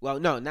 Well,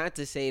 no, not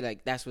to say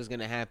like that's what's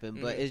gonna happen,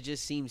 but it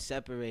just seems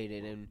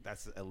separated, and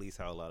that's at least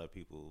how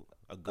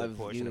a good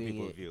portion of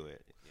people view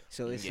it. Yeah.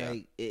 So it's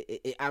like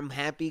I'm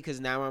happy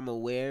because now I'm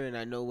aware and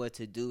I know what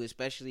to do,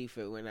 especially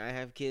for when I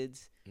have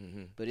kids.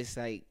 But it's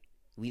like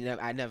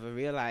I never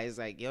realized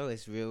like, yo,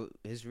 it's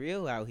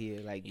real out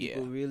here. Like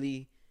people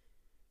really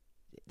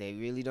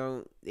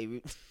don't.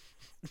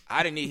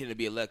 I didn't need him to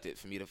be elected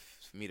for me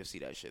to see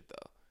that shit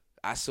though.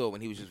 I saw when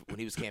he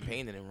was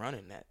campaigning and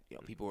running that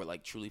people were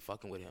like truly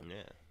fucking with him.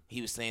 Yeah,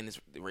 he was saying this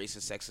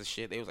racist, sexist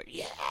shit. They was like,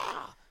 yeah.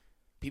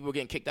 People were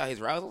getting kicked out his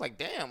rallies. I was like,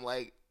 damn,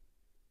 like.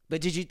 But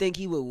did you think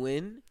he would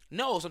win?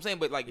 No, so I'm saying,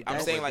 but like I'm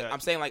saying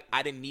like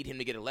I didn't need him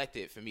to get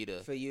elected for you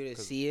to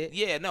see it.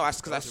 Yeah, no,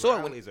 because I saw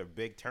it when these are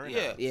big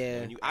turnouts.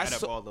 Yeah. When you add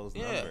up all those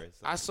numbers.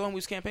 I saw him. He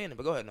was campaigning,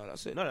 but go ahead. No,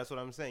 that's it. No, that's what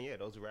I'm saying. Yeah,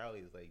 those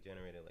rallies like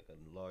generated like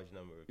a large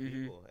number of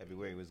people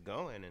everywhere he was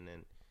going, and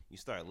then you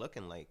start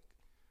looking like.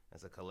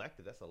 As a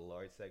collective, that's a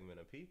large segment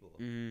of people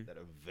that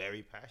are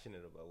very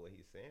passionate about what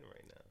he's saying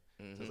right now.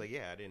 So it's like,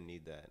 I didn't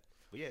need that.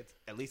 But yeah,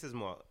 at least it's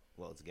more.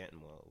 Well, it's getting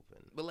more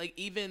open. But like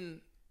even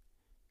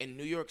in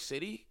New York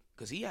City,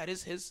 because he had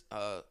his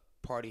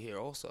party here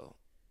also,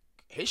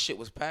 his shit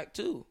was packed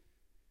too.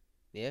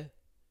 Yeah.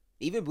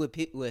 Even with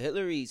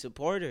Hillary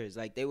supporters,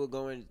 like they were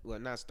going, well,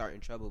 not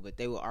starting trouble, but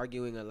they were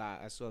arguing a lot.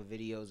 I saw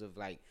videos of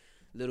like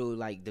little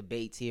like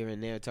debates here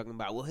and there talking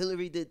about, well,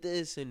 Hillary did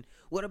this, and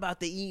what about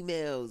the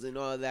emails and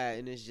all that,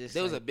 and it's just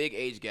there was like, a big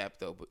age gap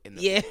though,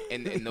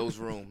 in those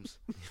rooms.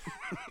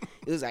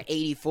 It was like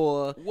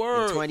 84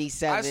 and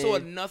 27. I saw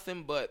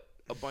nothing but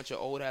a bunch of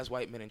old ass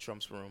white men in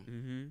Trump's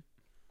room.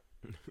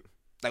 Mm-hmm.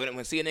 Like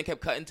when CNN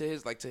kept cutting to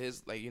his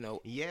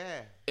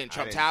yeah, in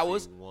Trump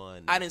Towers,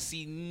 I didn't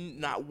see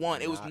not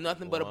one. It was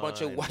nothing but a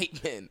bunch of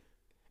white men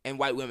and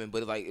white women,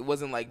 but like it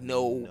wasn't like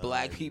no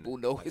black people,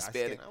 no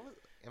Hispanic.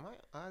 Am I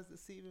eyes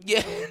deceiving?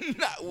 Yeah,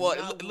 not one.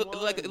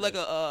 Like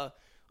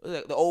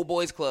the old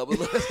boys club.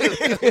 That's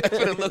what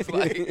it looks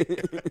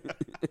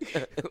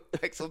like.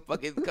 Like some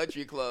fucking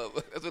country club.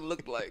 That's what it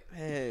looked like.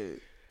 Hey.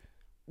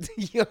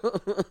 Yo,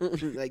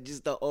 like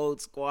just the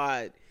old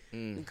squad.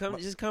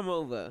 Just come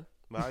over.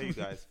 How are you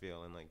guys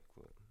feeling? Like,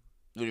 what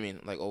do you mean?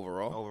 Like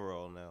overall?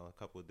 Overall, now a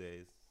couple of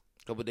days.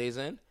 Couple of days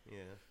in? Yeah.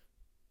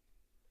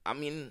 I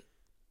mean,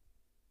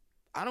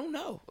 I don't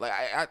know. Like,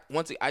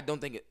 I don't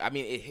think.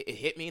 It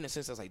hit me in a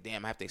sense. I was like,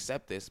 damn, I have to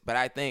accept this. But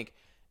I think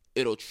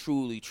it'll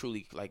truly,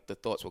 like, the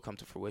thoughts will come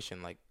to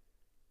fruition, like,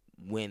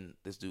 when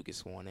this dude gets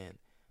sworn in.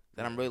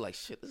 Then I'm really like,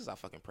 shit, this is our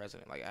fucking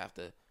president. Like, I have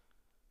to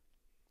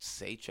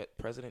say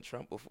President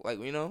Trump before, like,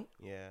 you know?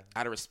 Yeah.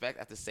 Out of respect, I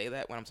have to say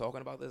that when I'm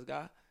talking about this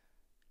guy.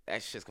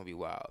 That shit's gonna be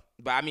wild.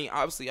 But I mean,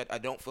 obviously, I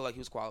don't feel like he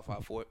was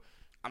qualified for it.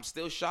 I'm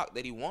still shocked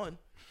that he won.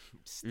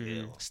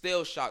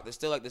 Still shocked. There's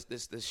still like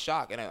this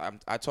shock, and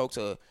I talked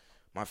to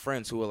my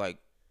friends who were like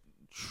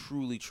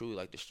truly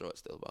like distraught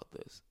still about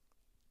this.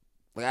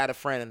 Like I had a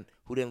friend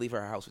who didn't leave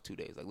her house for 2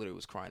 days. Like literally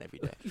was crying every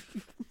day.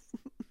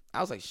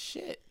 I was like,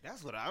 shit.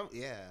 That's what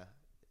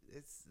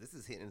this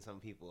is hitting some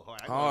people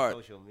hard. I Hard. go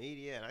on social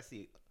media and I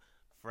see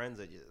friends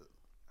are just.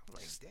 I'm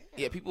like, damn.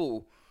 Yeah,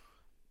 people.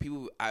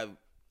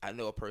 I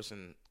know a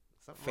person,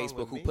 Something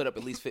Facebook, who me? put up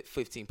at least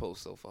 15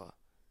 posts so far.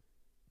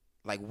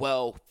 Like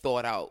well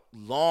thought out,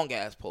 long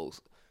ass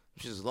posts.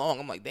 Which is long.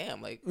 I'm like,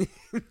 damn, like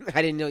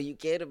I didn't know you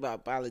cared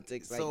about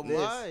politics like so this.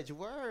 much.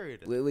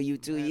 Word. Where were you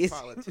 2 Mad years?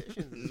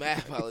 Politicians.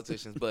 mad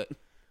politicians. But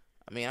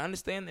I mean, I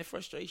understand their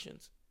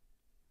frustrations.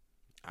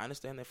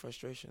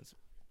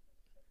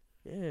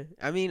 Yeah,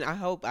 I mean, I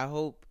hope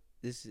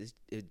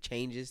it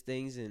changes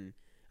things, and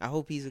I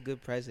hope he's a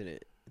good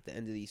president at the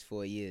end of these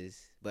 4 years.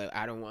 But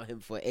I don't want him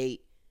for 8.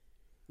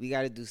 We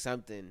got to do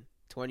something.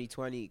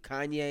 2020,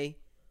 Kanye.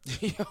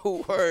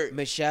 Yo, word.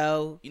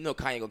 Michelle. You know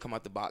Kanye gonna come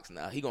out the box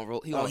now. He gonna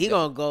roll. He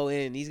gonna go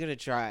in. He's gonna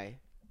try.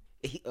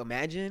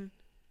 Imagine.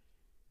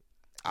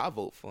 I'll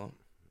vote for him.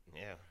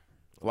 Yeah.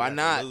 Why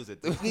not?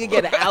 We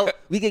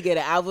could get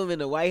an album in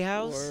the White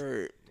House.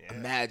 Word. Yeah.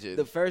 Imagine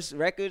the first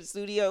record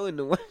studio in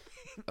the White.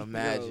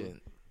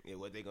 Imagine. Yeah,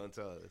 what they gonna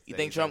tell us? You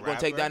think Trump gonna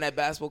take down that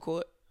basketball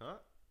court? Huh?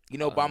 You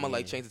know, Obama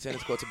like changed the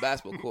tennis court to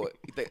basketball court.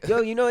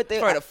 You know what they?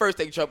 Probably the first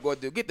thing Trump gonna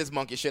do: get this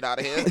monkey shit out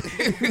of here.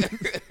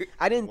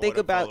 I didn't think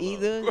about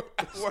either.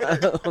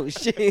 Oh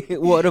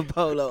shit! Water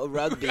polo,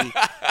 rugby,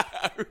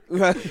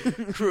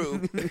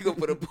 crew. They gonna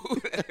put a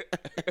boot.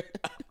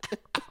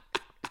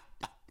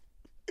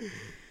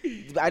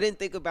 I didn't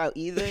think about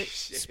either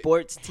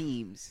sports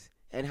teams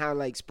and how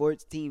like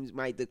sports teams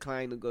might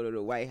decline to go to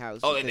the White House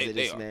because of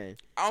this man.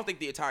 I don't think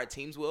the entire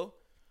teams will,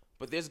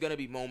 but there's gonna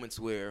be moments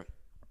where,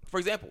 for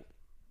example,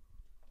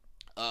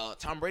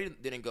 Tom Brady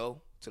didn't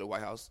go to the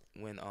White House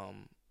when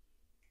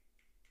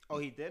Oh,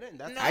 he didn't?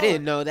 No. I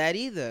didn't know that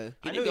either.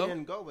 I knew he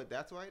didn't go, but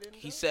that's why he didn't go?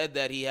 He said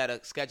that he had a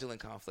scheduling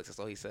conflict. That's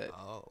all he said.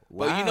 Oh.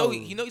 But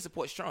you know he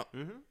supports Trump.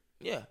 Mm-hmm.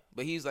 Yeah,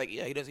 but he's like,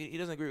 yeah, he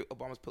doesn't agree with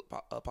Obama's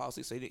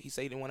policy, so he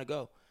said he didn't want to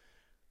go.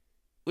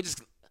 Which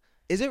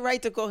is it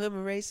right to call him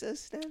a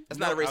racist then? That's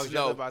not a racist. I was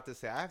just about to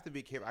say I have to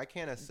be careful. I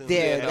can't assume.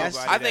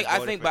 I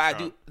think, but I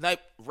do. Like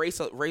race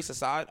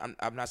aside,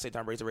 I'm not saying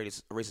Tom Brady's a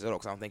racist at all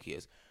because I don't think he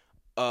is.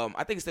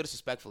 I think it's still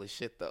disrespectful as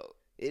shit though.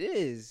 It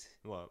is.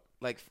 What?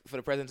 Like for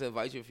the president to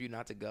invite you for you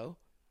not to go.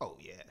 Oh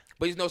yeah.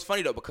 But you know it's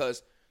funny though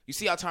because you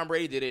see how Tom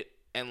Brady did it.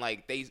 And,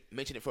 like, they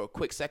mentioned it for a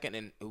quick second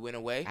and it went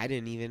away. I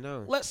didn't even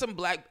know. Let some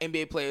black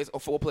NBA players or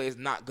football players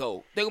not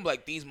go. They're going to be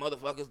like, these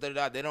motherfuckers,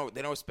 da-da-da. They don't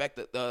respect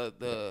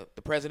the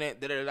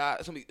president, da-da-da.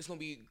 It's gonna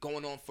be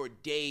going on for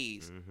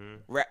days.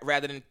 Mm-hmm.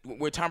 Rather than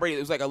where Tom Brady, it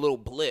was like a little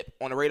blip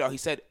on the radar. He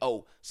said,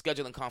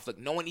 scheduling conflict.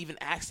 No one even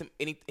asked him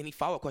any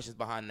follow-up questions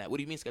behind that. What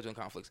do you mean scheduling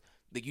conflicts?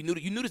 Like, you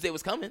knew this day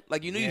was coming.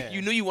 Like, you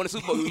knew you won a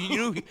Super Bowl. you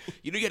knew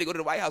you had to go to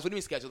the White House. What do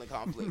you mean scheduling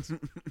conflicts?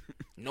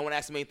 No one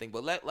asked him anything.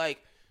 But let,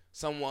 like,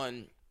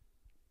 someone...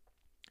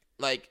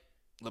 Like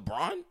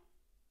LeBron,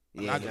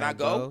 not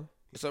go.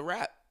 It's a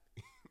wrap.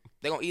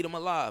 They gonna eat him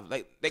alive.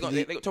 Like they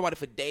gonna talk about it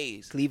for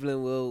days.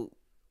 Cleveland will.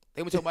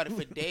 They gonna talk about it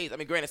for days. I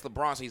mean, granted, it's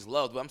LeBron, so he's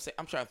loved. But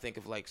I'm trying to think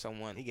of like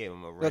someone. He gave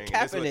him a ring.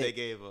 That's what they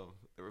gave him.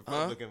 The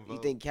Republican vote. You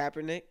think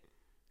Kaepernick?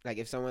 Like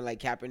if someone like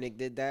Kaepernick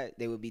did that,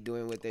 they would be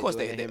doing what they're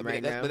doing to him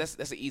right now. But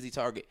that's an easy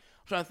target.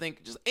 I'm trying to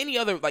think. Just any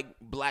other like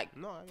black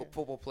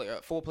football player,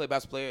 basketball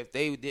player. If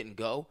they didn't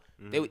go,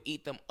 they would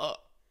eat them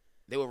up.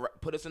 They would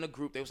put us in a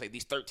group. They would say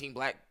these 13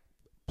 black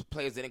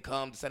players didn't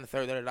come, the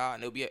third,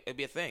 and it'll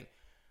be a thing.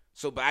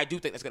 So, but I do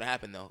think that's gonna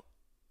happen though.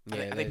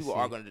 Yeah, I think people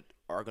are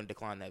gonna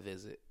decline that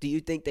visit. Do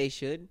you think they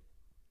should?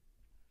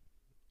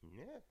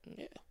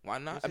 Yeah. Why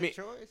not? It's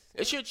your choice.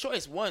 It's your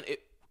choice. One,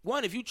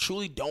 if you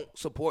truly don't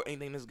support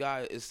anything this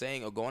guy is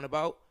saying or going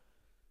about,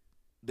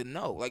 then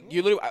no. Like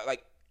you literally,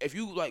 like if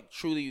you like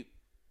truly,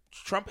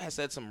 Trump has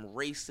said some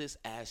racist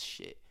ass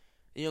shit.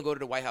 And you'll go to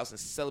the White House and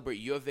celebrate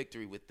your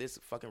victory with this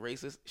fucking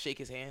racist. Shake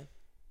his hand.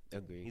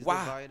 Agree. He's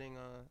Why? dividing.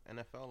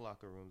 NFL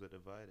locker rooms are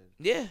divided.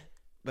 Yeah.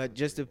 But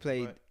just to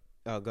play.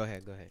 Oh, go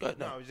ahead.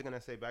 No, I was just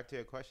gonna say back to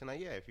your question. Like,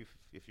 yeah, if you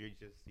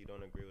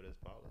don't agree with his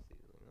policies,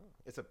 no.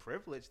 It's a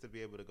privilege to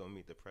be able to go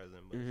meet the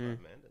president, but it's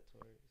not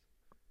mandatory.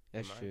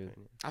 That's true.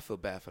 Opinion. I feel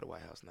bad for the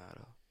White House now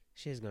though.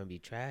 Shit's gonna be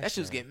trash. That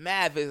shit's getting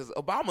mad because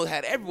Obama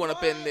had everyone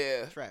up in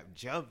there. Trap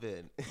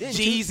jumping.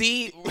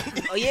 Jeezy.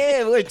 Oh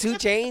yeah, where 2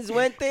 Chainz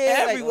went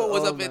there. Everyone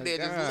was oh up in there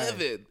God. just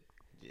living.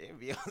 Yeah,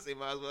 Beyonce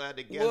might as well have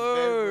the guest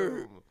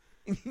Word.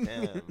 bedroom.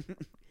 Damn.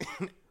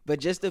 But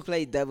just to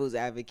play devil's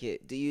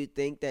advocate, do you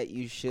think that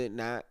you should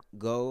not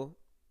go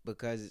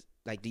because,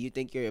 like, do you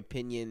think your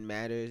opinion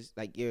matters?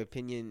 Like, your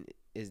opinion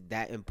is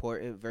that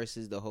important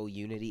versus the whole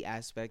unity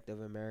aspect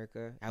of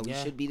America? How we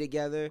should be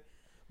together,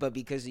 but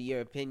because of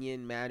your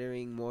opinion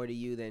mattering more to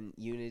you than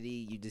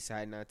unity, you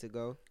decide not to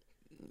go?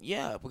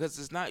 Yeah, because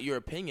it's not your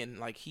opinion.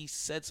 Like, he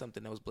said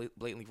something that was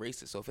blatantly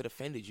racist. So if it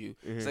offended you,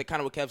 it's like kind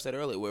of what Kev said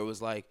earlier, where it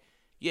was like,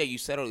 yeah, you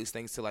said all these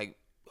things to, like,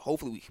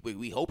 hopefully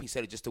we hope he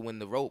said it just to win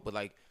the vote, but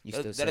like you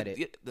still said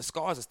it. The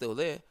scars are still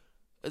there.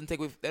 Doesn't take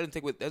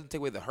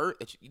away the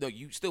hurt. That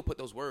you still put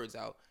those words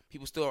out.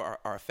 People still are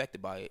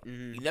affected by it.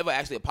 You never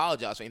actually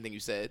apologize for anything you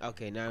said.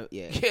 Okay, now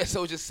yeah.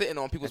 So it's just sitting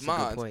on people's That's a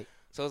good minds. point.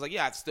 So it's like,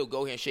 yeah, I'd still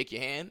go here and shake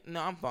your hand.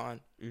 No, I'm fine.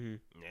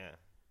 Yeah,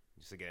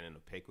 just to get in a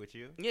pic with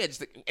you. Yeah,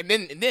 and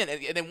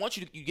then once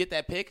you get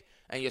that pic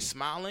and you're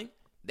smiling,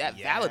 that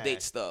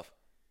validates stuff.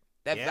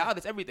 That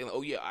validates everything. Like,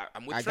 oh yeah,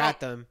 I'm with Trump. I got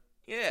them.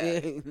 Yeah,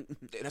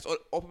 that's all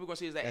people are gonna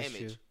see is that That's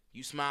image. true.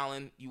 You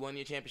smiling, you won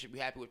your championship.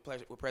 You happy with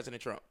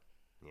President Trump.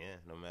 Yeah,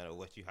 no matter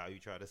how you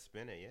try to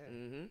spin it.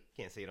 Yeah,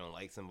 can't say you don't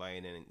like somebody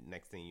and then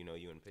next thing you know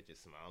you in pictures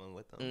smiling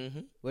with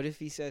them. What if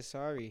he says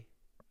sorry?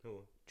 Who?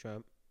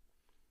 Trump.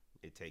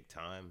 It take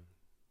time.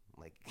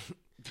 Like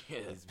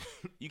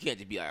you can't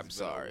just be like, I'm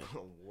sorry.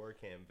 A war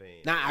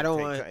campaign. Nah, I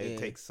don't want. It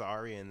takes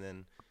sorry and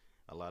then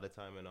a lot of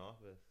time in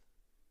office.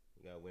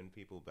 You gotta win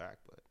people back,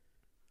 but.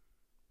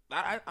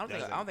 I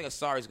don't think a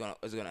sorry is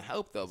gonna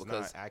help though,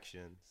 because not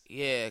actions.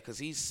 Yeah, because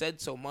he said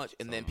so much,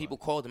 and then people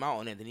called him out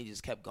on it, and then he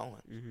just kept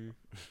going.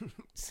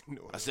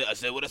 I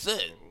said what I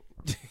said.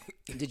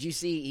 Did you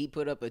see he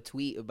put up a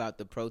tweet about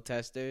the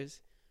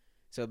protesters?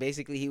 So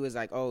basically, he was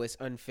like, "Oh, it's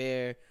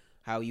unfair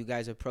how you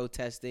guys are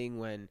protesting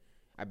when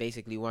I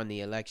basically won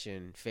the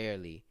election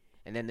fairly."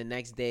 And then the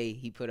next day,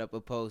 he put up a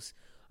post.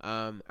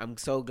 I'm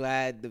so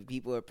glad the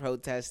people are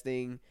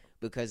protesting,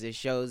 because it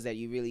shows that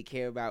you really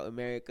care about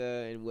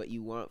America and what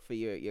you want for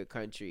your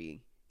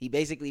country. He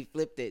basically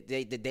flipped it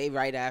the day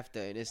right after,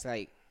 and it's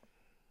like,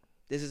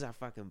 this is our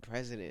fucking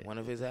president. One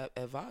of his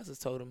advisors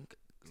told him,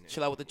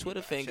 chill out with the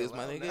Twitter fingers,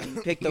 my nigga.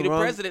 You picked the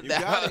wrong president now.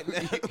 Got it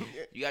now.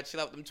 You got to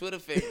chill out with them Twitter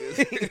fingers.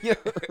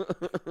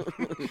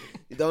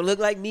 You don't look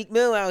like Meek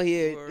Mill out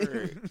here.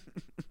 Word.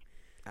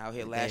 Out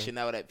here lashing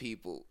out at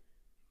people.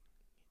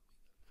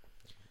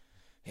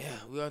 Yeah,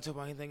 we want to talk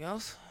about anything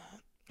else?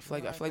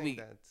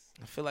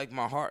 I feel like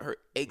my heart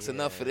aches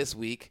enough for this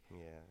week.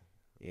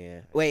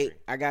 Yeah. Wait,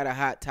 I got a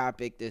hot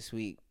topic this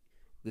week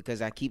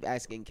because I keep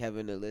asking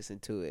Kevin to listen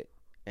to it,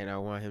 and I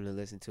want him to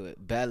listen to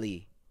it.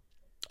 Belly.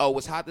 Oh,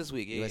 what's hot this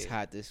week? It was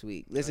hot this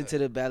week. Listen to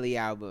the Belly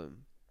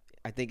album.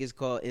 I think it's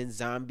called In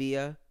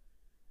Zambia.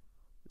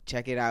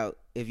 Check it out.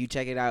 If you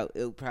check it out,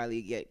 it'll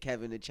probably get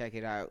Kevin to check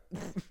it out.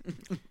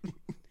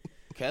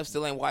 Kev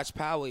still ain't watched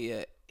Power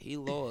yet. He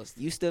lost.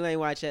 You still ain't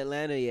watch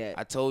Atlanta yet.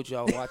 I told you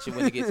I'll watch it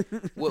when it gets.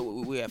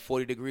 We're at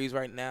 40 degrees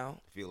right now.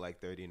 Feel like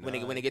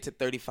 39. When it gets to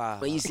 35.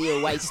 When you see a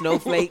white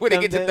snowflake. When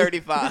it gets to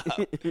 35.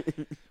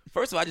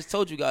 First of all, I just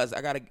told you guys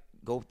I gotta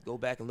go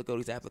back and look at all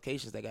these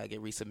applications that gotta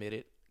get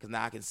resubmitted, because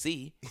now I can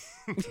see.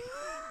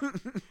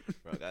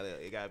 Bro,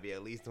 it gotta be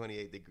at least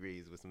 28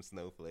 degrees with some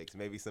snowflakes,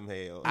 maybe some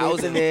hail. I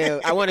was in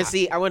there. I want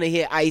to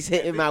hear ice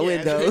hitting my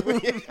window.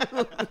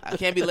 I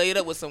can't be laid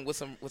up with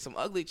some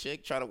ugly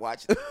chick trying to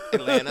watch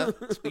Atlanta.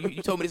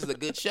 You told me this is a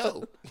good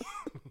show.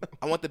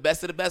 I want the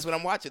best of the best when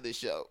I'm watching this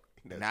show.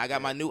 Now I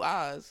got my new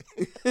eyes.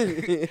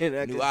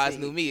 New eyes,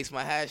 new me. It's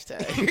my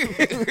hashtag.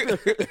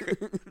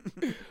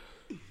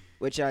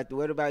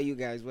 What about you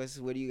guys?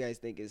 What do you guys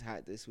think is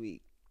hot this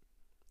week?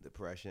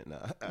 Depression.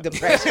 Nah.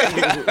 Depression.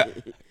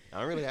 I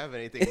don't really have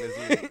anything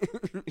this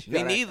week.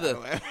 Me neither.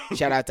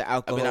 Shout out to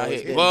alcohol. I've been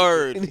out here.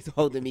 Word. He's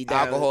holding me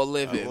down. Alcohol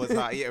living. It's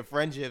hot. Yeah,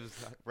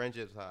 friendship's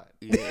hot.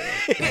 Yeah.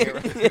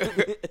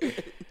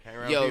 Hang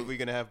around people we're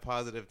gonna have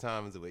positive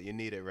times with. You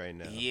need it right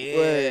now. Yeah.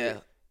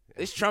 Word.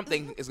 This Trump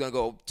thing is gonna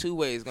go two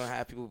ways. It's gonna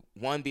have people,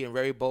 one, being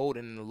very bold,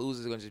 and the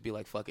losers are gonna just be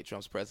like, "Fuck it,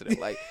 Trump's president."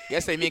 Like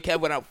yesterday, me and Kev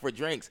went out for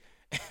drinks,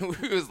 And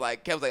we was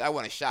like, Kev was like, I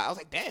want a shot. I was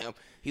like, damn.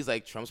 He's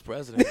like, Trump's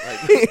president.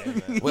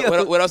 Like,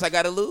 what else I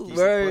got to lose?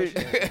 Word.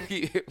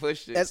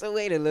 Push it. That's a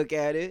way to look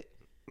at it.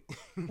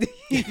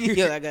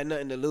 Yo, I got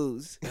nothing to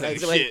lose.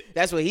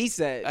 That's what he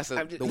said. That's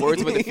the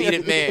words of a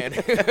defeated man.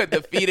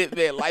 Defeated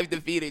man. Life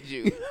defeated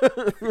you.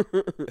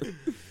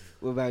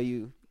 What about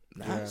you?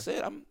 Nah, I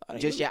said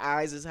just your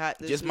eyes is hot.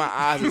 Just week? my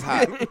eyes is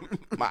hot.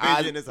 My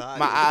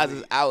eyes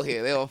is out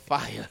here. They on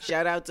fire.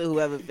 Shout out to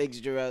whoever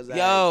fixed Jarrell's eyes.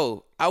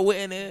 Yo, I went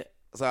in there.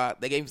 So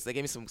they gave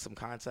me some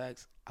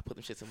contacts. I put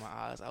them shits in my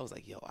eyes. I was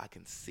like, yo, I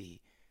can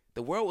see.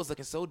 The world was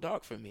looking so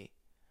dark for me.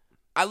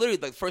 I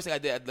literally, like, first thing I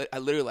did, I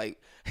literally, like,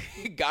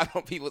 got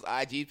on people's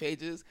IG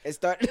pages. And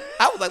started.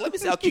 I was like, let me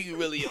see how cute you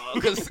really are.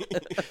 Because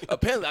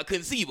apparently I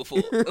couldn't see you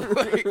before.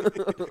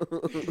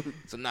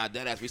 So,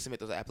 deadass, resubmit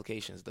those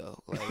applications,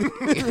 though.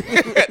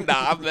 Like,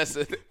 I'm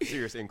messing.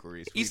 Serious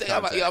inquiries. You say, I'm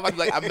about to be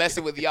like, I'm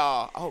messing with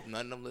y'all. I hope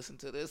none of them listen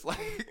to this.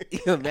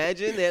 Like,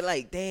 imagine they're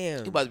like,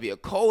 damn. You about to be a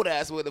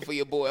cold-ass winner for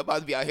your boy. I'm about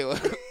to be out here.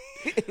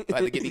 About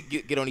to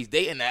get on these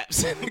dating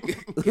apps.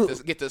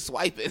 get to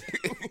swiping.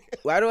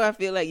 Why do I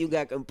feel like you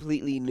got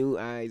completely new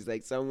eyes?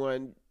 Like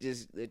someone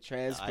just a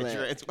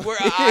transplant. We're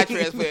an eye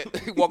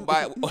transplant. Walk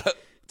by,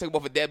 took him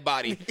off a dead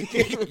body.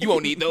 You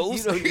won't need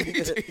those. You don't need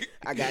those.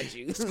 I got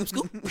you. Scoop,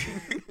 scoop.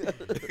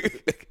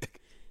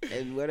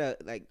 And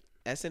what like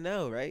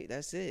SNL, right?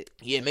 That's it.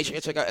 Yeah, make sure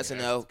you check out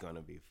SNL. It's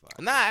gonna be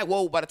fun.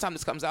 Well, by the time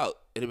this comes out,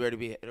 it'll already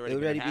be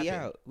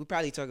out. We'll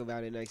probably talk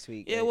about it next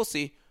week. Yeah, right? We'll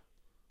see.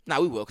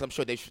 We will, because I'm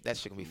sure that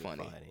shit gonna be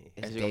funny.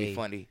 That shit gonna be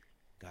funny.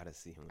 Gotta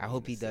see him. I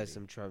hope he does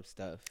some Trump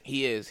stuff.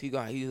 He is. He's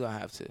gonna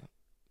have to.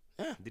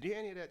 Yeah. Did you hear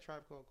any of that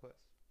Tribe Called Quest?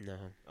 No.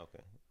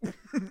 Okay.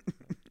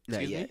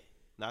 Not yet.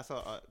 No, I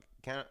saw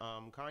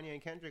Kanye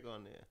and Kendrick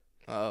on there.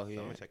 Oh yeah.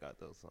 So I'm gonna check out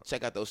those songs.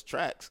 Check out those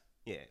tracks.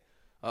 Yeah.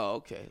 Oh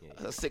okay.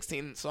 Yeah. A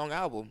 16-song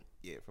album.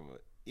 Yeah,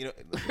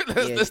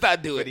 let's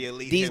not do it.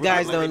 These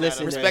guys don't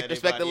listen. Respect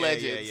the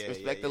legends.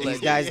 Respect the legends.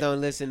 These guys don't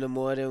listen to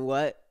more than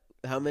what?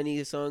 How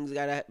many songs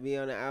gotta be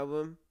on the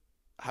album?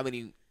 How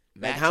many?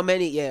 Like how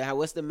many? Yeah.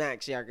 What's the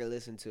max y'all can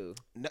listen to?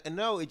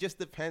 No, it just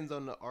depends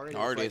on the artist.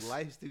 Like,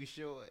 life's too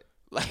short.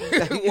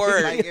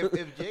 Word. Like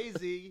if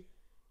Jay-Z,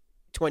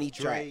 20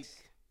 Drake, tracks.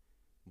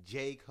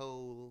 J.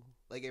 Cole.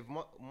 Like if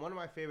one of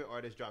my favorite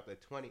artists dropped a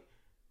 20,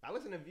 I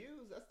listen to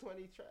Views. That's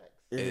 20 tracks.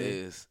 It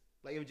is.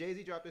 Like if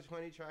Jay-Z dropped a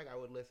 20 track, I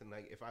would listen.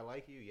 Like if I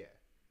like you, yeah.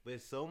 But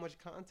there's so much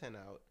content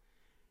out,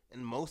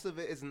 and most of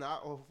it is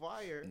not on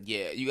fire.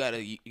 Yeah, you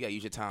gotta use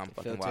your time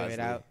fucking filter wisely.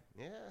 It out.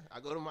 Yeah, I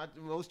go to my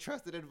most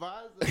trusted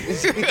advisor. I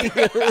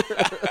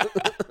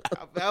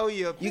value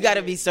your opinion. You got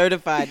to be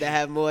certified to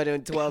have more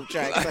than 12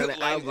 tracks on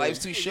the album. Life's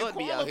too short to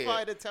be out here. You're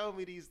qualified to tell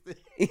me these things.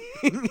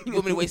 You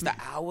want me to waste an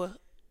hour?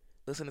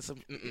 Listen to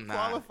some.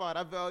 Qualified.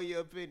 I value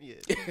your opinion.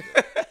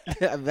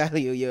 I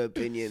value your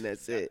opinion.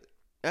 That's it.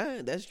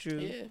 That's true.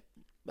 Yeah.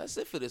 That's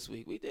it for this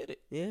week. We did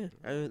it. Yeah.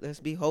 Let's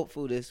be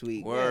hopeful this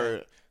week.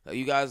 Word.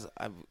 You guys,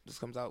 this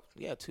comes out,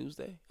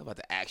 Tuesday. I'm about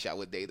to ask y'all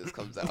what day this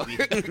comes out. a week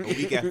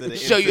after the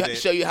show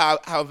you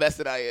how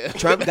invested I am.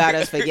 Trump got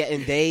us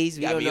forgetting days.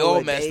 We got don't me know all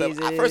what messed up. days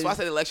First of all, I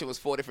said the election was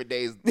 4 different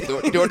days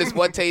during this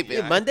one taping.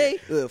 Yeah, Monday,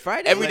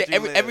 Friday,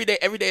 every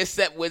day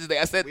except Wednesday.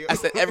 I said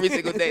every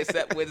single day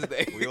except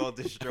Wednesday. We all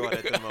distraught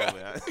at the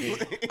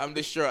moment. I'm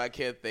distraught. I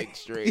can't think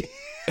straight.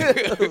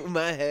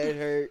 My head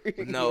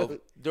hurt. No,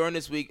 during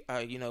this week,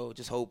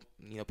 just hope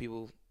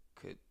people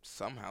could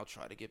somehow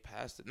try to get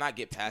past it. Not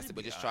get past it,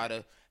 but just try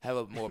to have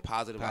a more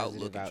positive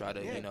outlook and try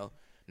to,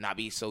 not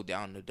be so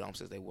down in the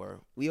dumps as they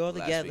were. We all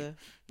together.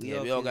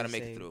 We all got to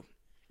make it through.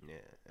 Yeah,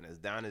 and as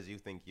down as you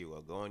think you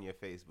are, go on your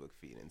Facebook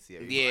feed and see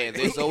everybody. Yeah,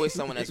 there's always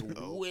someone that's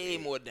way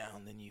more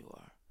down than you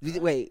are.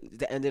 Wait,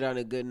 to end it on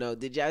a good note,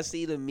 did y'all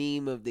see the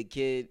meme of the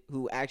kid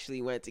who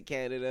actually went to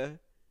Canada?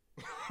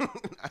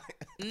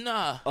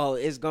 Nah. Oh,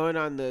 it's going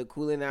on the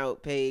Cooling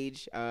Out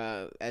page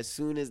as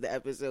soon as the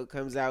episode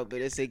comes out. But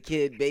it's a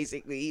kid,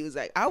 basically, he was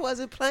like, I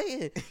wasn't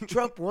playing.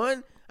 Trump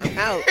won. I'm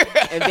out.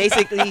 And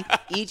basically,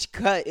 each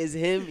cut is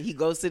him. He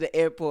goes to the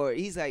airport.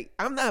 He's like,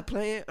 I'm not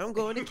playing. I'm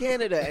going to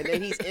Canada. And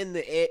then he's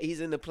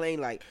in the plane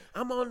like,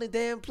 I'm on the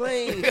damn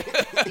plane.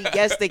 He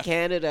gets to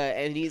Canada,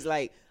 and he's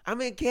like, I'm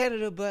in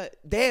Canada, but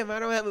damn, I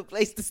don't have a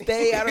place to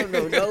stay. I don't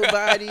know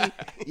nobody.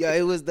 Yo,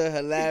 it was the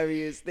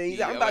hilarious thing.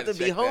 I'm about to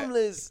be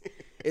homeless.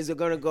 Is it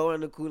going to go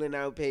on the Cooling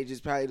Out page? It's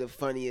probably the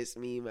funniest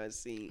meme I've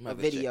seen. A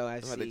video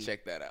I've seen. I'm about to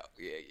check that out.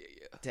 Yeah.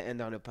 To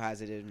end on a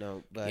positive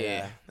note. But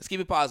yeah, let's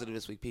keep it positive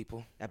this week,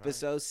 people.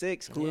 Episode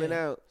 6, Cooling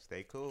Out.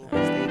 Stay cool.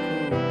 Stay cool.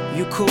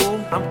 You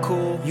cool, I'm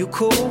cool. You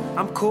cool,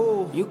 I'm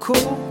cool. You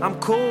cool, I'm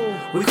cool.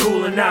 We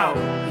cooling out.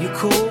 You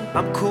cool,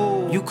 I'm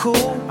cool. You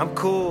cool, I'm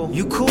cool.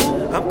 You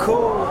cool, I'm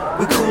cool.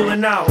 We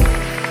cooling out.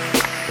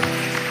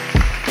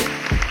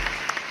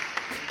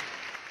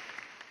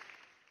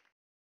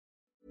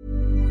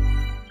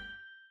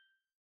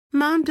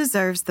 Mom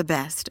deserves the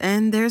best,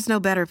 and there's no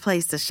better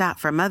place to shop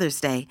for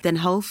Mother's Day than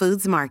Whole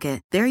Foods Market.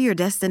 They're your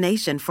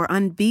destination for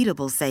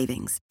unbeatable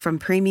savings, from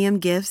premium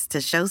gifts to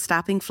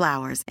show-stopping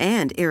flowers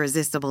and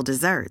irresistible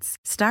desserts.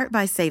 Start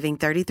by saving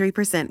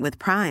 33% with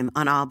Prime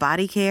on all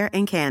body care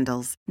and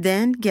candles.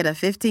 Then get a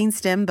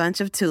 15-stem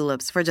bunch of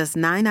tulips for just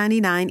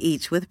 $9.99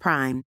 each with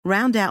Prime.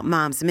 Round out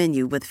Mom's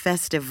menu with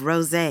festive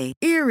rosé,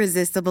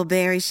 irresistible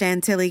berry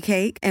chantilly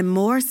cake, and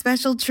more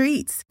special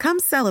treats. Come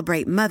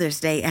celebrate Mother's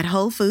Day at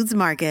Whole Foods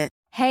Market.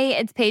 Hey,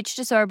 it's Paige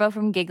DeSorbo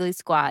from Giggly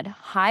Squad.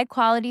 High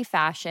quality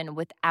fashion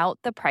without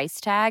the price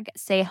tag.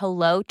 Say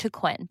hello to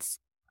Quince.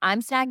 I'm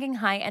snagging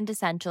high-end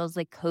essentials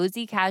like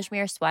cozy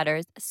cashmere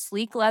sweaters,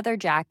 sleek leather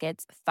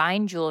jackets,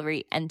 fine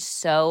jewelry, and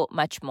so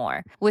much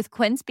more. With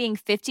Quince being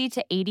 50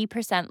 to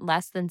 80%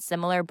 less than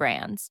similar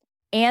brands.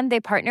 And they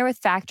partner with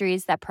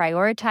factories that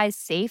prioritize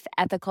safe,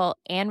 ethical,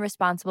 and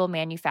responsible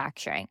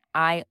manufacturing.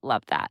 I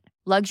love that.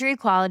 Luxury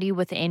quality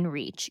within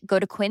reach. Go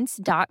to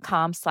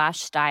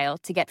quince.com/style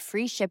to get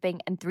free shipping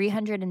and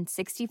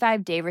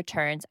 365-day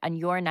returns on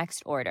your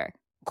next order.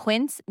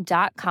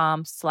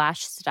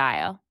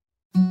 Quince.com/style.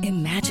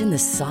 Imagine the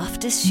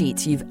softest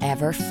sheets you've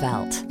ever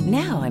felt.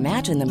 Now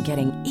imagine them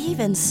getting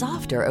even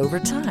softer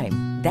over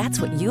time.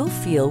 That's what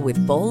you'll feel with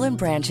Boll &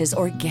 Branch's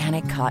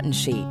organic cotton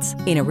sheets.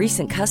 In a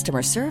recent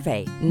customer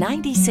survey,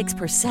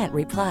 96%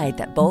 replied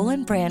that Boll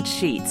 & Branch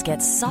sheets get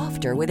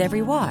softer with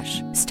every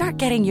wash. Start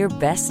getting your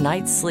best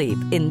night's sleep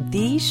in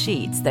these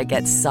sheets that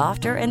get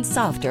softer and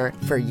softer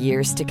for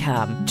years to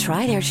come.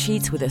 Try their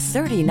sheets with a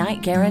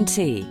 30-night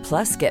guarantee.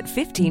 Plus, get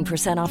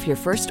 15% off your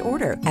first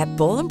order at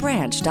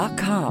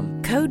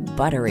bollandbranch.com. Code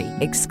BUTTERY.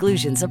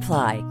 Exclusions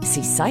apply.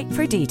 See site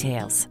for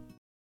details.